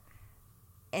together.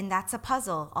 And that's a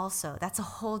puzzle also. That's a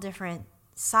whole different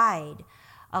side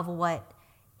of what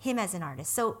him as an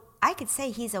artist. So I could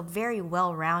say he's a very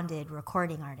well-rounded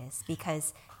recording artist,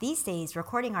 because these days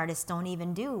recording artists don't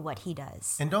even do what he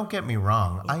does. And don't get me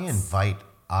wrong, I invite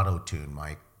auto-tune,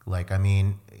 Mike. Like, I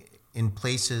mean, in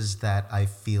places that I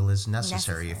feel is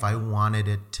necessary. If I wanted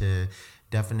it to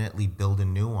definitely build a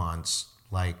nuance,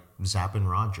 like Zapp and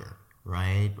Roger,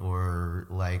 right? Or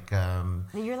like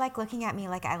You're like looking at me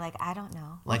like I don't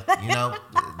know. like, you know,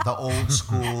 the old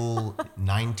school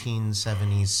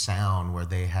 1970s sound where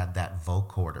they had that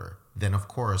vocoder. Then of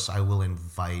course I will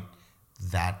invite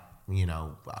that, you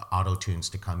know, auto tunes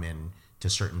to come in to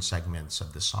certain segments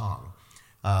of the song.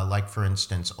 Like for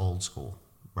instance, Old School,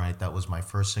 right? That was my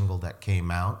first single that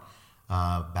came out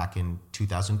back in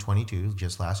 2022,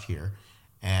 just last year.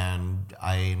 And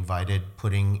I invited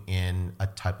putting in a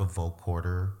type of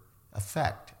vocoder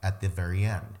effect at the very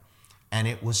end. And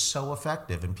it was so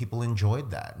effective, and people enjoyed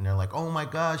that. And they're like, oh my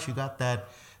gosh, you got that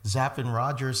Zapp and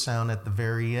Rogers sound at the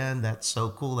very end. That's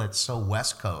so cool. That's so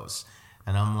West Coast.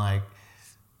 And I'm like,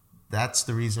 that's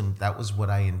the reason, that was what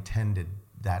I intended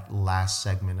that last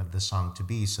segment of the song to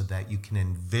be, so that you can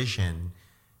envision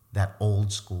that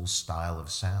old school style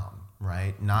of sound,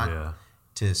 right? Not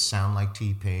to sound like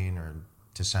T-Pain or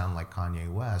to sound like Kanye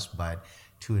West, but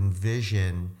to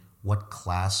envision what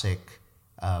classic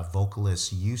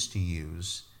vocalists used to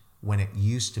use when it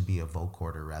used to be a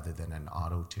vocoder rather than an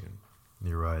auto-tune.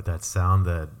 You're right. That sound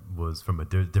that was from a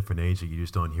different age that you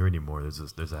just don't hear anymore.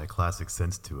 There's that classic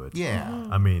sense to it. Yeah.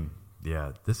 Mm-hmm. I mean,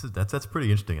 yeah, that's pretty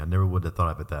interesting. I never would have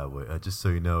thought of it that way. Just so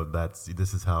you know,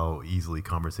 this is how easily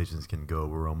conversations can go.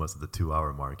 We're almost at the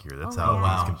 2-hour mark here. That's how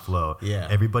things can flow. Yeah.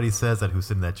 Everybody says that who's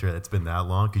sitting in that chair. It's been that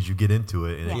long because you get into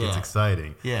it and it gets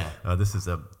exciting. Yeah. This is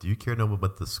do you care to know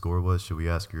what the score was? Should we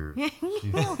ask her?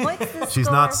 What's the She's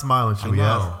score? not smiling. Should I we know.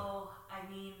 ask? Oh, I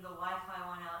mean, the Wi-Fi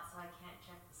went out, so I can't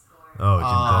check the score.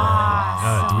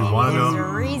 Oh, do we want to There's know?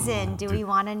 a reason. Do we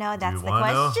want to know? That's you the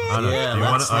wanna know? question. I don't know. Yeah, Do you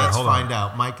wanna- let's all right, hold on. find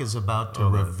out. Mike is about to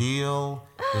reveal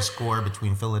the score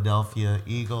between Philadelphia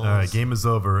Eagles. All right, game is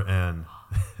over and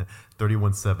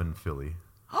 31-7 Philly.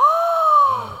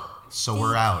 So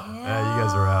we're out. Yeah, you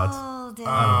guys are out. Killed it.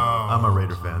 I'm a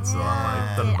Raider fan, so I'm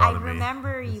like, doesn't I bother me.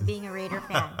 remember you being a Raider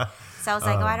fan. So I was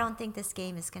like, I don't think this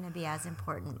game is going to be as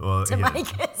important Well, to yeah.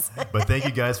 Micah's. But thank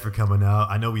you guys for coming out.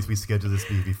 I know we scheduled this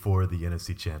before the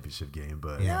NFC Championship game,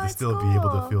 but Yeah. No, to it's still be able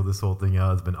to cool. feel this whole thing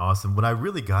out has been awesome. What I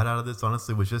really got out of this,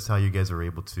 honestly, was just how you guys are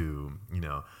able to,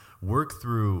 work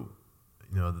through,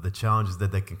 the challenges that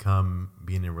can come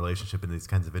being in a relationship in these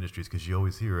kinds of industries. Because you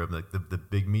always hear of like the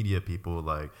big media people,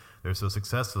 like they're so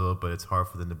successful, but it's hard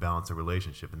for them to balance a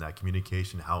relationship, and that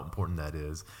communication, how important that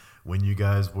is. When you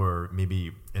guys were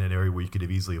maybe in an area where you could have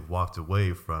easily have walked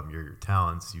away from your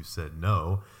talents, you said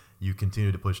no. You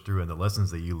continue to push through, and the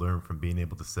lessons that you learned from being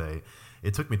able to say,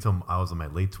 it took me till I was in my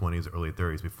late 20s, early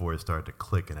 30s before it started to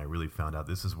click, and I really found out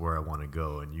this is where I want to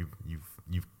go. And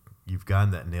you've gotten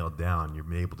that nailed down.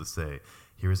 You're able to say,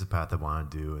 here's the path I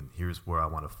want to do, and here's where I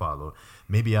want to follow.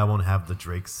 Maybe I won't have the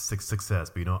Drake's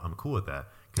success, but I'm cool with that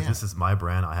because this is my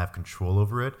brand. I have control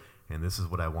over it, and this is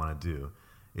what I want to do.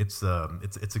 It's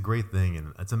a great thing,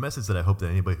 and it's a message that I hope that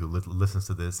anybody who listens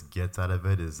to this gets out of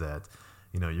it, is that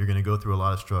you're going to go through a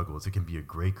lot of struggles. It can be a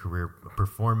great career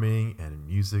performing and in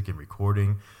music and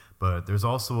recording, but there's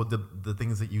also the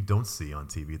things that you don't see on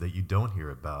TV, that you don't hear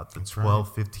about, the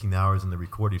 12, 15 hours in the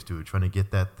recording studio trying to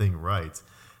get that thing right,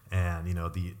 and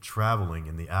the traveling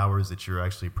and the hours that you're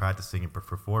actually practicing and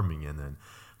performing, and then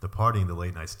the partying, the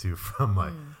late nights too, from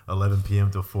like 11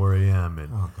 p.m. till 4 a.m.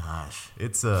 And Oh gosh.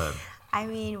 it's I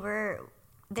mean,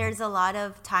 there's a lot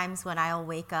of times when I'll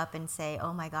wake up and say,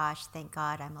 "Oh my gosh, thank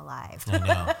God I'm alive." I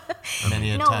know.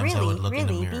 Many a No, times I really, would look in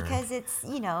the mirror. because it's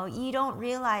you don't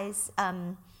realize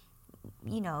the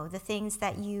things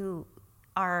that you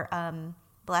are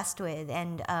blessed with,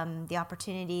 and the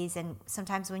opportunities, and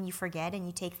sometimes when you forget and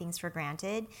you take things for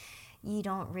granted, you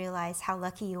don't realize how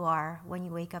lucky you are when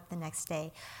you wake up the next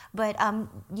day. But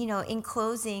in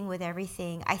closing with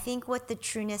everything, I think what the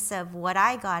trueness of what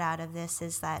I got out of this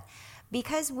is that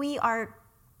because we are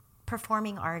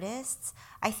performing artists,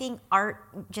 I think art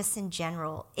just in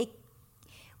general,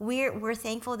 we're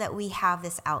thankful that we have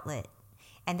this outlet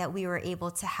and that we were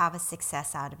able to have a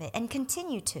success out of it and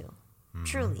continue to,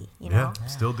 truly, yeah,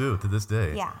 still do to this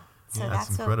day. Yeah. So Yeah, that's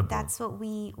incredible. what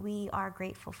we are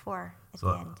grateful for at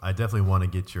So the end. I definitely want to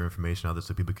get your information out there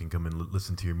so people can come and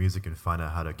listen to your music and find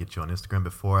out how to get you on Instagram.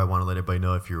 Before, I want to let everybody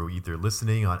know, if you're either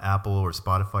listening on Apple or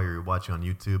Spotify, or you're watching on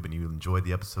YouTube and you enjoyed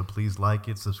the episode, please like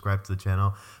it, subscribe to the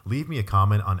channel, leave me a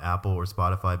comment on Apple or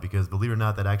Spotify, because believe it or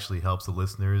not, that actually helps the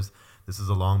listeners. This is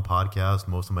a long podcast.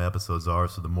 Most of my episodes are.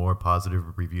 So the more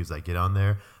positive reviews I get on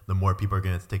there, the more people are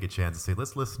going to take a chance to say,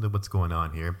 let's listen to what's going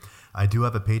on here. I do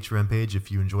have a Patreon page. If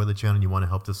you enjoy the channel and you want to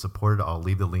help to support it, I'll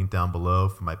leave the link down below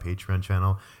for my Patreon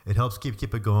channel. It helps keep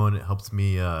it going. It helps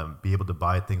me be able to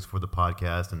buy things for the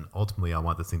podcast. And ultimately, I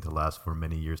want this thing to last for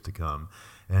many years to come.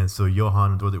 And so,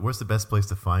 Johan, where's the best place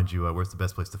to find you? Where's the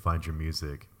best place to find your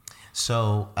music?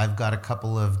 So I've got a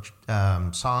couple of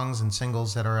songs and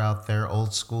singles that are out there.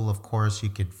 Old school, of course, you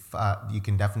can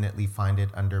definitely find it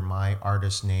under my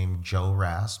artist name, Joe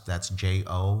Rasp. That's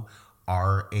JoRasp,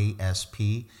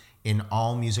 in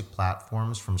all music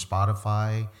platforms from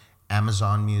Spotify,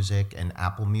 Amazon Music, and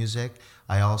Apple Music.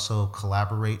 I also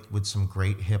collaborate with some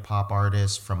great hip hop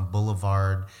artists, from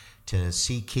Boulevard to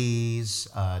C Keys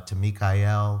to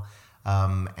Mikael.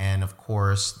 And of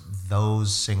course,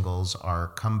 those singles are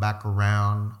Come Back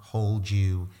Around, Hold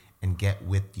You, and Get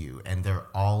With You. And they're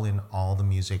all in all the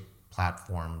music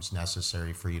platforms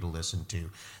necessary for you to listen to.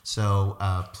 So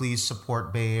please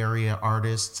support Bay Area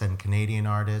artists and Canadian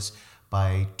artists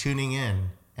by tuning in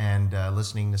and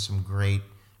listening to some great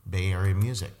Bay Area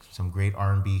music, some great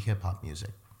R&B hip hop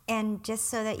music. And just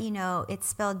so that you know, it's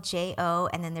spelled J-O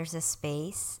and then there's a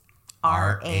space,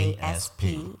 R-A-S-P.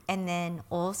 R-A-S-P. And then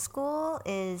old school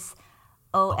is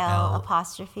O-L''S-K-O-O-L.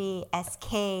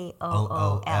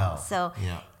 So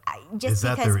Yeah. just Is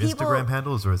that because their people, Instagram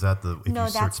handles, or is that if no, you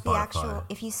search that's the Spotify? actual.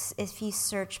 If you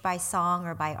search by song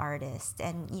or by artist,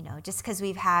 and just because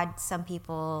we've had some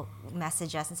people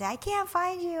message us and say, "I can't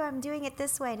find you. I'm doing it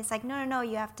this way," and it's like, no,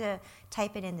 you have to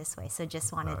type it in this way. So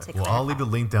just wanted to. Well, clarify. I'll leave the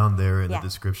link down there in Yeah. the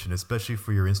description, especially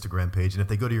for your Instagram page. And if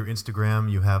they go to your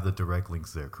Instagram, you have the direct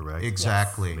links there, correct?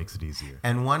 Exactly. Makes it easier.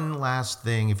 And one last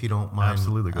thing, if you don't mind,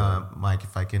 Absolutely, go ahead. Mike,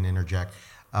 if I can interject.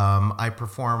 I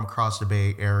perform across the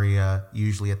Bay Area,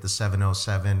 usually at the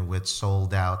 707 with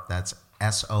Sold Out. That's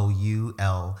SOUL''D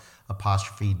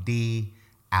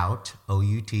out,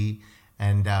 OUT.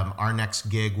 And our next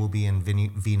gig will be in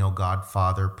Vino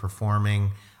Godfather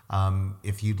performing.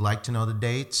 If you'd like to know the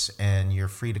dates and you're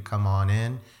free to come on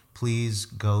in, please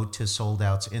go to Sold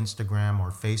Out's Instagram or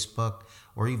Facebook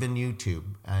or even YouTube,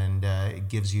 and it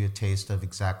gives you a taste of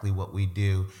exactly what we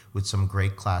do with some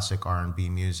great classic R&B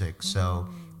music. So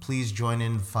please join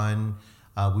in the fun.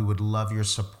 We would love your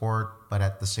support, but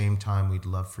at the same time, we'd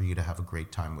love for you to have a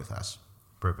great time with us.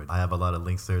 Perfect. I have a lot of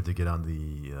links there to get on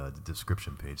the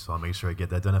description page, so I'll make sure I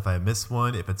get that done. If I miss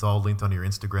one, if it's all linked on your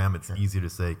Instagram, it's easier to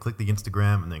say, click the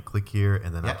Instagram and then click here,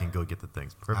 and then I can go get the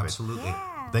things. Perfect. Absolutely.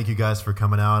 Yeah. Thank you guys for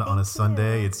coming out on a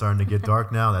Sunday. It's starting to get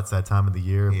dark now. That's that time of the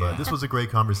year. Yeah. But this was a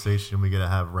great conversation. We're going to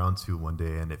have round 2 one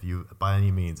day. And if you, by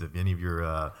any means, if any of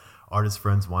your artist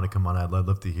friends want to come on, I'd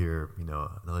love to hear, another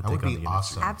That take would on be the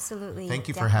awesome. industry. Absolutely. Thank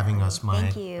you for having us, Mai.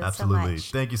 Thank you Absolutely. so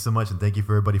much. Thank you so much. And thank you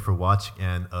for everybody for watching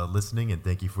and listening. And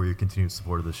thank you for your continued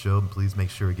support of the show. And please make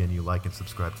sure, again, you like and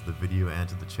subscribe to the video and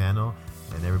to the channel.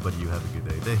 And everybody, you have a good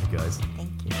day. Thank you, guys.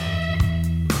 Thank you.